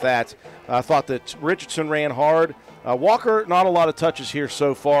job with that. I thought that Richardson ran hard. Walker, not a lot of touches here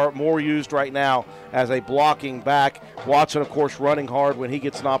so far, more used right now as a blocking back. Watson, of course, running hard when he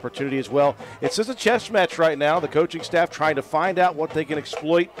gets an opportunity as well. It's just a chess match right now. The coaching staff trying to find out what they can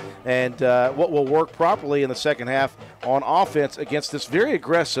exploit and what will work properly in the second half on offense against this very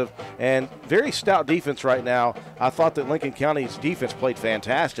aggressive and very stout defense right now. I thought that Lincoln County's defense played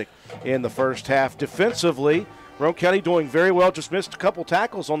fantastic in the first half. Defensively, Roane County doing very well, just missed a couple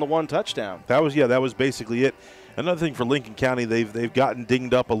tackles on the 1 touchdown. That was basically it. Another thing for Lincoln County, they've gotten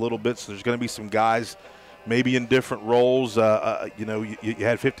dinged up a little bit, so there's going to be some guys maybe in different roles. You know, you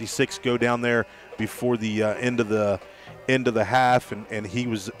had 56 go down there before the end of the half, and he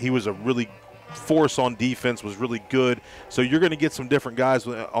was a really force on defense, was really good. So you're going to get some different guys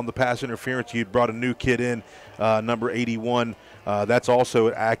on the pass interference. You brought a new kid in, number 81. That's also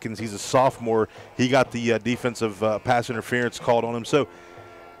at Atkins. He's a sophomore. He got the defensive pass interference called on him. So,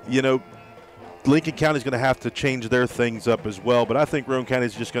 you know, Lincoln County is going to have to change their things up as well, but I think Roane County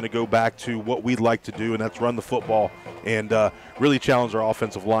is just going to go back to what we'd like to do, and that's run the football and really challenge our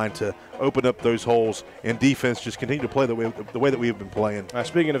offensive line to open up those holes, and defense just continue to play the way that we have been playing.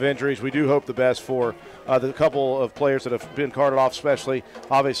 Speaking of injuries, we do hope the best for the couple of players that have been carted off, especially,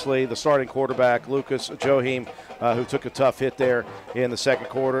 obviously, the starting quarterback, Lucas Joheim, who took a tough hit there in the second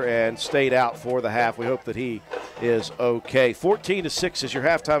quarter and stayed out for the half. We hope that he is okay. 14-6 is your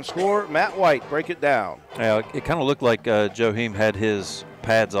halftime score. Matt White, break it down. Yeah, it kind of looked like Joheim had his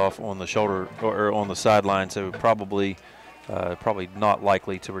pads off on the shoulder or on the sideline, so probably not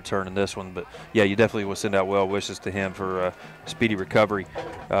likely to return in this one. But, yeah, you definitely will send out well wishes to him for speedy recovery.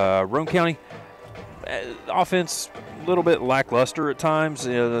 Roane County offense a little bit lackluster at times.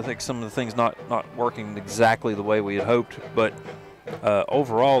 You know, I think some of the things not working exactly the way we had hoped, but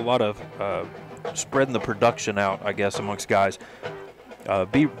overall a lot of spreading the production out, I guess, amongst guys.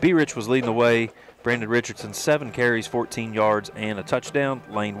 B. Rich was leading the way. Brandon Richardson, 7 carries, 14 yards, and a touchdown.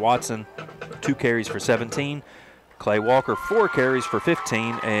 Lane Watson, 2 carries for 17. Clay Walker, 4 carries for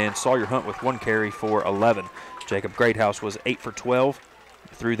 15, and Sawyer Hunt with 1 carry for 11. Jacob Greathouse was 8 for 12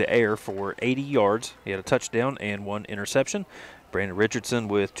 through the air for 80 yards. He had a touchdown and 1 interception. Brandon Richardson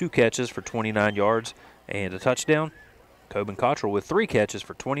with 2 catches for 29 yards and a touchdown. Coben Cottrell with 3 catches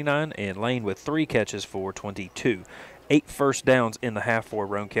for 29, and Lane with 3 catches for 22. 8 first downs in the half for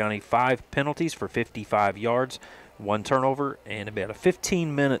Roane County, 5 penalties for 55 yards, 1 turnover, and about a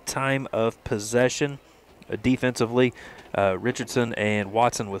 15-minute time of possession. Defensively, Richardson and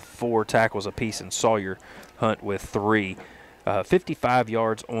Watson with 4 tackles apiece, and Sawyer Hunt with 3. 55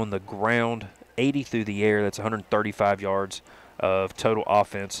 yards on the ground, 80 through the air. That's 135 yards of total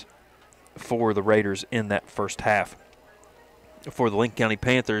offense for the Raiders in that first half. For the Lincoln County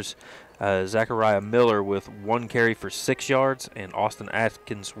Panthers, Zachariah Miller with 1 carry for 6 yards, and Austin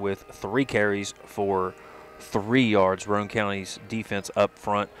Atkins with 3 carries for 3 yards. Roane County's defense up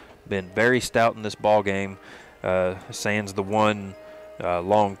front been very stout in this ball game. Sans the 1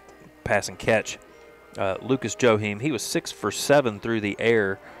 long passing catch. Lucas Joheim, he was 6 for 7 through the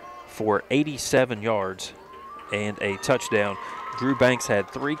air for 87 yards and a touchdown. Drew Banks had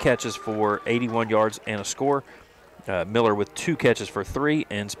 3 catches for 81 yards and a score. Miller with 2 catches for 3,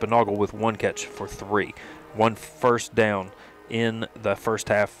 and Spinagle with 1 catch for 3. 1 first down in the first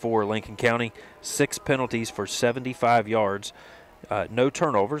half for Lincoln County. 6 penalties for 75 yards. No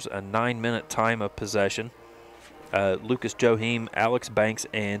turnovers, a 9-minute time of possession. Lucas Joheim, Alex Banks,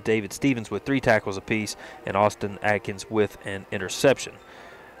 and David Stevens with 3 tackles apiece, and Austin Atkins with an interception.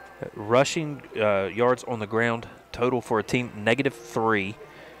 Rushing yards on the ground, total for a team, -3.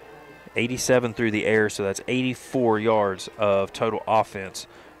 87 through the air, so that's 84 yards of total offense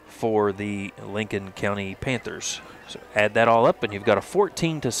for the Lincoln County Panthers. So add that all up, and you've got a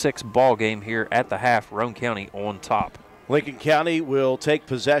 14-6 ball game here at the half. Roane County on top. Lincoln County will take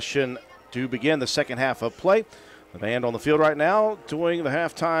possession to begin the second half of play. The band on the field right now doing the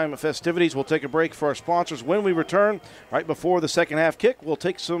halftime festivities. We'll take a break for our sponsors. When we return, right before the second half kick, we'll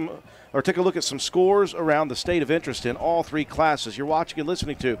take a look at some scores around the state of interest in all 3 classes. You're watching and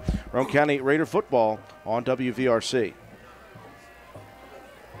listening to Roane County Raider football on WVRC.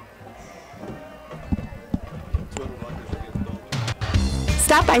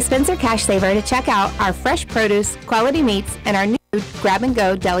 Stop by Spencer Cash Saver to check out our fresh produce, quality meats, and our new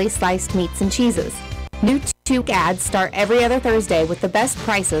grab-and-go deli sliced meats and cheeses. New 2-week ads start every other Thursday with the best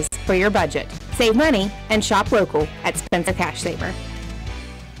prices for your budget. Save money and shop local at Spencer Cash Saver.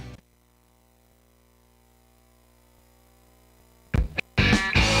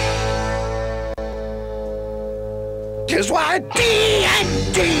 Here's why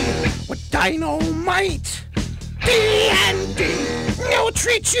D&D with dynamite. D&D, they'll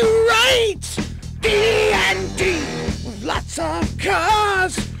treat you right. D&D with lots of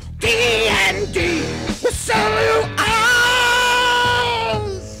cars. D&D will sell you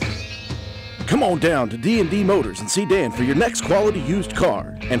ours. Come on down to D&D Motors and see Dan for your next quality used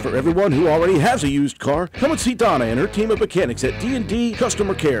car. And for everyone who already has a used car, come and see Donna and her team of mechanics at D&D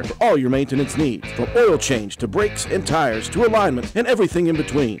Customer Care for all your maintenance needs. From oil change to brakes and tires to alignment and everything in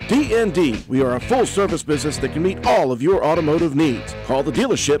between. D&D, we are a full-service business that can meet all of your automotive needs. Call the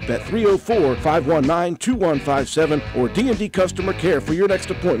dealership at 304-519-2157 or D&D Customer Care for your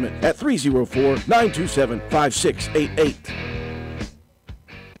next appointment at 304-927-5688.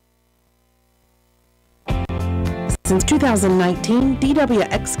 Since 2019, DW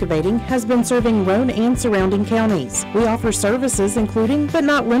Excavating has been serving Roane and surrounding counties. We offer services including, but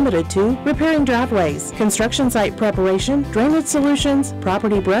not limited to, repairing driveways, construction site preparation, drainage solutions,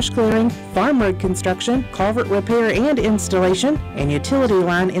 property brush clearing, farm road construction, culvert repair and installation, and utility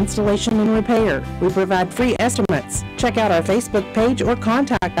line installation and repair. We provide free estimates. Check out our Facebook page or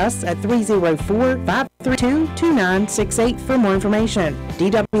contact us at 304-532-2968 for more information.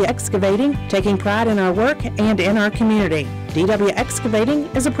 DW Excavating, taking pride in our work and in our community. DW Excavating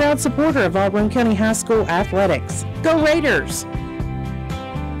is a proud supporter of our Roane County High School athletics. Go Raiders!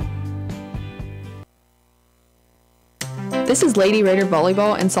 This is Lady Raider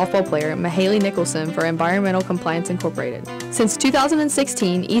volleyball and softball player Mahaley Nicholson for Environmental Compliance Incorporated. Since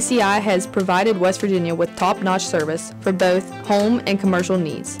 2016, ECI has provided West Virginia with top-notch service for both home and commercial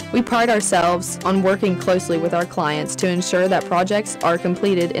needs. We pride ourselves on working closely with our clients to ensure that projects are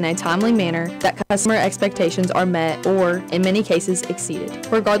completed in a timely manner, that customer expectations are met or, in many cases, exceeded.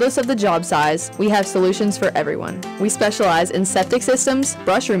 Regardless of the job size, we have solutions for everyone. We specialize in septic systems,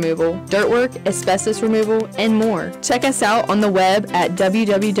 brush removal, dirt work, asbestos removal, and more. Check us out on the web at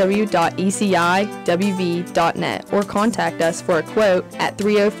www.eciwv.net or contact us for a quote at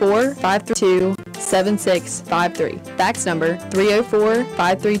 304-532-6 304-532-7653. Fax number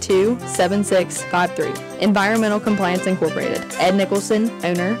 304-532-7653. Environmental Compliance Incorporated. Ed Nicholson,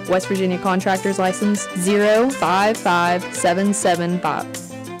 owner, West Virginia Contractors License 055775.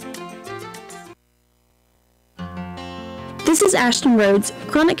 This is Ashton Rhodes,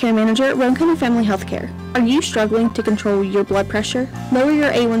 Chronic Care Manager at Roane County Family Healthcare. Are you struggling to control your blood pressure, lower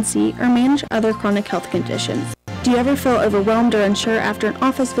your A1C, or manage other chronic health conditions? Do you ever feel overwhelmed or unsure after an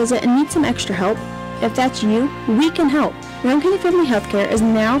office visit and need some extra help? If that's you, we can help. Roane County Family Healthcare is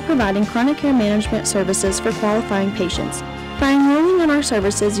now providing chronic care management services for qualifying patients. By enrolling in our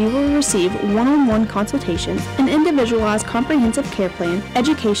services, you will receive one-on-one consultations, an individualized comprehensive care plan,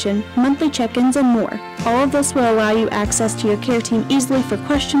 education, monthly check-ins, and more. All of this will allow you access to your care team easily for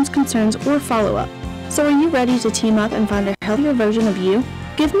questions, concerns, or follow-up. So are you ready to team up and find a healthier version of you?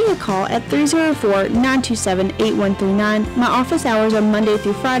 Give me a call at 304-927-8139. My office hours are Monday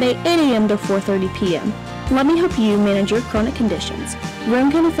through Friday, 8 a.m. to 4:30 p.m. Let me help you manage your chronic conditions.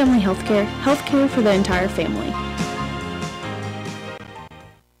 Roane County Family Healthcare, healthcare for the entire family.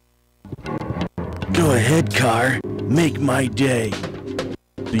 Go ahead, car. Make my day.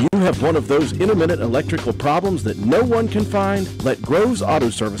 Do you have one of those intermittent electrical problems that no one can find? Let Groves Auto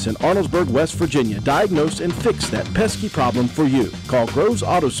Service in Arnoldesburg, West Virginia diagnose and fix that pesky problem for you. Call Groves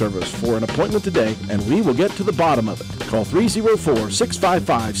Auto Service for an appointment today and we will get to the bottom of it. Call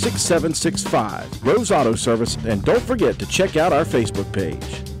 304-655-6765. Groves Auto Service, and don't forget to check out our Facebook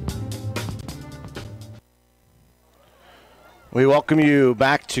page. We welcome you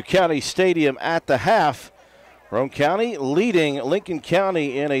back to County Stadium at the half. Roane County leading Lincoln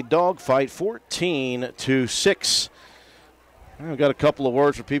County in a dogfight 14-6. We've got a couple of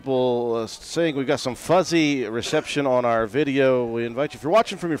words for people saying we've got some fuzzy reception on our video. We invite you, if you're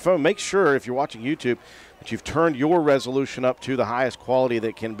watching from your phone, make sure if you're watching YouTube that you've turned your resolution up to the highest quality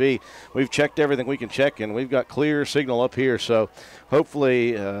that can be. We've checked everything we can check, and we've got clear signal up here. So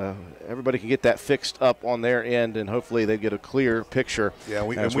hopefully everybody can get that fixed up on their end, and hopefully they get a clear picture. Yeah,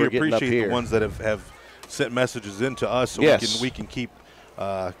 we appreciate the ones that have sent messages in to us so we can keep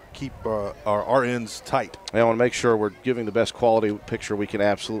our ends tight. I want to make sure we're giving the best quality picture we can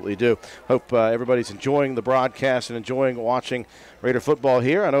absolutely do. Hope everybody's enjoying the broadcast and enjoying watching Raider football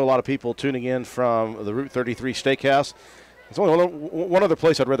here. I know a lot of people tuning in from the Route 33 Steakhouse. There's only one other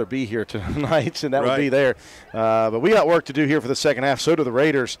place I'd rather be here tonight, and that would be there. But we got work to do here for the second half. So do the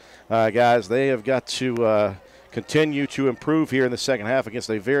Raiders, guys. They have got to continue to improve here in the second half against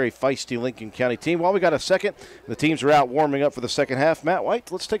a very feisty Lincoln County team. While we got a second, the teams are out warming up for the second half. Matt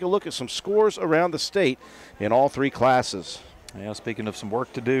White, let's take a look at some scores around the state in all three classes. Yeah, speaking of some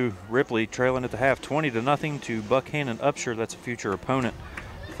work to do, Ripley trailing at the half 20-0 to Buckhannon Upshur. That's a future opponent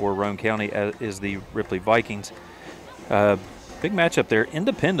for Roane County, as is the Ripley Vikings. Big matchup there.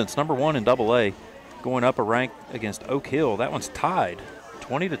 Independence, number 1 in AA, going up a rank against Oak Hill. That one's tied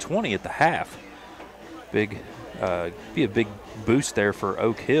 20-20 at the half. Be a big boost there for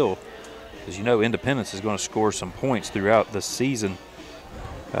Oak Hill, because you know Independence is going to score some points throughout the season.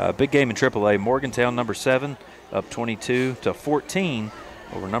 Big game in AAA. Morgantown, number 7, up 22-14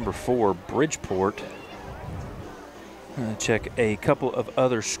 over number 4 Bridgeport. Check a couple of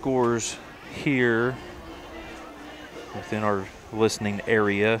other scores here within our listening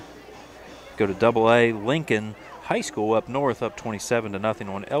area. Go to AA. Lincoln High School up north, up 27-0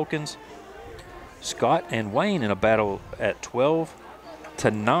 on Elkins. Scott and Wayne in a battle at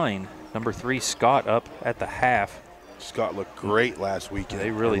 12-9. Number 3 Scott up at the half. Scott looked great last week.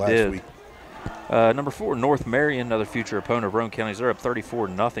 They really did. Number 4 North Marion, another future opponent of Roane County's. They're up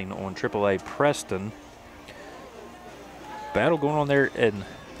 34-0 on AAA Preston. Battle going on there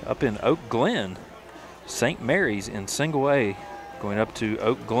up in Oak Glen. St. Mary's in single A going up to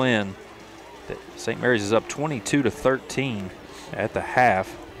Oak Glen. St. Mary's is up 22-13 at the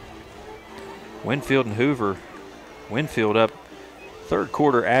half. Winfield and Hoover. Winfield up third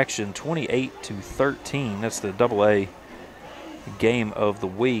quarter action 28-13. That's the AA game of the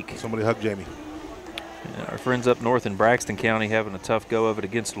week. Somebody hug Jamie. And our friends up north in Braxton County having a tough go of it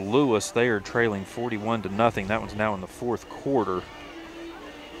against Lewis. They are trailing 41-0. That one's now in the fourth quarter.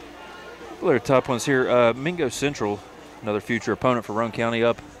 Other top ones here. Mingo Central, another future opponent for Roane County,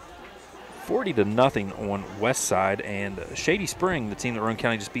 up 40-0 on West Side, and Shady Spring, the team that Roane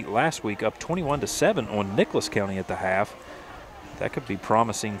County just beat last week, up 21-7 on Nicholas County at the half. That could be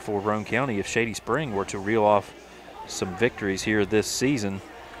promising for Roane County if Shady Spring were to reel off some victories here this season.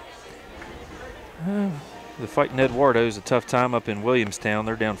 The Fighting Eduardo is a tough time up in Williamstown.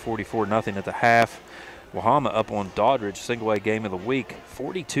 They're down 44-0 at the half. Wahama up on Doddridge, single A game of the week,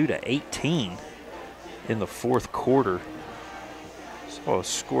 42-18 in the fourth quarter. So Well, a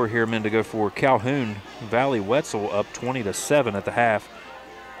score here a minute ago for Calhoun Valley Wetzel up 20-7 at the half.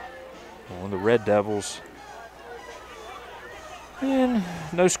 On the Red Devils. And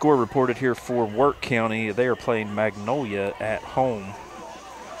no score reported here for Work County. They are playing Magnolia at home.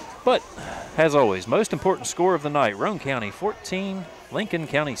 But, as always, most important score of the night, Roane County 14, Lincoln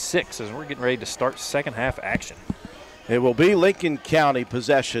County 6, as we're getting ready to start second half action. It will be Lincoln County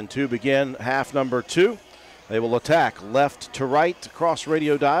possession to begin half number 2. They will attack left to right across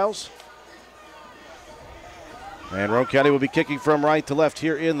radio dials. And Roane County will be kicking from right to left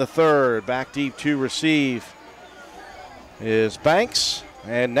here in the third. Back deep to receive is Banks.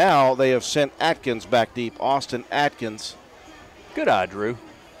 And now they have sent Atkins back deep. Austin Atkins. Good eye, Drew.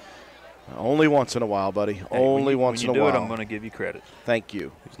 Only once in a while, buddy. Hey, only once in a while. When you do it, I'm going to give you credit. Thank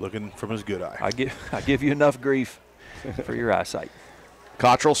you. He's looking from his good eye. I give you enough grief for your eyesight.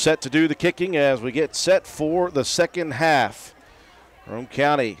 Cottrell set to do the kicking as we get set for the second half. Roane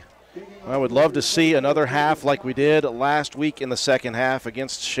County, I would love to see another half like we did last week in the second half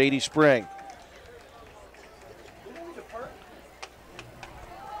against Shady Spring.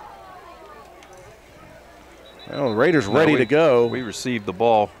 Well, the Raiders ready to go. We received the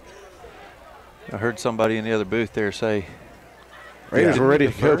ball. I heard somebody in the other booth there say, Raiders were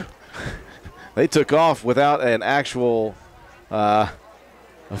ready to go. They took off without an actual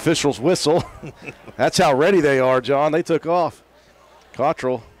official's whistle. That's how ready they are, John. They took off.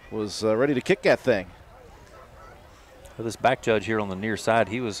 Cottrell was ready to kick that thing. Well, this back judge here on the near side,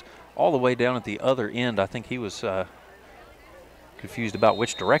 he was all the way down at the other end. I think he was confused about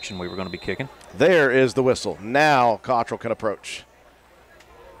which direction we were going to be kicking. There is the whistle. Now Cottrell can approach.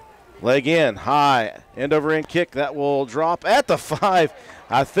 Leg in, high, end over end kick. That will drop at the 5.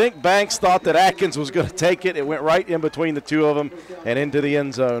 I think Banks thought that Atkins was going to take it. It went right in between the two of them and into the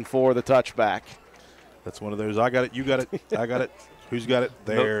end zone for the touchback. That's one of those, I got it, you got it, I got it. Who's got it?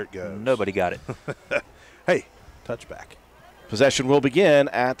 There it goes. Nobody got it. Hey, touchback. Possession will begin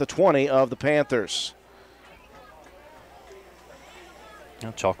at the 20 of the Panthers.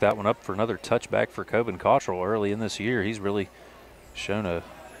 I'll chalk that one up for another touchback for Coben Cottrell early in this year. He's really shown a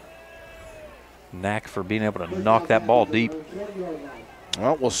knack for being able to knock that ball deep.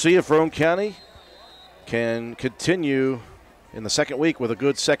 Well, we'll see if Roane County can continue in the second week with a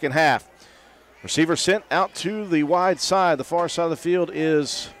good second half. Receiver sent out to the wide side. The far side of the field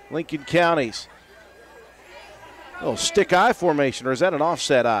is Lincoln County's. Little stick eye formation, or is that an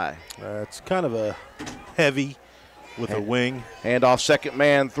offset eye? It's kind of a heavy with a wing. Hand off second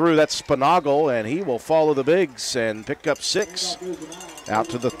man through. That's Spinagle, and he will follow the bigs and pick up 6 out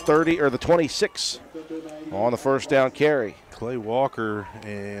to the 30 or the 26 on the first down carry. Clay Walker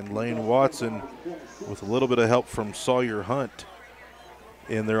and Lane Watson with a little bit of help from Sawyer Hunt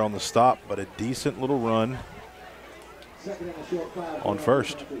in there on the stop, but a decent little run on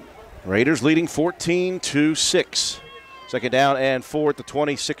first. Raiders leading 14-6. Second down and 4 at the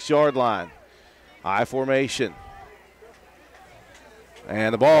 26-yard line. I formation.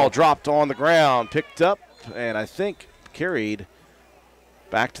 And the ball dropped on the ground, picked up, and I think carried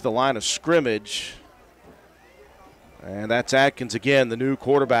back to the line of scrimmage. And that's Atkins again, the new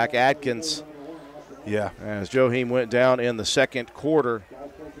quarterback, Atkins. Yeah. As Joheim went down in the second quarter.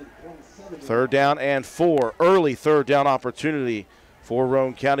 Third down and 4. Early third down opportunity for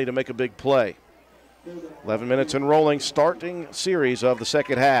Roane County to make a big play. 11 minutes and rolling, starting series of the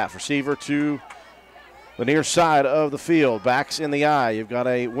second half. Receiver to the near side of the field. Backs in the eye. You've got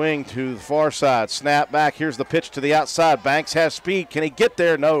a wing to the far side. Snap back. Here's the pitch to the outside. Banks has speed. Can he get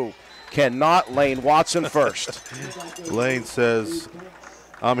there? No. Cannot. Lane Watson first. Lane says,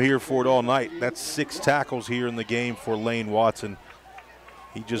 I'm here for it all night. That's 6 tackles here in the game for Lane Watson.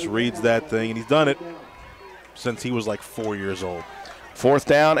 He just reads that thing, and he's done it since he was like 4 years old. Fourth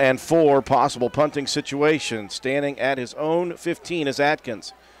down and 4, possible punting situation. Standing at his own 15 is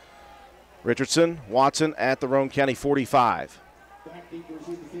Atkins. Richardson, Watson at the Roane County 45.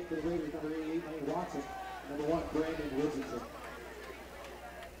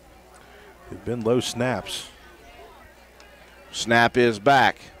 They've been low snaps. Snap is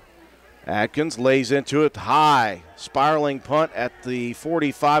back. Atkins lays into it high. Spiraling punt at the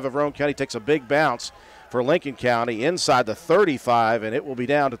 45 of Roane County. Takes a big bounce for Lincoln County inside the 35, and it will be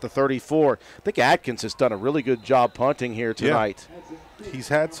down at the 34. I think Atkins has done a really good job punting here tonight. Yeah. He's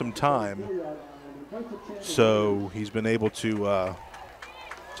had some time, so he's been able to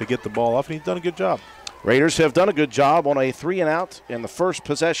get the ball off, and he's done a good job. Raiders have done a good job on a 3-and-out in the first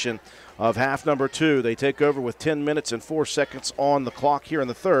possession of half number 2. They take over with 10 minutes and 4 seconds on the clock here in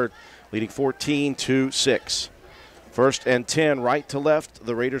the third, leading 14-6. First and 10, right to left.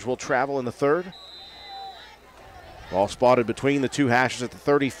 The Raiders will travel in the third. Ball spotted between the two hashes at the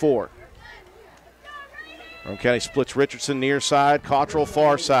 34. Roane County splits Richardson near side, Cottrell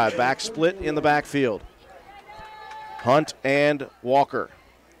far side. Back split in the backfield. Hunt and Walker.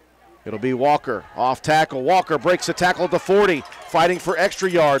 It'll be Walker off tackle. Walker breaks the tackle at the 40, fighting for extra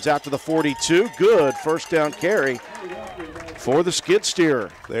yards out to the 42. Good first down carry for the skid steerer.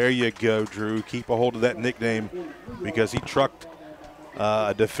 There you go, Drew. Keep a hold of that nickname because he trucked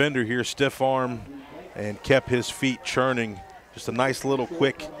a defender here, stiff arm, and kept his feet churning. Just a nice little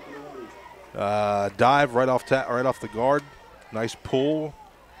quick dive right off the guard. Nice pull.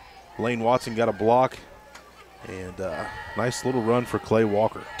 Lane Watson got a block. And nice little run for Clay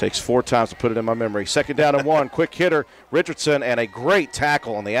Walker. Takes 4 times to put it in my memory. Second down and 1. Quick hitter, Richardson, and a great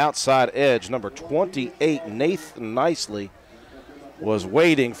tackle on the outside edge. Number 28, Nathan Nicely, was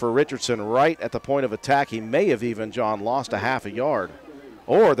waiting for Richardson right at the point of attack. He may have even, John, lost a half a yard.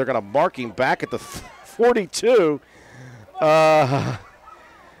 Or they're going to mark him back at the 42.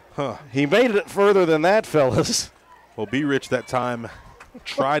 He made it further than that, fellas. Well, B. Rich that time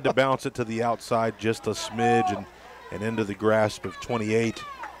tried to bounce it to the outside just a smidge and into the grasp of 28.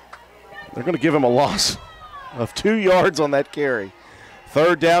 They're going to give him a loss of 2 yards on that carry.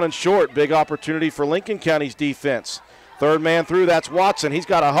 Third down and short. Big opportunity for Lincoln County's defense. Third man through, that's Watson. He's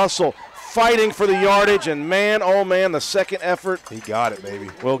got a hustle, fighting for the yardage, and man, oh man, the second effort. He got it, baby.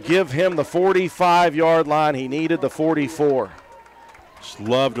 Will give him the 45-yard line. He needed the 44. Just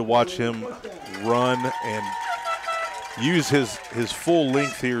love to watch him run and use his full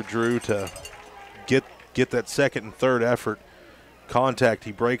length here, Drew, to get that second and third effort. Contact,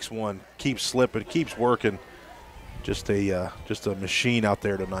 he breaks one, keeps slipping, keeps working. Just a machine out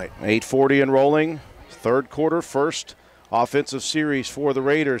there tonight. 8:40 and rolling. Third quarter, first offensive series for the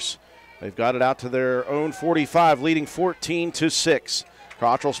Raiders. They've got it out to their own 45, leading 14-6.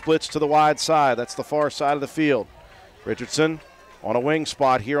 Cottrell splits to the wide side. That's the far side of the field. Richardson on a wing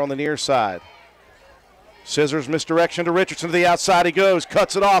spot here on the near side. Scissors misdirection to Richardson. To the outside he goes,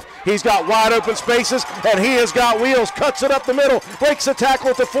 cuts it off. He's got wide open spaces, and he has got wheels. Cuts it up the middle, breaks the tackle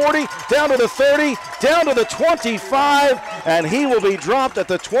at the 40, down to the 30, down to the 25, and he will be dropped at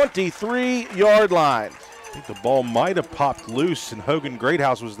the 23-yard line. I think the ball might have popped loose, and Hogan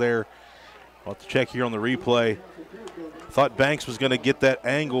Greathouse was there. I'll have to check here on the replay. Thought Banks was going to get that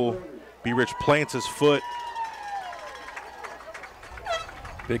angle. B. Rich plants his foot.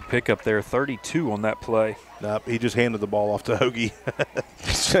 Big pickup there, 32 on that play. Nope, he just handed the ball off to Hoagie.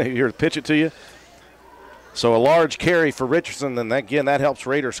 Here to pitch it to you. So a large carry for Richardson, and again, that helps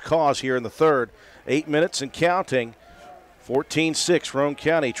Raiders' cause here in the third. 8 minutes and counting. 14-6, Roane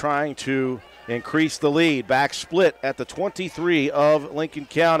County trying to increase the lead. Back split at the 23 of Lincoln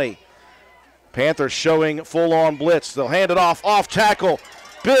County. Panthers showing full-on blitz. They'll hand it off tackle.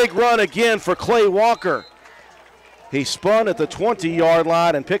 Big run again for Clay Walker. He spun at the 20-yard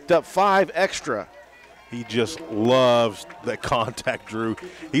line and picked up 5 extra. He just loves that contact, Drew.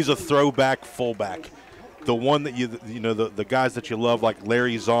 He's a throwback fullback. The one that the guys that you love, like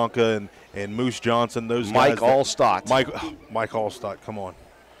Larry Zonka and Moose Johnson, those Mike guys. Allstott. Mike Allstott, come on.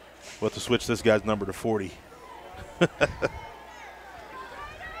 We'll have to switch this guy's number to 40.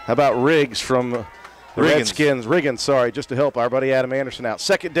 How about Riggs from the Redskins? Riggins, sorry, just to help our buddy Adam Anderson out.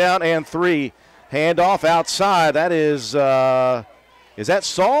 Second down and 3. Handoff outside. That is that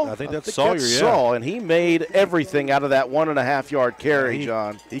Saul? I think that's Sawyer, that's yeah. Saul, and he made everything out of that 1.5-yard carry,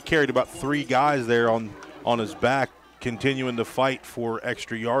 John. He carried about 3 guys there on his back, continuing to fight for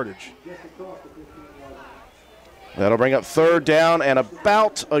extra yardage. That'll bring up third down and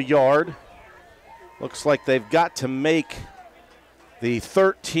about a yard. Looks like they've got to make the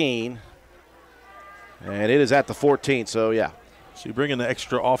 13, and it is at the 14, so yeah. So you bring in the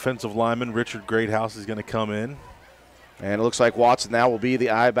extra offensive lineman. Richard Greathouse is going to come in. And it looks like Watson now will be the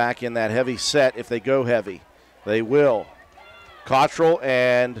eye back in that heavy set if they go heavy. They will. Cottrell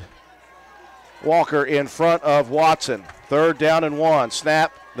and Walker in front of Watson. Third down and 1.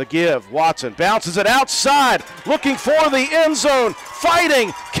 Snap, the give. Watson bounces it outside, looking for the end zone.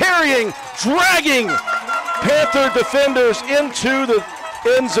 Fighting, carrying, dragging Panther defenders into the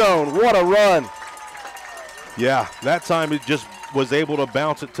end zone. What a run. Yeah, that time it just was able to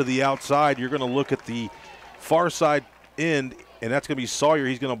bounce it to the outside. You're going to look at the far side end, and that's going to be Sawyer.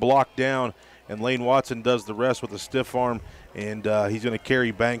 He's going to block down, and Lane Watson does the rest with a stiff arm, and he's going to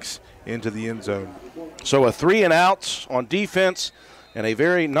carry Banks into the end zone. So a 3 and outs on defense and a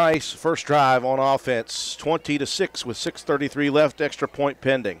very nice first drive on offense. 20-6 with 6:33 left, extra point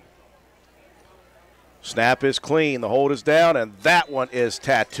pending. Snap is clean. The hold is down, and that one is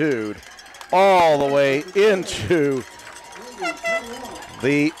tattooed all the way into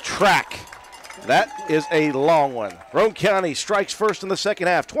the track That is a long one. Roane County strikes first in the second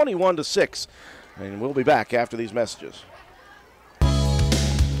half, 21-6. And we'll be back after these messages.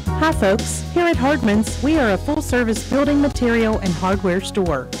 Hi folks, here at Hardman's, we are a full-service building material and hardware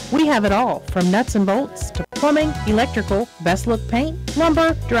store. We have it all, from nuts and bolts to plumbing, electrical, best look paint,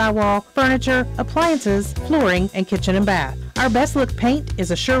 lumber, drywall, furniture, appliances, flooring, and kitchen and bath. Our best look paint is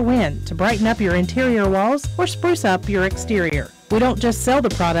a sure win to brighten up your interior walls or spruce up your exterior. We don't just sell the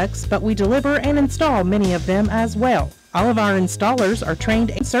products, but we deliver and install many of them as well. All of our installers are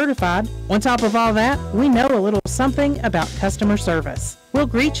trained and certified. On top of all that, we know a little something about customer service. We'll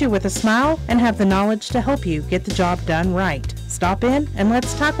greet you with a smile and have the knowledge to help you get the job done right. Stop in and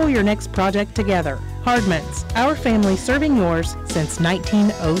let's tackle your next project together. Hardman's, our family serving yours since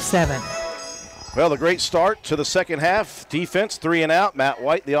 1907. Well, a great start to the second half. Defense 3 and out. Matt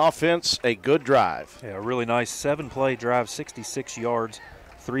White, the offense, a good drive. Yeah, a really nice 7-play drive, 66 yards.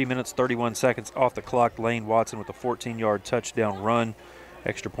 3 minutes, 31 seconds off the clock. Lane Watson with a 14-yard touchdown run.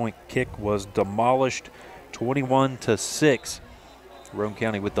 Extra point kick was demolished, 21-6. Roane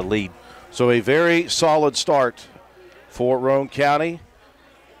County with the lead. So a very solid start for Roane County.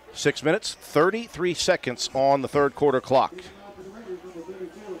 6 minutes, 33 seconds on the third quarter clock.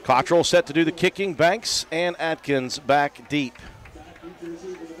 Cottrell set to do the kicking. Banks and Atkins back deep.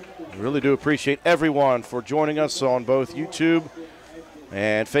 We really do appreciate everyone for joining us on both YouTube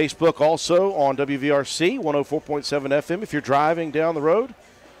and Facebook, also on WVRC 104.7 FM if you're driving down the road.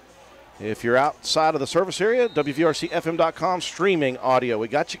 If you're outside of the service area, WVRCFM.com streaming audio. We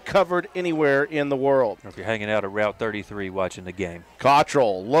got you covered anywhere in the world. Or if you're hanging out at Route 33 watching the game.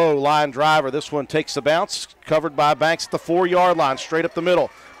 Cottrell, low line driver. This one takes the bounce, covered by Banks at the 4-yard line, straight up the middle.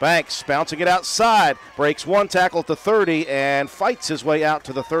 Banks bouncing it outside, breaks one tackle at the 30 and fights his way out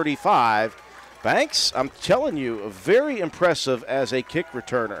to the 35. Banks, I'm telling you, very impressive as a kick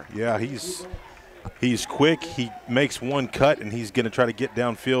returner. Yeah, he's quick. He makes one cut, and he's going to try to get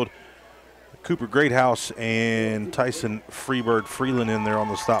downfield. Cooper Greathouse and Tyson Freebird Freeland in there on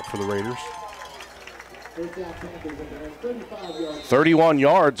the stop for the Raiders. 31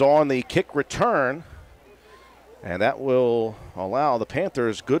 yards on the kick return, and that will allow the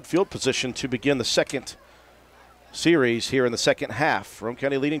Panthers good field position to begin the second series here in the second half. Roane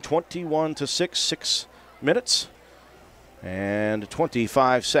County leading 21-6, 6 minutes and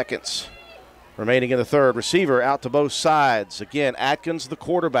 25 seconds remaining in the third. Receiver out to both sides. Again, Atkins, the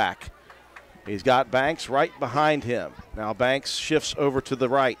quarterback. He's got Banks right behind him. Now Banks shifts over to the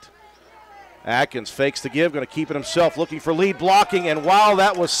right. Atkins fakes the give, going to keep it himself, looking for lead blocking, and while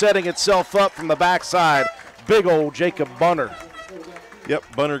that was setting itself up from the backside, big old Jacob Bunner. Yep,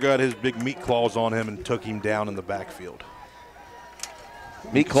 Bunner got his big meat claws on him and took him down in the backfield.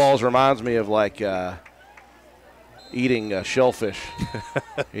 Meat claws reminds me of like eating shellfish,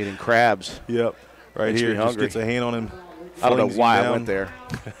 eating crabs. Yep, right here, just gets a hand on him. I don't know why I went there.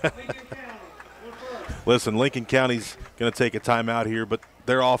 Listen, Lincoln County's going to take a timeout here, but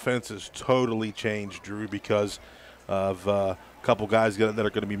their offense has totally changed, Drew, because of a couple guys that are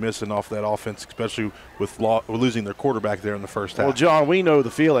going to be missing off that offense, especially with losing their quarterback there in the first half. Well, John, we know the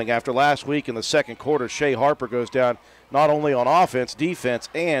feeling. After last week in the second quarter, Shea Harper goes down not only on offense, defense,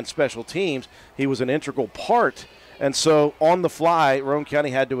 and special teams. He was an integral part. And so on the fly, Roane County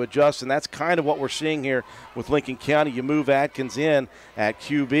had to adjust, and that's kind of what we're seeing here with Lincoln County. You move Atkins in at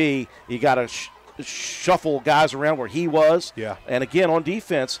QB. You got to shuffle guys around where he was. Yeah. And again, on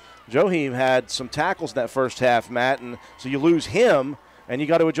defense, Joheim had some tackles in that first half, Matt, and so you lose him, and you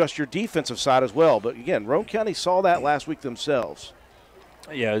got to adjust your defensive side as well. But again, Roane County saw that last week themselves.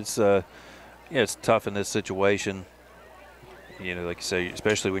 Yeah, it's tough in this situation. You know, like you say,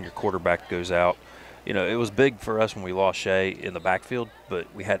 especially when your quarterback goes out. You know, it was big for us when we lost Shea in the backfield, but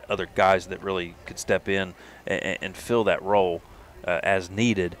we had other guys that really could step in and fill that role as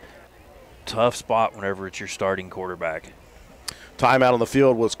needed. Tough spot whenever it's your starting quarterback. Timeout on the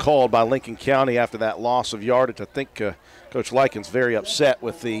field was called by Lincoln County after that loss of yardage. I think Coach Lyken's very upset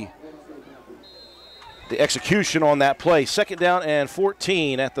with the execution on that play. Second down and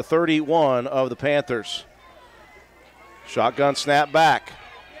 14 at the 31 of the Panthers. Shotgun snap back.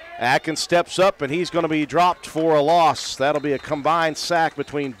 Atkins steps up, and he's going to be dropped for a loss. That'll be a combined sack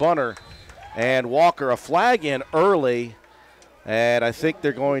between Bunner and Walker. A flag in early, and I think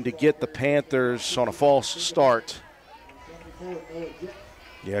they're going to get the Panthers on a false start.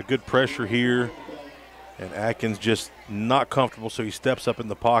 Yeah, good pressure here, and Atkins just not comfortable, so he steps up in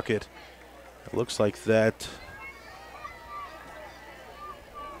the pocket. It looks like that.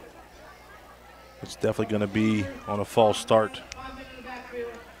 It's definitely going to be on a false start.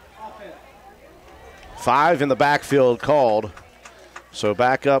 5 in the backfield called. So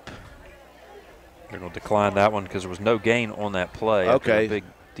back up They're going to decline that one because there was no gain on that play. Okay. Big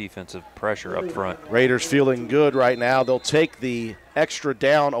defensive pressure up front. Raiders feeling good right now. They'll take the extra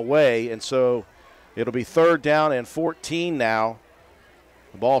down away, and so it'll be 3rd down and 14 now.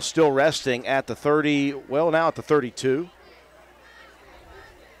 The ball still resting at the 30, well, now at the 32.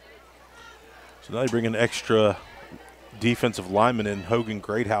 So now they bring an extra defensive lineman in. Hogan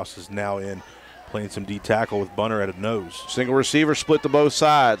Greathouse is now in, playing some D tackle with Bunner at a nose. Single receiver split to both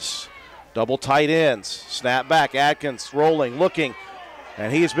sides. Double tight ends. Snap back. Atkins rolling, looking.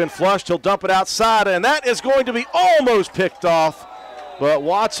 And he has been flushed. He'll dump it outside, and that is going to be almost picked off. But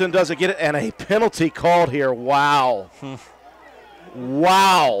Watson doesn't get it, and a penalty called here. Wow.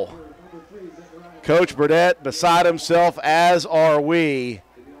 Wow. Coach Burdett beside himself, as are we.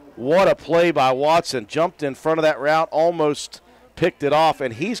 What a play by Watson. Jumped in front of that route, almost picked it off,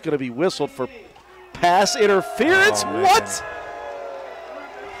 and he's going to be whistled for pass interference. Oh, what?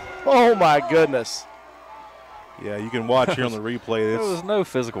 Oh, my goodness. Yeah, you can watch here on the replay. There was no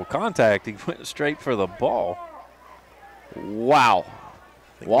physical contact. He went straight for the ball. Wow.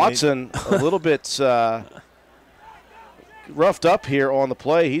 Watson a little bit roughed up here on the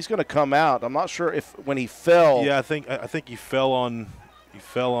play. He's going to come out. I'm not sure if when he fell. Yeah, I think he fell on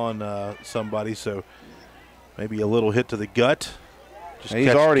somebody, so maybe a little hit to the gut. Just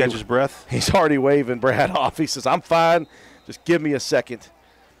catch his breath. He's already waving Brad off. He says, "I'm fine. Just give me a second."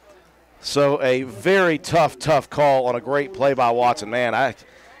 So a very tough call on a great play by Watson. Man, I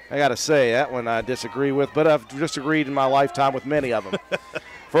got to say, that one I disagree with, but I've disagreed in my lifetime with many of them.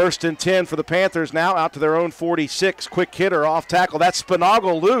 1st and 10 for the Panthers now, out to their own 46. Quick hitter off tackle. That's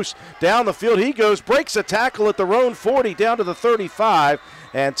Spinagle loose. Down the field he goes, breaks a tackle at the Roane 40 down to the 35,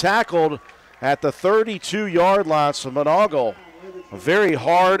 and tackled at the 32-yard line. Spinagle, a very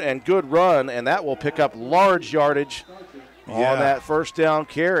hard and good run, and that will pick up large yardage on that 1st down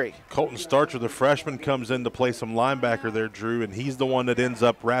carry. Colton Starcher, the freshman, comes in to play some linebacker there, Drew, and he's the one that ends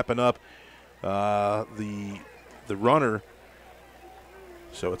up wrapping up the runner.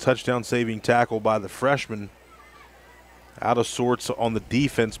 So a touchdown-saving tackle by the freshman. Out of sorts on the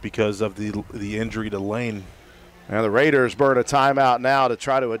defense because of the injury to Lane. And the Raiders burn a timeout now to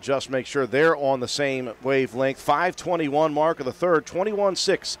try to adjust, make sure they're on the same wavelength. 5:21 mark of the 3rd,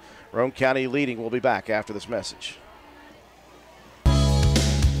 21-6. Roane County leading. We'll be back after this message.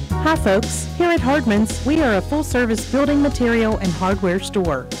 Hi folks, here at Hardman's, we are a full-service building material and hardware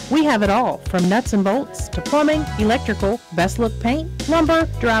store. We have it all, from nuts and bolts to plumbing, electrical, best look paint, lumber,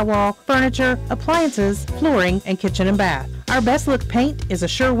 drywall, furniture, appliances, flooring, and kitchen and bath. Our best look paint is a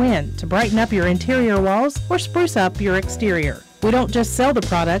sure win to brighten up your interior walls or spruce up your exterior. We don't just sell the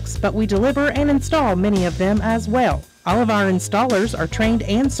products, but we deliver and install many of them as well. All of our installers are trained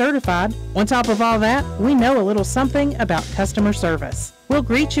and certified. On top of all that, we know a little something about customer service. We'll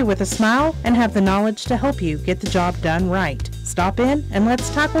greet you with a smile and have the knowledge to help you get the job done right. Stop in and let's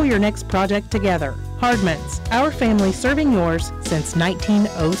tackle your next project together. Hardman's, our family serving yours since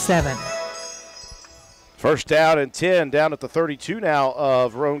 1907. 1st down and 10 down at the 32 now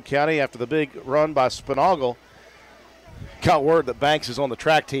of Roane County after the big run by Spinagle. Got word that Banks is on the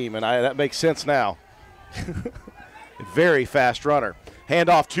track team, and that makes sense now. Very fast runner.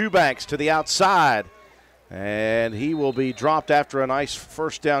 Handoff to Banks to the outside. And he will be dropped after a nice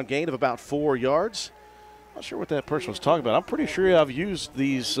 1st down gain of about 4 yards. Not sure what that person was talking about. I'm pretty sure I've used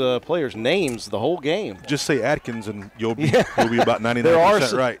these players' names the whole game. Just say Atkins and you'll be about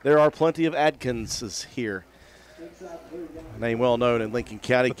 99% right. There are plenty of Adkinses here. Name well known in Lincoln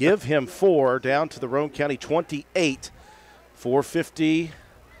County. Give him 4 down to the Roane County 28. 4:55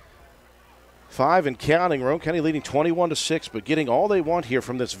 and counting. Roane County leading 21-6, but getting all they want here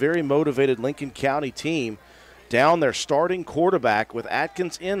from this very motivated Lincoln County team. Down their starting quarterback with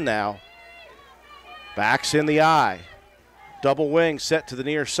Atkins in now. Backs in the eye. Double wing set to the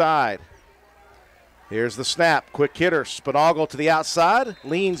near side. Here's the snap. Quick hitter. Spinagle to the outside.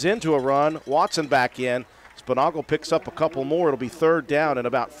 Leans into a run. Watson back in. Spinagle picks up a couple more. It'll be 3rd down and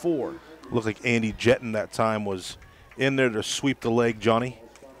about 4. Looked like Andy Jetton that time was in there to sweep the leg, Johnny,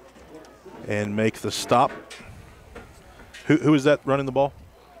 and make the stop. Who is that running the ball?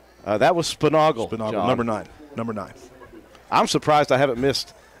 That was Spinagle. Spinagle, number 9. I'm surprised I haven't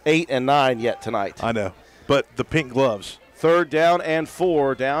missed 8 and 9 yet tonight. I know, but the pink gloves. 3rd down and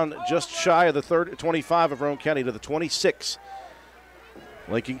 4, down just shy of the 25 of Roane County to the 26.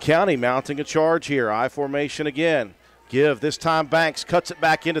 Lincoln County mounting a charge here. I formation again. Give, this time Banks cuts it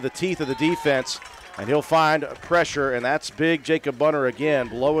back into the teeth of the defense, and he'll find pressure, and that's big Jacob Bunner again,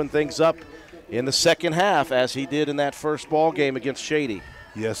 blowing things up in the 2nd half as he did in that first ball game against Shady.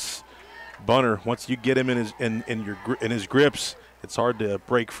 Yes, Bunner, once you get him in his grips, it's hard to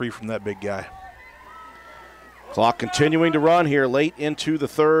break free from that big guy. Clock continuing to run here late into the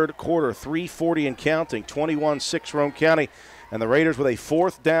third quarter. 3:40 and counting. 21-6 Roane County. And the Raiders with a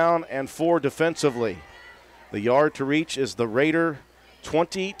 4th down and 4 defensively. The yard to reach is the Raider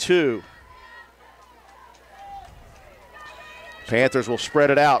 22. Panthers will spread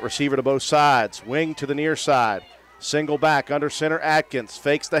it out. Receiver to both sides. Wing to the near side. Single back under center. Atkins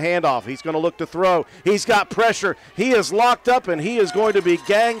fakes the handoff. He's going to look to throw. He's got pressure. He is locked up, and he is going to be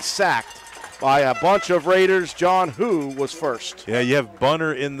gang sacked by a bunch of Raiders. John Hu was first. Yeah, you have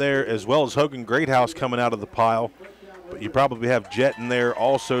Bunner in there as well as Hogan Greathouse coming out of the pile. But you probably have Jet in there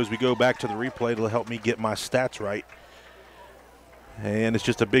also as we go back to the replay to help me get my stats right. And it's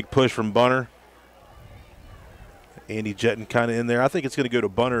just a big push from Bunner. Andy Jetton kind of in there. I think it's going to go to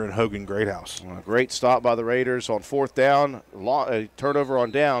Bunner and Hogan Greathouse. Great stop by the Raiders on 4th down. A turnover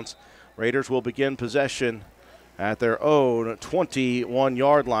on downs. Raiders will begin possession at their own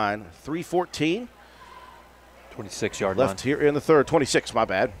 21-yard line. 3:14. 26-yard line. Left here in the third. 26, my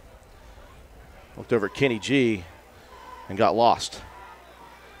bad. Looked over at Kenny G and got lost.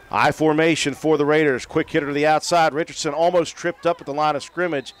 I formation for the Raiders. Quick hitter to the outside. Richardson almost tripped up at the line of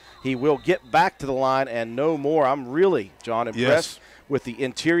scrimmage. He will get back to the line and no more. I'm really, John, impressed with the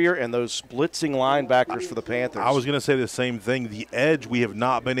interior and those blitzing linebackers for the Panthers. I was going to say the same thing. The edge we have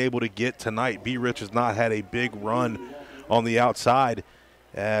not been able to get tonight. B. Rich has not had a big run on the outside.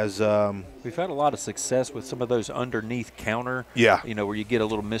 As we've had a lot of success with some of those underneath counter, where you get a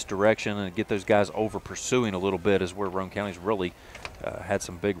little misdirection and get those guys over pursuing a little bit is where Roane County's really had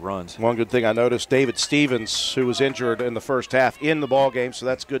some big runs. One good thing I noticed, David Stevens, who was injured in the first half, in the ball game, so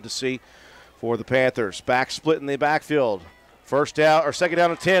that's good to see for the Panthers. Back split in the backfield. First down or second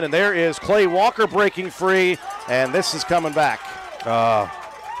down and 10, and there is Clay Walker breaking free, and this is coming back.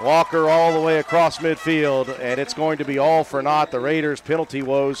 Walker all the way across midfield, and it's going to be all for naught. The Raiders' penalty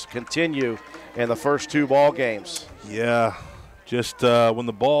woes continue in the first 2 ball games. Yeah, just when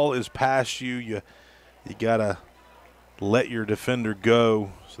the ball is past you, you got to let your defender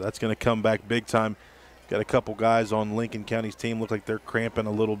go. So that's going to come back big time. Got a couple guys on Lincoln County's team. Look like they're cramping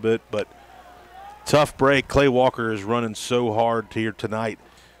a little bit, but tough break. Clay Walker is running so hard here tonight.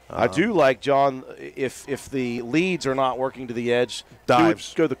 I do like, John, if the leads are not working to the edge,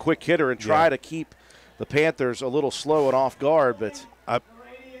 dives. Go the quick hitter and try to keep the Panthers a little slow and off guard. But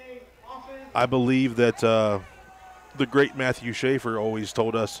I believe that the great Matthew Schaefer always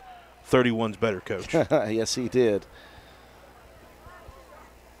told us 31's better, Coach. Yes, he did.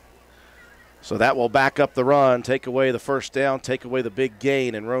 So that will back up the run, take away the first down, take away the big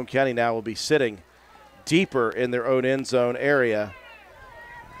gain, and Roane County now will be sitting deeper in their own end zone area.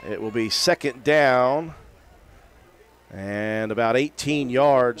 It will be second down and about 18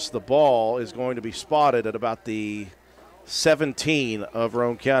 yards. The ball is going to be spotted at about the 17 of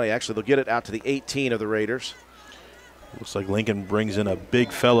Roane County. Actually, they'll get it out to the 18 of the Raiders. Looks like Lincoln brings in a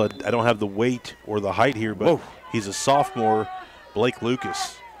big fella. I don't have the weight or the height here, but he's a sophomore, Blake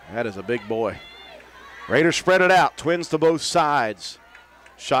Lucas. That is a big boy. Raiders spread it out. Twins to both sides.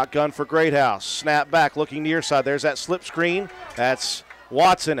 Shotgun for Greathouse. Snap back, looking near side. There's that slip screen. That's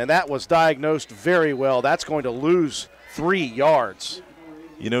Watson, and that was diagnosed very well. That's going to lose 3 yards.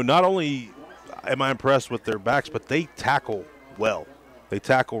 You know, not only am I impressed with their backs, but they tackle well. They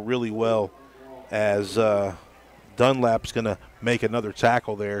tackle really well, as Dunlap's going to make another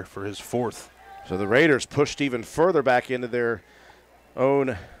tackle there for his 4th. So the Raiders pushed even further back into their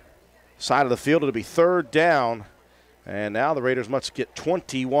own side of the field. It'll be third down, and now the Raiders must get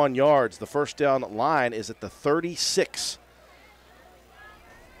 21 yards. The first down line is at the 36.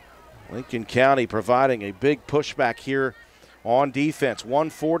 Lincoln County providing a big pushback here on defense.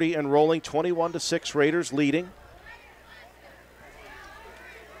 140 and rolling, 21-6 Raiders leading.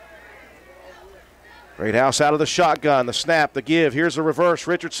 Greathouse out of the shotgun, the snap, the give. Here's the reverse.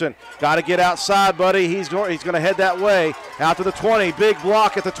 Richardson got to get outside, buddy. He's going to head that way. Out to the 20. Big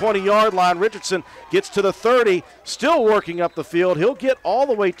block at the 20-yard line. Richardson gets to the 30, still working up the field. He'll get all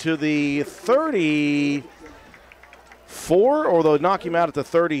the way to the 34, or they'll knock him out at the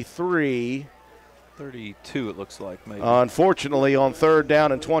 33. 32, it looks like, maybe. Unfortunately, on third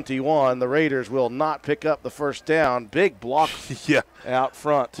down and 21, the Raiders will not pick up the first down. Big block out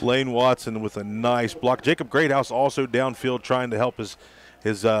front. Lane Watson with a nice block. Jacob Greathouse also downfield trying to help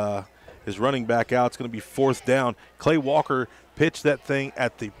his running back out. It's going to be 4th down. Clay Walker pitched that thing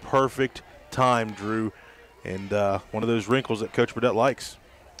at the perfect time, Drew, and one of those wrinkles that Coach Burdett likes.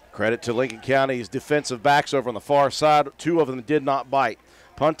 Credit to Lincoln County's defensive backs over on the far side. 2 of them did not bite.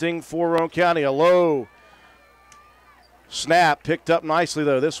 Punting for Roane County, a low snap, picked up nicely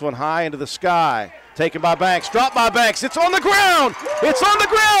though. This one high into the sky, taken by Banks, dropped by Banks. It's on the ground. It's on the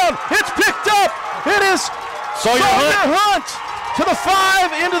ground. It's picked up. It is Sawyer Hunt to the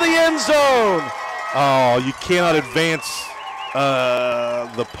 5, into the end zone. Oh, you cannot advance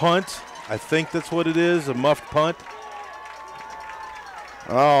the punt. I think that's what it is, a muffed punt.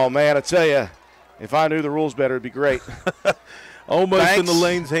 Oh, man, I tell you, if I knew the rules better, it'd be great. Almost Banks, in the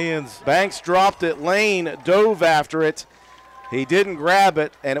Lane's hands. Banks dropped it. Lane dove after it. He didn't grab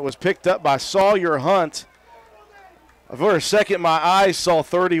it, and it was picked up by Sawyer Hunt. For a second, my eyes saw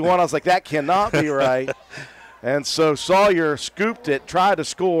 31. I was like, that cannot be right. And so Sawyer scooped it, tried to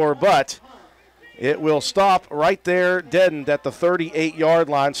score, but it will stop right there, deadened at the 38-yard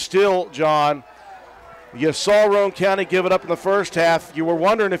line. Still, John, you saw Roane County give it up in the first half. You were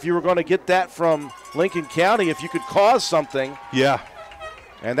wondering if you were going to get that from Lincoln County, if you could cause something. Yeah.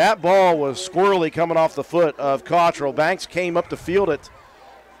 And that ball was squirrely coming off the foot of Cottrell. Banks came up to field it,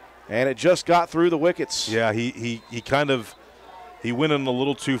 and it just got through the wickets. Yeah, he went in a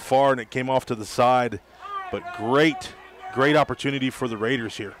little too far, and it came off to the side. But great opportunity for the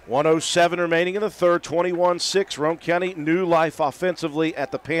Raiders here. 1:07 remaining in the third, 21-6. Roane County, new life offensively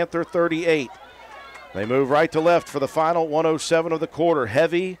at the Panther 38. They move right to left for the final 1:07 of the quarter.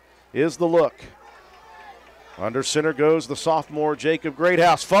 Heavy is the look. Under center goes the sophomore Jacob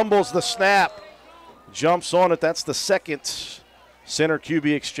Greathouse. Fumbles the snap. Jumps on it. That's the second center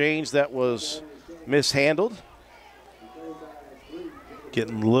QB exchange that was mishandled.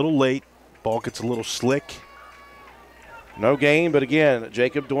 Getting a little late. Ball gets a little slick. No gain, but again,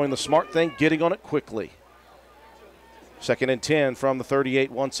 Jacob doing the smart thing, getting on it quickly. 2nd and 10 from the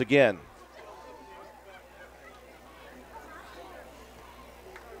 38 once again.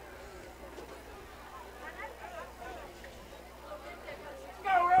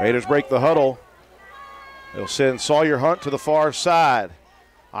 Raiders break the huddle. They'll send Sawyer Hunt to the far side.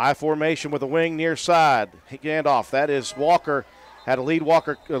 I formation with a wing near side. Handoff. That is Walker. Had a lead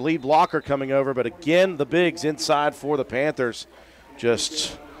blocker coming over, but again, the bigs inside for the Panthers.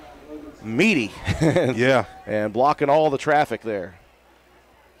 Just meaty. Yeah. And blocking all the traffic there.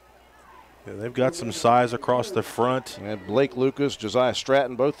 Yeah, they've got some size across the front. And Blake Lucas, Josiah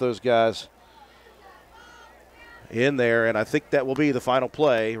Stratton, both those guys in there, and I think that will be the final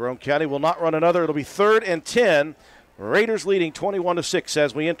play. Roane County will not run another. It'll be 3rd and 10. Raiders leading 21-6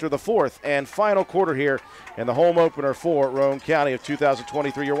 as we enter the 4th and final quarter here in the home opener for Roane County of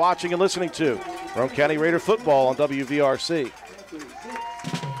 2023. You're watching and listening to Roane County Raider football on WVRC.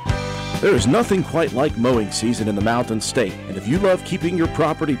 There is nothing quite like mowing season in the Mountain State, and if you love keeping your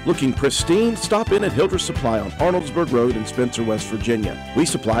property looking pristine, stop in at Hildreth Supply on Arnoldsburg Road in Spencer, West Virginia. We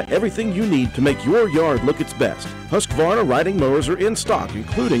supply everything you need to make your yard look its best. Husqvarna riding mowers are in stock,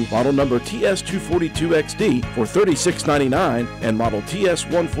 including model number TS242XD for $36.99 and model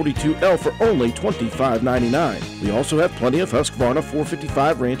TS142L for only $25.99. We also have plenty of Husqvarna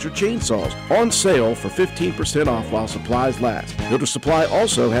 455 Rancher chainsaws on sale for 15% off while supplies last. Hildreth Supply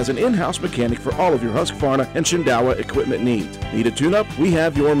also has an in-house mechanic for all of your Husqvarna and Shindawa equipment needs. Need a tune-up? We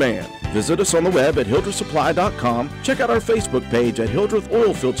have your man. Visit us on the web at hildrethsupply.com, check out our Facebook page at Hildreth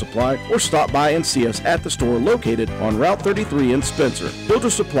Oilfield Supply, or stop by and see us at the store located on Route 33 in Spencer.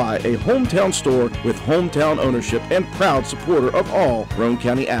 Hildreth Supply, a hometown store with hometown ownership and proud supporter of all Roane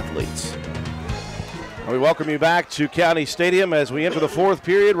County athletes. We welcome you back to County Stadium as we enter the 4th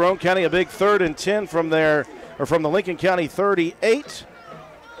period. Roane County a big 3rd and 10 from the Lincoln County 38.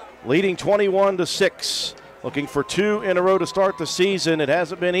 Leading 21-6, looking for 2 in a row to start the season. It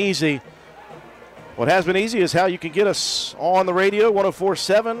hasn't been easy. What has been easy is how you can get us on the radio,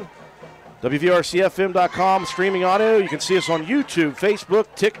 104.7, WVRCFM.com, streaming audio. You can see us on YouTube, Facebook,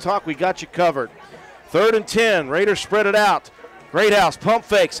 TikTok. We got you covered. 3rd and 10, Raiders spread it out. Greathouse pump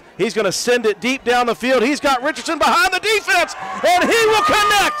fakes. He's going to send it deep down the field. He's got Richardson behind the defense, and he will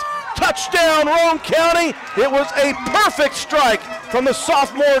connect. Touchdown, Roane County. It was a perfect strike from the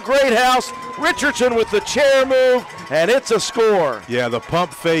sophomore Greathouse. Richardson with the chair move, and it's a score. Yeah, the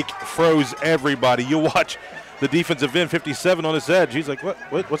pump fake froze everybody. You watch the defensive end, 57 on his edge. He's like,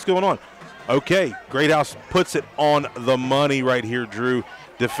 what's going on? Okay, Greathouse puts it on the money right here, Drew.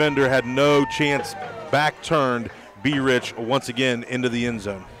 Defender had no chance. Back turned. B. Rich once again into the end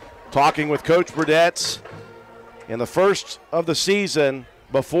zone. Talking with Coach Burdetts in the first of the season,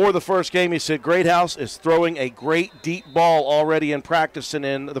 before the first game, he said Greathouse is throwing a great deep ball already in practice and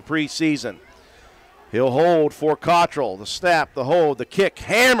in the preseason. He'll hold for Cottrell. The snap, the hold, the kick,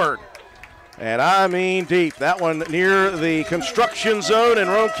 hammered. And I mean deep. That one near the construction zone in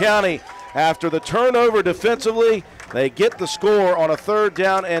Roane County. After the turnover defensively, they get the score on a 3rd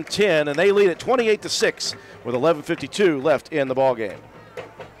down and 10, and they lead at 28-6 with 11:52 left in the ballgame.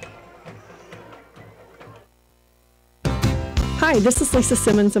 Hi, this is Lisa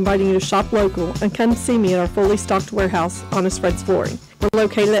Simmons inviting you to shop local and come see me at our fully stocked warehouse, Honest Fred's Flooring. We're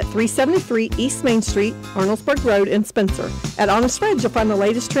located at 373 East Main Street, Arnoldesburg Road in Spencer. At Honest Fred's, you'll find the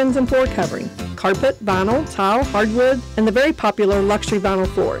latest trends in floor covering, carpet, vinyl, tile, hardwood, and the very popular luxury vinyl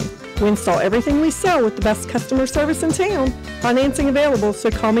flooring. We install everything we sell with the best customer service in town. Financing available, so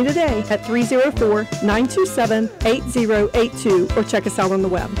call me today at 304-927-8082 or check us out on the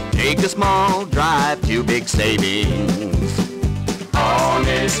web. Take a small drive to big savings.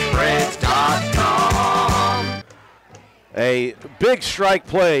 HonestFreds.com. A big strike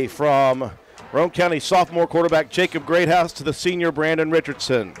play from Roane County sophomore quarterback Jacob Greathouse to the senior Brandon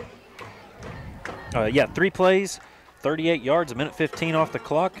Richardson. 3 plays, 38 yards, a minute 15 off the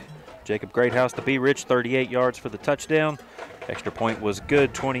clock. Jacob Greathouse to B. Rich, 38 yards for the touchdown. Extra point was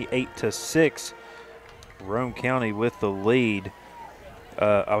good, 28-6. Roane County with the lead.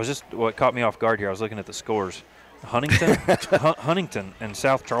 What caught me off guard here, I was looking at the scores. Huntington and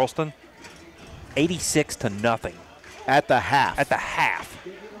South Charleston, 86-0. At the half.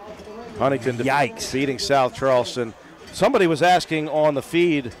 Huntington beating South Charleston. Somebody was asking on the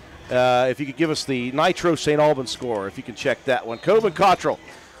feed if you could give us the Nitro St. Albans score, if you can check that one. Coben Cottrell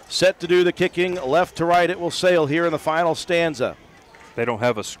set to do the kicking. Left to right it will sail here in the final stanza. They don't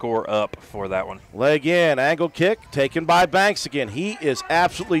have a score up for that one. Leg in, angle kick, taken by Banks again. He is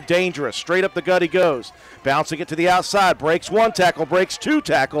absolutely dangerous. Straight up the gut he goes. Bouncing it to the outside, breaks 1 tackle, breaks 2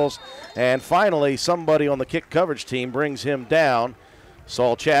 tackles, and finally somebody on the kick coverage team brings him down.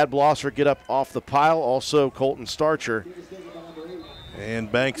 Saw Chad Blosser get up off the pile, also Colton Starcher.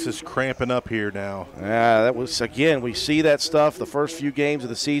 And Banks is cramping up here now. That was, again, we see that stuff the first few games of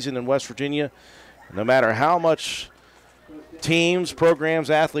the season in West Virginia. No matter how much teams,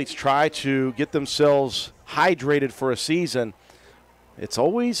 programs, athletes try to get themselves hydrated for a season, it's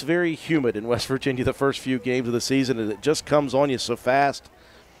always very humid in West Virginia the first few games of the season, and it just comes on you so fast.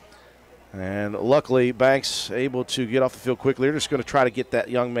 And luckily, Banks able to get off the field quickly. They're just going to try to get that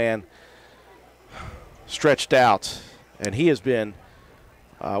young man stretched out, and he has been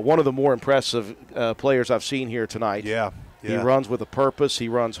one of the more impressive players I've seen here tonight. Yeah. He runs with a purpose. He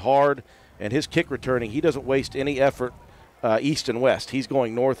runs hard, and his kick returning, he doesn't waste any effort east and west. He's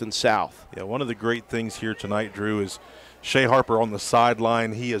going north and south. Yeah, one of the great things here tonight, Drew, is Shea Harper on the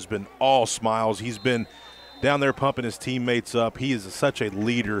sideline. He has been all smiles. He's been down there pumping his teammates up. He is such a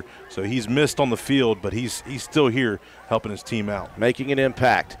leader. So he's missed on the field, but he's still here helping his team out. Making an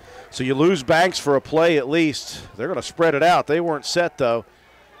impact. So you lose Banks for a play at least. They're going to spread it out. They weren't set, though.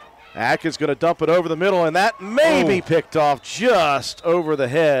 Atkins going to dump it over the middle, and that may be picked off just over the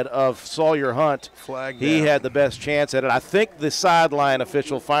head of Sawyer Hunt. Flag he down. had the best chance at it. I think the sideline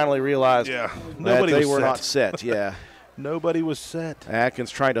official finally realized that they were not set. Yeah. Nobody was set.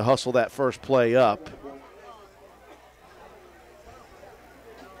 Atkins trying to hustle that first play up.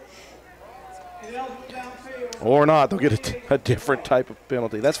 Or not. They'll get a different type of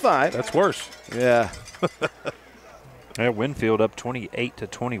penalty. That's fine. That's worse. Yeah. Winfield up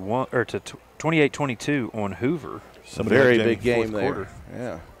 28-21 or to 28-22 on Hoover. Very big game there. Quarter.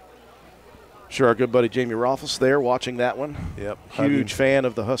 Yeah. Sure, our good buddy Jamie Rolfus there watching that one. Yep. Huge fan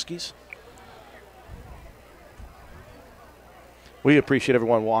of the Huskies. We appreciate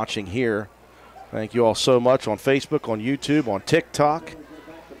everyone watching here. Thank you all so much on Facebook, on YouTube, on TikTok.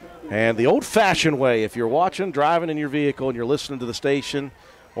 And the old-fashioned way, if you're watching, driving in your vehicle and you're listening to the station,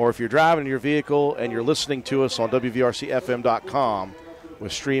 or if you're driving in your vehicle and you're listening to us on WVRCFM.com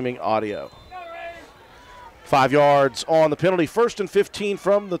with streaming audio. 5 yards on the penalty, 1st and 15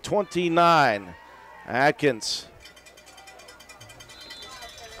 from the 29. Atkins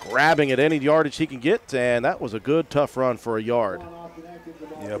grabbing at any yardage he can get, and that was a good, tough run for a yard.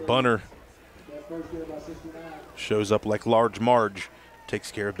 Yeah, Bunner shows up like Large Marge,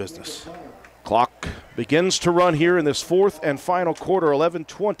 takes care of business. Clock begins to run here in this 4th and final quarter,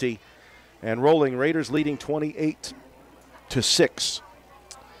 11:20, and rolling. Raiders leading 28-6.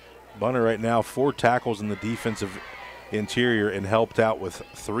 Bunner right now 4 tackles in the defensive interior and helped out with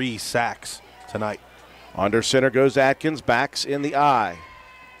 3 sacks tonight. Under center goes Atkins, backs in the eye.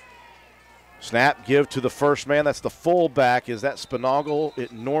 Snap, give to the first man. That's the fullback. Is that Spinagle?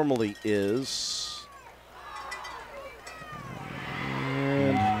 It normally is.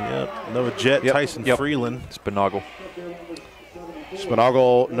 Nova Jet, Tyson Freeland. Spinagle.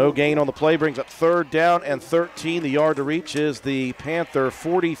 Spinagle, no gain on the play, brings up 3rd down and 13. The yard to reach is the Panther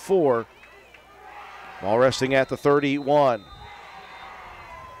 44. Ball resting at the 31.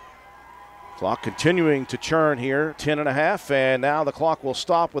 Clock continuing to churn here, 10.5, and now the clock will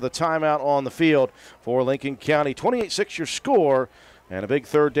stop with a timeout on the field for Lincoln County. 28-6 your score, and a big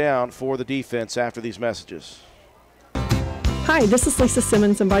 3rd down for the defense after these messages. Hi, this is Lisa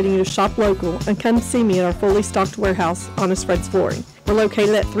Simmons inviting you to shop local and come see me at our fully stocked warehouse, Honest Fred's Flooring. We're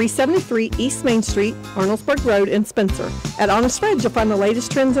located at 373 East Main Street, Arnoldsport Road in Spencer. At Honest Fred's, you'll find the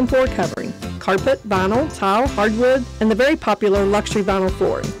latest trends in floor covering, carpet, vinyl, tile, hardwood, and the very popular luxury vinyl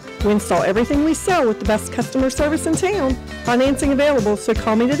flooring. We install everything we sell with the best customer service in town. Financing available, so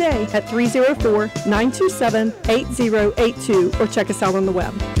call me today at 304-927-8082 or check us out on the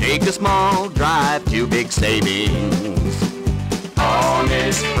web. Take a small drive to big savings.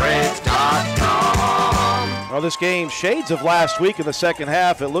 HonestFreds.com. Well, this game, shades of last week in the second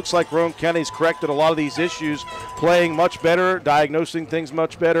half. It looks like Roane County's corrected a lot of these issues, playing much better, diagnosing things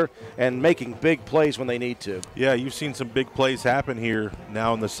much better, and making big plays when they need to. Yeah, you've seen some big plays happen here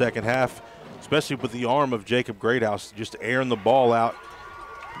now in the second half, especially with the arm of Jacob Greathouse just airing the ball out.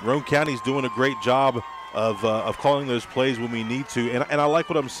 Roane County's doing a great job of calling those plays when we need to. And I like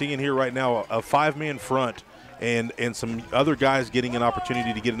what I'm seeing here right now, a five-man front. And some other guys getting an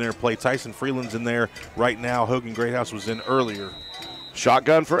opportunity to get in there and play. Tyson Freeland's in there right now. Hogan Greathouse was in earlier.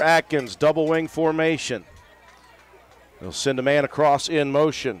 Shotgun for Atkins, double wing formation. They'll send a man across in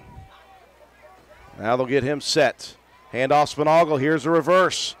motion. Now they'll get him set. Handoff Spinagle, here's a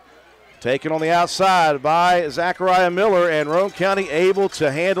reverse. Taken on the outside by Zachariah Miller, and Roane County able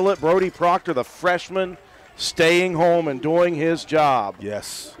to handle it. Brody Proctor, the freshman, staying home and doing his job.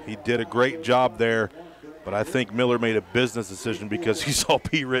 Yes, he did a great job there. But I think Miller made a business decision because he saw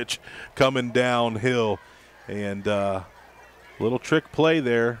P. Rich coming downhill. And little trick play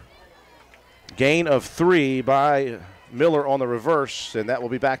there. Gain of 3 by Miller on the reverse, and that will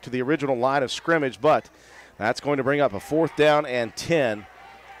be back to the original line of scrimmage. But that's going to bring up a 4th down and 10.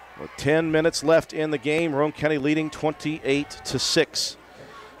 With 10 minutes left in the game, Roane County leading 28-6.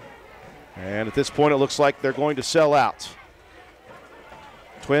 And at this point, it looks like they're going to sell out.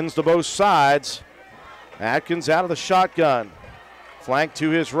 Twins to both sides. Atkins out of the shotgun. Flank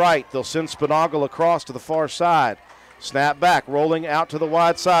to his right. They'll send Spinagle across to the far side. Snap back, rolling out to the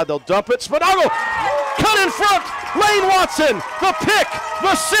wide side. They'll dump it. Spinagle cut in front. Lane Watson, the pick,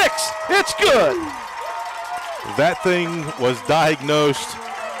 the 6. It's good. That thing was diagnosed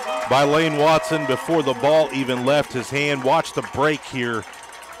by Lane Watson before the ball even left his hand. Watch the break here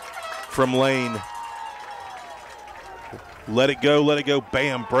from Lane. Let it go,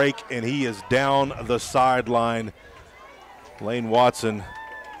 bam, break, and he is down the sideline. Lane Watson,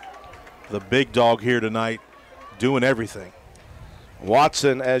 the big dog here tonight, doing everything.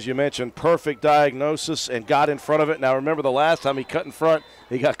 Watson, as you mentioned, perfect diagnosis and got in front of it. Now remember the last time he cut in front,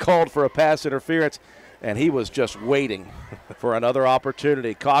 he got called for a pass interference, and he was just waiting for another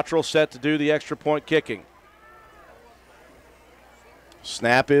opportunity. Cottrell set to do the extra point kicking.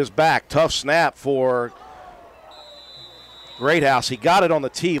 Snap is back. Tough snap for Greathouse. He got it on the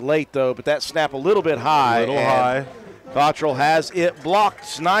tee late, though, but that snap a little bit high. Cottrell has it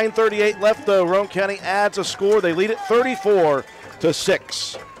blocked. 9:38 left, though. Roane County adds a score. They lead it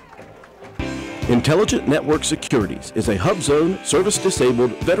 34-6. Intelligent Network Securities is a hub-zone,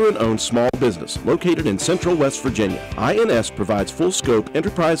 service-disabled, veteran-owned small business located in central West Virginia. INS provides full-scope,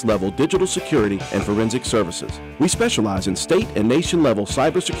 enterprise-level digital security and forensic services. We specialize in state and nation-level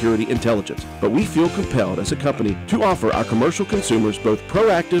cybersecurity intelligence, but we feel compelled as a company to offer our commercial consumers both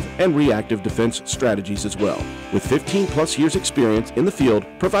proactive and reactive defense strategies as well. With 15-plus years experience in the field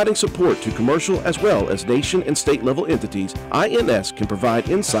providing support to commercial as well as nation and state-level entities, INS can provide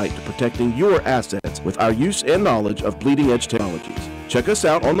insight to protecting your assets with our use and knowledge of bleeding-edge technologies. Check us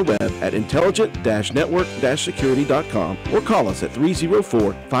out on the web at intelligent-network-security.com or call us at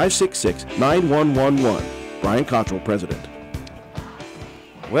 304-566-9111. Brian Cottrell, President.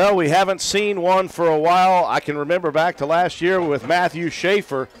 Well, we haven't seen one for a while. I can remember back to last year with Matthew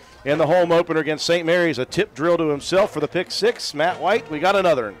Schaefer in the home opener against St. Mary's, a tip drill to himself for the pick 6. Matt White, we got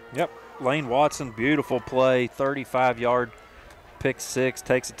another. Yep, Lane Watson, beautiful play, 35-yard pick 6,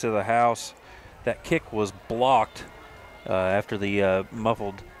 takes it to the house. That kick was blocked after the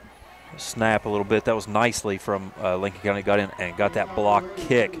muffled snap a little bit. That was nicely from Lincoln County, got in and got that block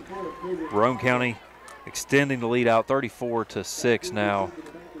kick. Roane County extending the lead out 34-6 now.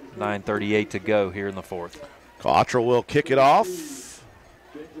 9:38 to go here in the 4th. Cottrell will kick it off.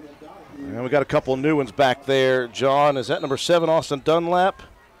 And we got a couple of new ones back there. John, is that number 7, Austin Dunlap?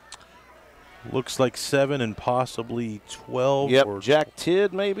 Looks like 7 and possibly 12. Yep, or Jack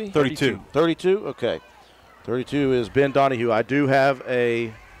Tidd maybe? 32. 32, okay. 32 is Ben Donahue. I do have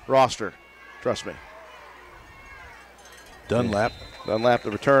a roster, trust me. Dunlap, the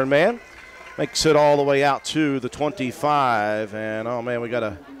return man. Makes it all the way out to the 25. And, oh, man, we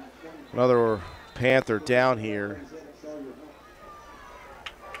got another Panther down here.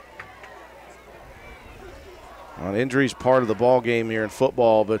 Injuries part of the ball game here in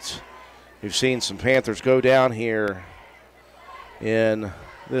football, but we've seen some Panthers go down here in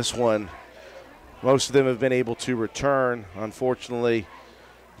this one. Most of them have been able to return. Unfortunately,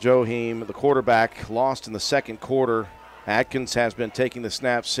 Joheim, the quarterback, lost in the second quarter. Atkins has been taking the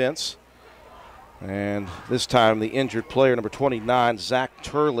snaps since. And this time the injured player, number 29, Zach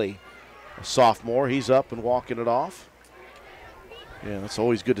Turley, a sophomore. He's up and walking it off. Yeah, it's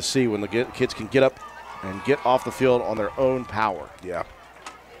always good to see when the kids can get up and get off the field on their own power. Yeah.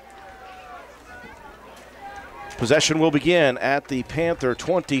 Possession will begin at the Panther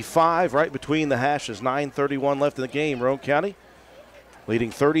 25, right between the hashes. 9:31 left in the game. Roane County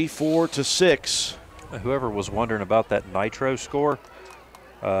leading 34-6. Whoever was wondering about that Nitro score,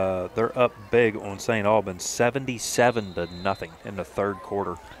 they're up big on St. Albans, 77-0 in the third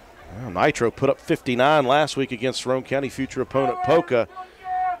quarter. Well, Nitro put up 59 last week against Roane County future opponent Polka.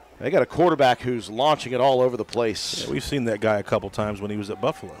 They got a quarterback who's launching it all over the place. Yeah, we've seen that guy a couple times when he was at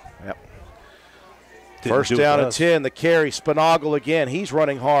Buffalo. Yep. First down and 10, the carry. Spinagle again. He's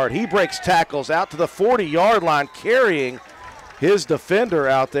running hard. He breaks tackles out to the 40-yard line, carrying his defender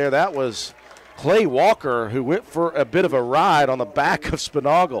out there. That was Clay Walker, who went for a bit of a ride on the back of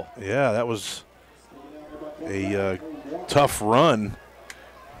Spinagle. Yeah, that was a tough run.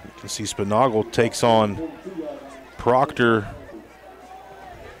 You can see Spinagle takes on Proctor.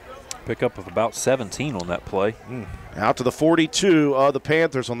 Pickup of about 17 on that play. Out to the 42 of the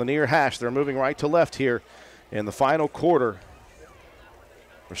Panthers on the near hash. They're moving right to left here in the final quarter.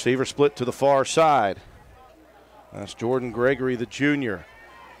 Receiver split to the far side. That's Jordan Gregory, the junior.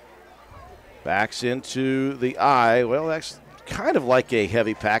 Backs into the eye. Well, that's kind of like a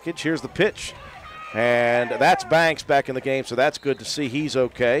heavy package. Here's the pitch. And that's Banks back in the game, so that's good to see he's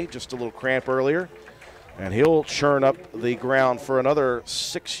okay. Just a little cramp earlier. And he'll churn up the ground for another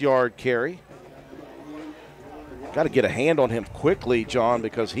 6-yard carry. Got to get a hand on him quickly, John,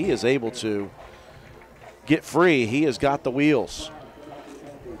 because he is able to get free. He has got the wheels.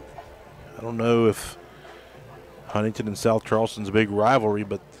 I don't know if Huntington and South Charleston's a big rivalry,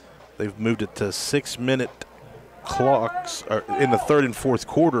 but they've moved it to 6-minute clocks in the third and fourth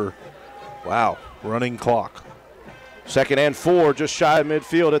quarter. Wow, running clock. 2nd and 4, just shy of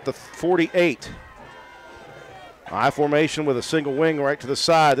midfield at the 48. I formation with a single wing right to the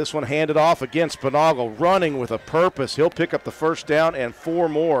side. This one handed off again. Spinagle running with a purpose. He'll pick up the first down and 4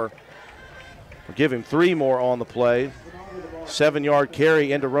 more. We'll give him 3 more on the play. 7-yard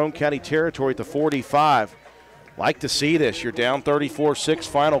carry into Roane County territory at the 45. Like to see this. You're down 34-6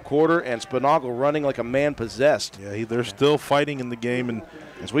 final quarter, and Spinagle running like a man possessed. Yeah, they're still fighting in the game, and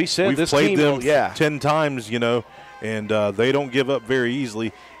as we said, we've this played team them 10 times, you know, and they don't give up very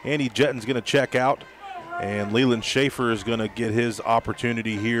easily. Andy Jetton's going to check out, and Leland Schaefer is going to get his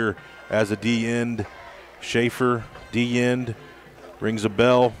opportunity here as a D-end. Schaefer, D-end, rings a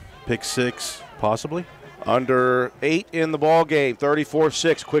bell, pick 6, possibly. Under 8 in the ball game,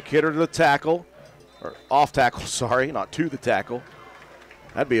 34-6. Quick hitter to the tackle. Or off tackle, sorry, not to the tackle.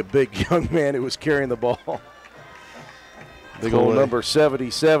 That'd be a big young man who was carrying the ball. Big old number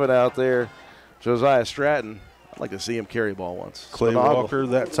 77 out there, Josiah Stratton. I'd like to see him carry the ball once. Clay Walker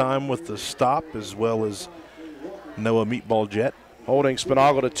that time with the stop, as well as Noah Meatball Jet. Holding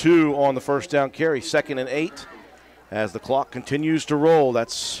Spinagle to 2 on the first down carry. 2nd and 8 as the clock continues to roll.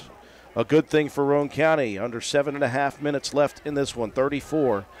 That's a good thing for Roane County. Under 7.5 minutes left in this one,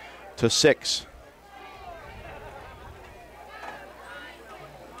 34-6.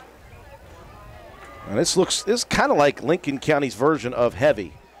 And this kind of like Lincoln County's version of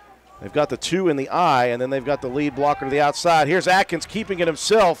heavy. They've got the 2 in the eye, and then they've got the lead blocker to the outside. Here's Atkins keeping it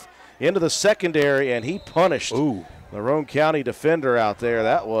himself into the secondary, and he punished the Roane County defender out there.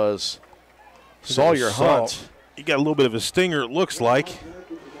 That was Sawyer Hunt. He got a little bit of a stinger, it looks like.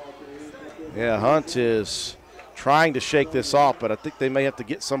 Yeah, Hunt is trying to shake this off, but I think they may have to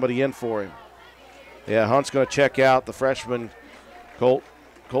get somebody in for him. Yeah, Hunt's going to check out. The freshman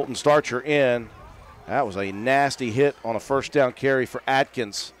Colton Starcher in. That was a nasty hit on a first down carry for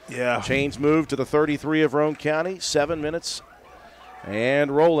Atkins. Yeah. Chains move to the 33 of Roane County. 7 minutes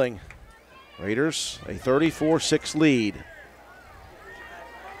and rolling. Raiders a 34-6 lead.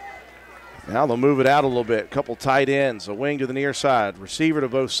 Now they'll move it out a little bit. Couple tight ends, a wing to the near side, receiver to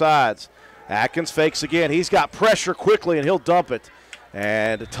both sides. Atkins fakes again. He's got pressure quickly, and he'll dump it.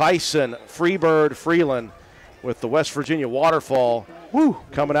 And Tyson Freeland with the West Virginia waterfall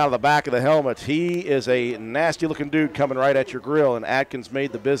coming out of the back of the helmet. He is a nasty-looking dude coming right at your grill, and Atkins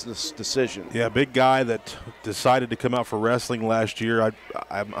made the business decision. Yeah, big guy that decided to come out for wrestling last year.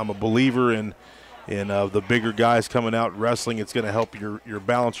 I'm a believer in the bigger guys coming out wrestling. It's going to help your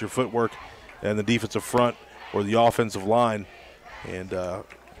balance, your footwork, and the defensive front or the offensive line. And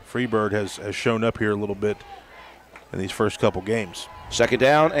Freebird has shown up here a little bit in these first couple games. Second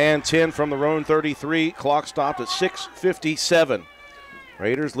down and 10 from the Roane 33. Clock stopped at 6:57.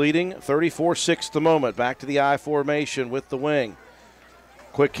 Raiders leading 34-6 at the moment. Back to the I formation with the wing.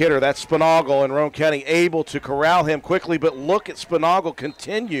 Quick hitter, that's Spinagle, and Roane County able to corral him quickly, but look at Spinagle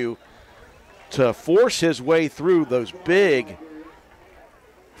continue to force his way through those big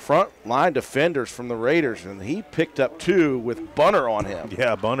front line defenders from the Raiders, and he picked up 2 with Bunner on him.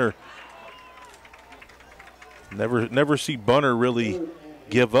 Yeah, Bunner. Never see Bunner really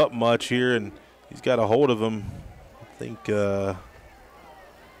give up much here, and he's got a hold of him. I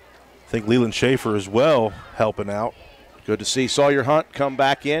think Leland Schaefer as well helping out. Good to see Sawyer Hunt come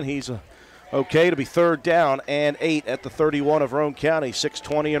back in. He's okay to be third down and 8 at the 31 of Roane County.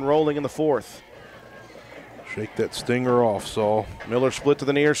 6:20 and rolling in the fourth. Shake that stinger off, Saul. Miller split to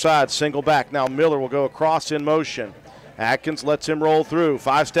the near side, single back. Now Miller will go across in motion. Atkins lets him roll through.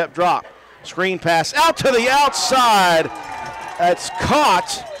 5-step drop. Screen pass out to the outside. That's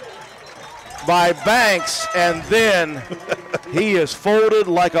caught by Banks, and then he is folded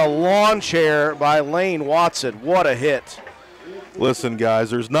like a lawn chair by Lane Watson. What a hit. Listen,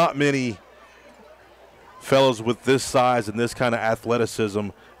 guys, there's not many fellows with this size and this kind of athleticism,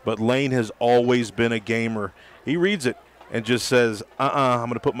 but Lane has always been a gamer. He reads it and just says, I'm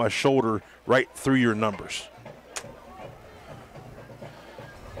going to put my shoulder right through your numbers.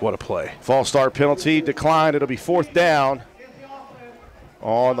 What a play. False start penalty declined. It'll be fourth down.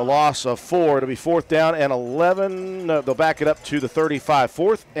 On the loss of 4, it'll be fourth down and 11. No, they'll back it up to the 35.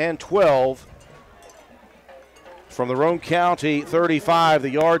 4th and 12 from the Roane County 35. The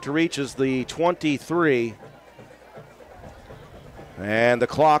yard to reach is the 23. And the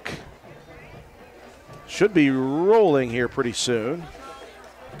clock should be rolling here pretty soon.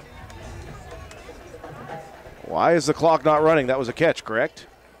 Why is the clock not running? That was a catch, correct?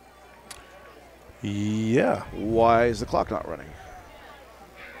 Yeah. Why is the clock not running?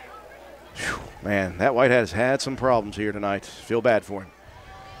 Whew, man, that White has had some problems here tonight. Feel bad for him.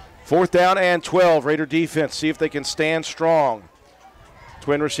 Fourth down and 12. Raider defense, see if they can stand strong.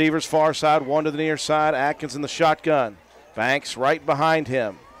 Twin receivers, far side, one to the near side. Atkins in the shotgun. Banks right behind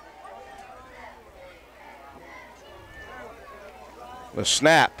him. The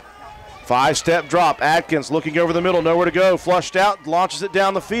snap. 5-step drop. Atkins looking over the middle, nowhere to go. Flushed out, launches it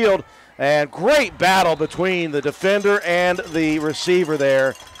down the field. And great battle between the defender and the receiver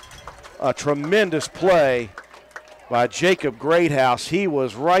there. A tremendous play by Jacob Greathouse. He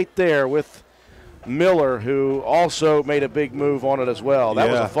was right there with Miller, who also made a big move on it as well.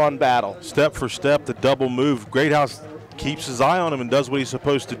 That was a fun battle. Step for step, the double move. Greathouse keeps his eye on him and does what he's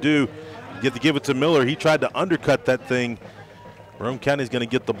supposed to do. You get to give it to Miller. He tried to undercut that thing. Roane County's going to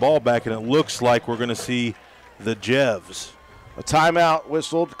get the ball back, and it looks like we're going to see the Jevs. A timeout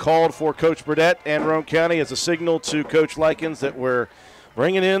whistled, called for Coach Burdett and Roane County as a signal to Coach Likens that we're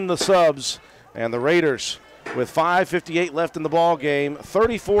bringing in the subs, and the Raiders with 5:58 left in the ball game,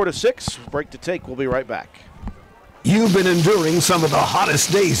 34-6. Break to take. We'll be right back. You've been enduring some of the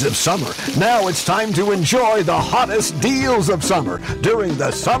hottest days of summer. Now it's time to enjoy the hottest deals of summer during the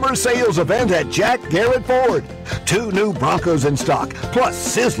summer sales event at Jack Garrett Ford. 2 new Broncos in stock, plus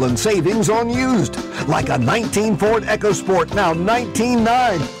sizzling savings on used. Like a 19 Ford EcoSport, now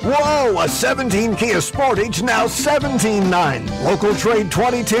 $19,900. Whoa, a 17 Kia Sportage, now $17,900. Local trade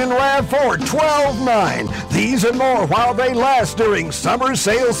 2010 RAV4, $12,900. These and more while they last during summer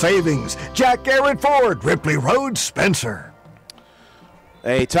sale savings. Jack Garrett Ford, Ripley Road, Spencer.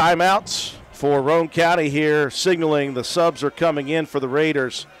 A timeout for Roane County here, signaling the subs are coming in for the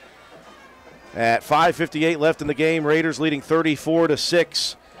Raiders. At 5:58 left in the game, Raiders leading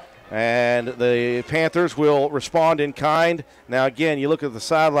 34-6. And the Panthers will respond in kind. Now, again, you look at the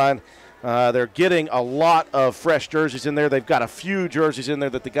sideline, they're getting a lot of fresh jerseys in there. They've got a few jerseys in there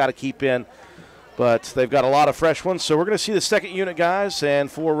that they got to keep in, but they've got a lot of fresh ones. So we're going to see the second unit guys, and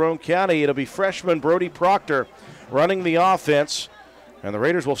for Roane County, it'll be freshman Brody Proctor running the offense. And the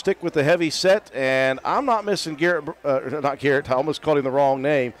Raiders will stick with the heavy set, and I'm not missing not Garrett, I almost called him the wrong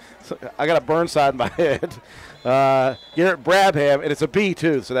name. I got a Burnside in my head. Garrett Brabham, and it's a B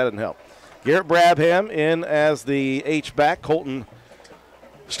too, so that doesn't help. Garrett Brabham in as the H-back. Colton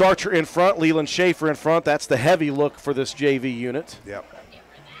Starcher in front, Leland Schaefer in front. That's the heavy look for this JV unit. Yep.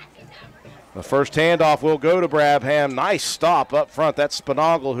 The first handoff will go to Brabham. Nice stop up front. That's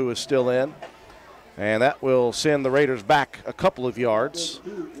Spinagle who is still in. And that will send the Raiders back a couple of yards.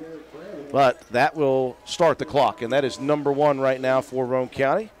 But that will start the clock, and that is number 1 right now for Roane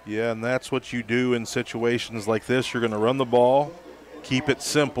County. Yeah, and that's what you do in situations like this. You're going to run the ball, keep it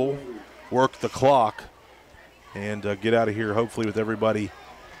simple, work the clock, and get out of here hopefully with everybody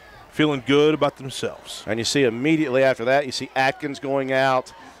feeling good about themselves. And you see immediately after that, you see Atkins going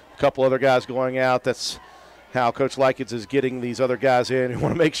out, a couple other guys going out. That's how Coach Likens is getting these other guys in. You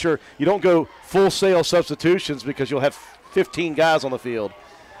want to make sure you don't go full sale substitutions because you'll have 15 guys on the field.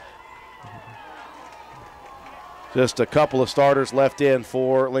 Just a couple of starters left in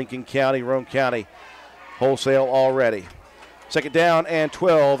for Lincoln County, Roane County wholesale already. Second down and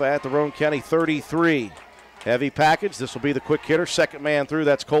 12 at the Roane County 33. Heavy package. This will be the quick hitter. Second man through.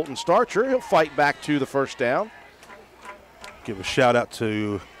 That's Colton Starcher. He'll fight back to the first down. Give a shout out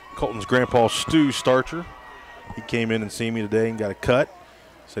to Colton's grandpa, Stu Starcher. He came in and seen me today and got a cut.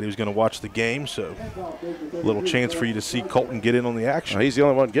 Said he was going to watch the game, so a little chance for you to see Colton get in on the action. He's the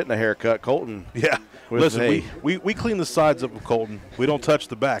only one getting a haircut. Colton. Yeah. Listen, we clean the sides up with Colton. We don't touch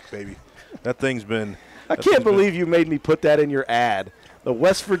the back, baby. That thing's been – I can't believe you made me put that in your ad. The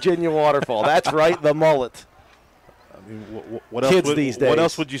West Virginia waterfall. That's right, the mullet. I mean, what Kids else these days. What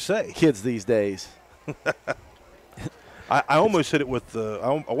else would you say? Kids these days. I almost hit it with the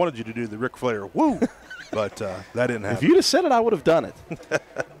I wanted you to do the Ric Flair woo, but that didn't happen. If you'd have said it, I would have done it.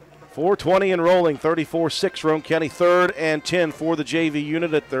 4:20 and rolling, 34-6, Roane County, 3rd and 10 for the JV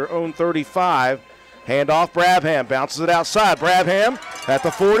unit at their own 35. Handoff, Brabham bounces it outside. Brabham at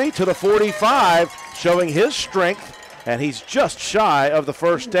the 40 to the 45, showing his strength, and he's just shy of the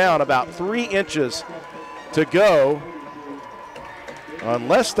first down, about 3 inches to go.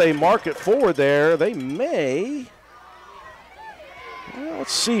 Unless they mark it forward there, they may. Well,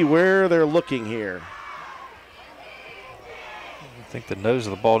 let's see where they're looking here. I think the nose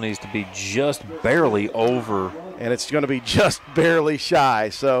of the ball needs to be just barely over. And it's going to be just barely shy.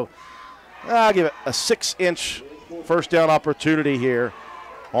 So I'll give it a 6-inch first down opportunity here.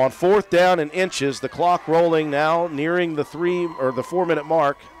 On 4th down and inches, the clock rolling now, nearing the 4-minute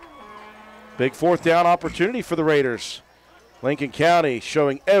mark. Big 4th down opportunity for the Raiders. Lincoln County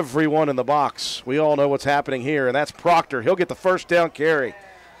showing everyone in the box. We all know what's happening here, and that's Proctor. He'll get the first down carry.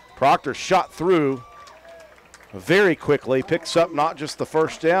 Proctor shot through very quickly, picks up not just the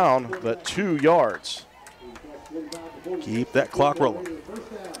first down, but 2 yards. Keep that clock rolling.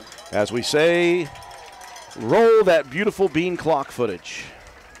 As we say, roll that beautiful bean clock footage.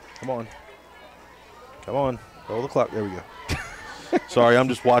 Come on. Come on. Roll the clock. There we go. Sorry, I'm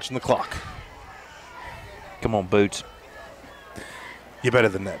just watching the clock. Come on, Boots. You're better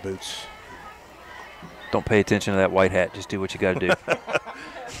than that, Boots. Don't pay attention to that white hat. Just do what you got to do.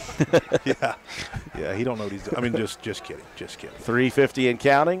 Yeah, he don't know what he's doing. I mean, just kidding. Just kidding. 3:50 and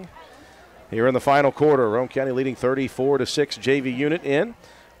counting. Here in the final quarter, Roane County leading 34-6, JV unit in,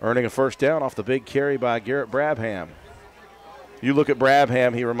 earning a first down off the big carry by Garrett Brabham. You look at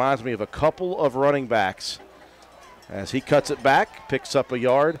Brabham, he reminds me of a couple of running backs. As he cuts it back, picks up a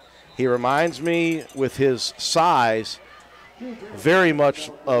yard. He reminds me, with his size, very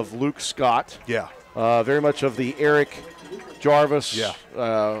much of Luke Scott. Yeah. Very much of the Eric Jarvis,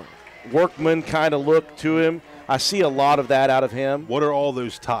 workman kind of look to him. I see a lot of that out of him. What are all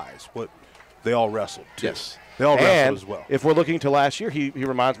those ties? What they all wrestled, too. Yes. They all wrestled as well. If we're looking to last year, he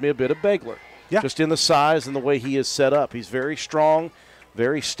reminds me a bit of Begler. Yeah. Just in the size and the way he is set up. He's very strong,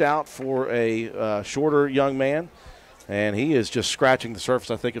 very stout for a shorter young man. And he is just scratching the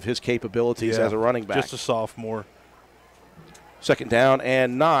surface, I think, of his capabilities as a running back. Just a sophomore. Second down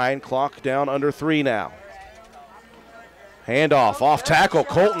and 9. Clock down under 3 now. Handoff, off tackle,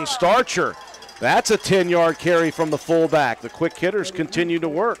 Colton Starcher. That's a 10-yard carry from the fullback. The quick hitters continue to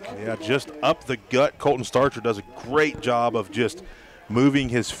work. Yeah, just up the gut. Colton Starcher does a great job of just moving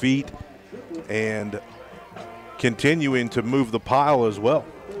his feet and continuing to move the pile as well.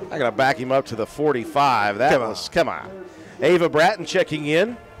 I got to back him up to the 45. Come on. Ava Bratton checking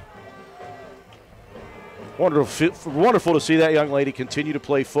in. Wonderful to see that young lady continue to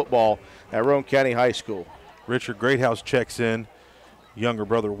play football at Roane County High School. Richard Greathouse checks in. Younger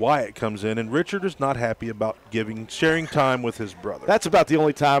brother Wyatt comes in, and Richard is not happy about sharing time with his brother. That's about the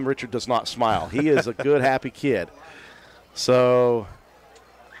only time Richard does not smile. He is a good, happy kid. So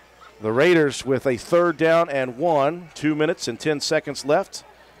the Raiders with a 3rd down and 1, 2 minutes and 10 seconds left.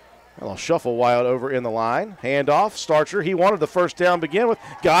 I'll shuffle Wyatt over in the line. Handoff, Starcher. He wanted the first down to begin with.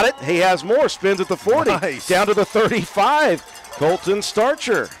 Got it. He has more. Spins at the 40. Nice. Down to the 35. Colton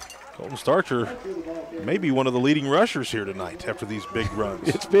Starcher. Colton Starcher may be one of the leading rushers here tonight after these big runs.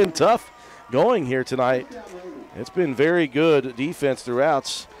 It's been tough going here tonight. It's been very good defense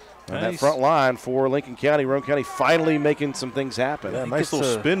throughout. And that front line for Lincoln County, Roane County finally making some things happen. Yeah, nice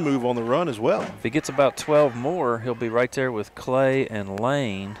little spin move on the run as well. If he gets about 12 more, he'll be right there with Clay and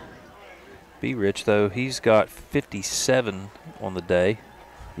Lane. Be Rich, though, he's got 57 on the day.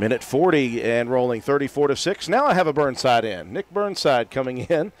 Minute 40 and rolling 34-6. Now I have a Burnside in. Nick Burnside coming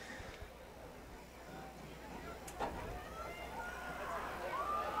in.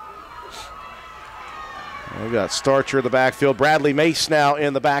 We've got Starcher in the backfield. Bradley Mace now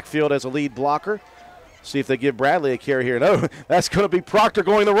in the backfield as a lead blocker. See if they give Bradley a carry here. No, that's going to be Proctor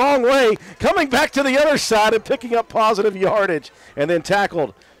going the wrong way, coming back to the other side and picking up positive yardage, and then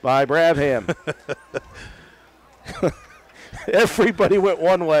tackled by Brabham. Everybody went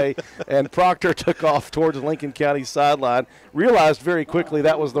one way, and Proctor took off towards the Lincoln County sideline. Realized very quickly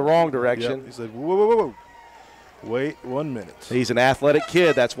that was the wrong direction. Yep. He said, whoa, whoa, whoa, whoa. Wait 1 minute. He's an athletic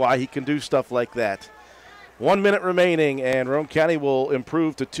kid. That's why he can do stuff like that. 1 minute remaining, and Roane County will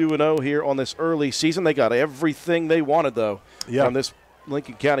improve to 2-0 here on this early season. They got everything they wanted, though, from this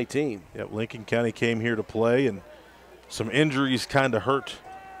Lincoln County team. Yep, Lincoln County came here to play, and some injuries kind of hurt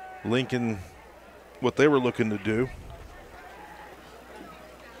Lincoln, what they were looking to do.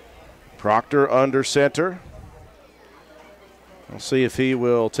 Proctor under center. We'll see if he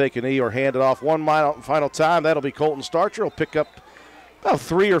will take a knee or hand it off one final time. That'll be Colton Starcher. He'll pick up about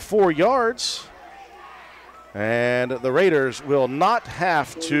 3 or 4 yards. And the Raiders will not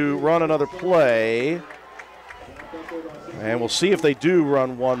have to run another play. And we'll see if they do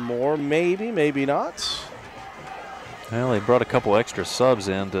run one more. Maybe, maybe not. Well, they brought a couple extra subs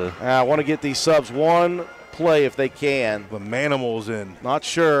in to. I want to get these subs one play if they can. The Manimals in. Not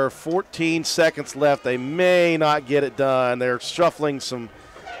sure. 14 seconds left. They may not get it done. They're shuffling some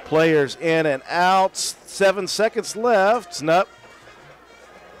players in and out. 7 seconds left. Nope.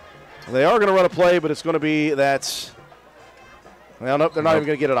 They are going to run a play, but it's going to be that. Well, nope, they're not even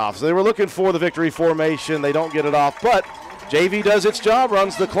going to get it off. So they were looking for the victory formation. They don't get it off, but JV does its job,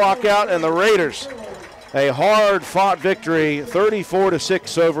 runs the clock out, and the Raiders, a hard-fought victory,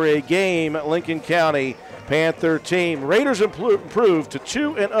 34-6 over a game Lincoln County Panther team. Raiders improved to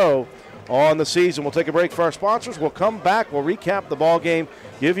 2-0 on the season. We'll take a break for our sponsors. We'll come back. We'll recap the ball game,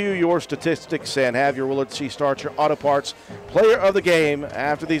 give you your statistics, and have your Willard C. Starcher Auto Parts player of the game.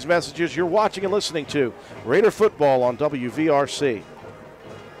 After these messages, you're watching and listening to Raider Football on WVRC.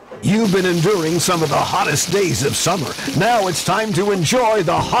 You've been enduring some of the hottest days of summer. Now it's time to enjoy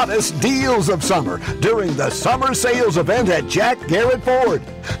the hottest deals of summer during the summer sales event at Jack Garrett Ford.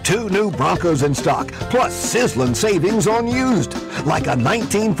 2 new Broncos in stock, plus sizzling savings on used. Like a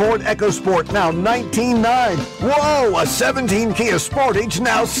 19 Ford EcoSport, now $19,900. Whoa, a 17 Kia Sportage,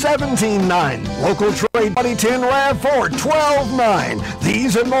 now $17,900. Local trade 2010 RAV4, $12,900.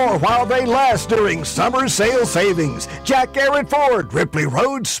 These and more while they last during summer sale savings. Jack Garrett Ford, Ripley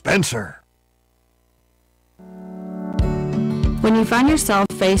Road, Spencer. When you find yourself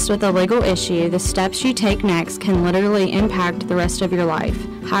faced with a legal issue, the steps you take next can literally impact the rest of your life.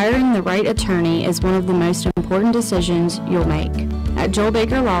 Hiring the right attorney is one of the most important decisions you'll make. At Joel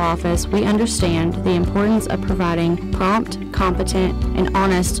Baker Law Office, we understand the importance of providing prompt, competent, and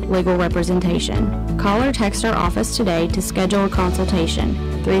honest legal representation. Call or text our office today to schedule a consultation.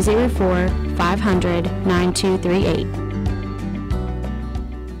 304-500-9238.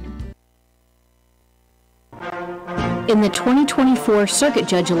 In the 2024 Circuit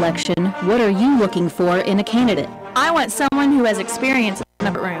Judge election, what are you looking for in a candidate? I want someone who has experience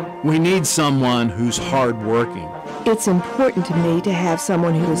in the room. We need someone who's hardworking. It's important to me to have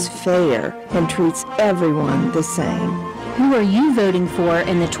someone who is fair and treats everyone the same. Who are you voting for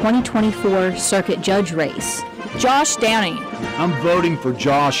in the 2024 Circuit Judge race? Josh Downey. I'm voting for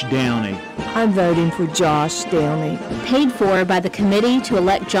Josh Downey. I'm voting for Josh Downey. Paid for by the Committee to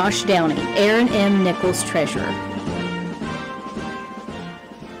Elect Josh Downey, Aaron M. Nichols, Treasurer.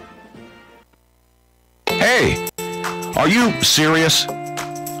 Hey, are you serious?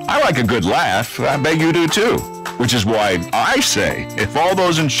 I like a good laugh. I bet you do too. Which is why I say, if all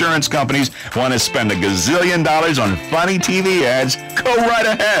those insurance companies want to spend $1 gazillion on funny TV ads, go right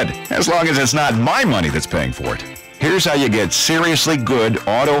ahead, as long as it's not my money that's paying for it. Here's how you get seriously good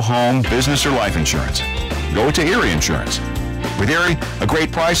auto, home, business, or life insurance. Go to Erie Insurance. With Erie, a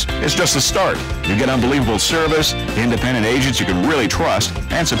great price is just the start. You get unbelievable service, independent agents you can really trust,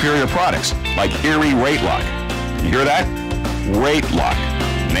 and superior products like Erie Rate Lock. You hear that? Rate Lock.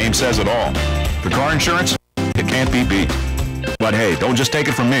 Name says it all. For car insurance, it can't be beat. But hey, don't just take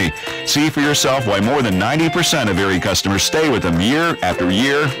it from me. See for yourself why more than 90% of Erie customers stay with them year after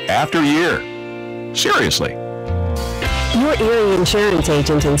year after year. Seriously. Your Erie Insurance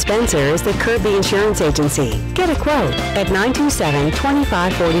agent in Spencer is the Kirby Insurance Agency. Get a quote at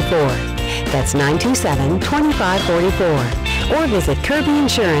 927-2544. That's 927-2544. Or visit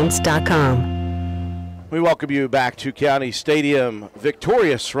kirbyinsurance.com. We welcome you back to County Stadium.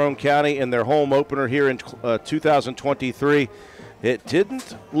 Victorious Roane County in their home opener here in 2023. It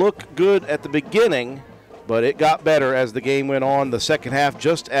didn't look good at the beginning, but it got better as the game went on. The second half,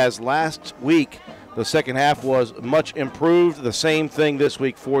 just as last week, the second half was much improved. The same thing this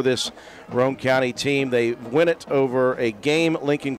week for this Roane County team. They win it over a game Lincoln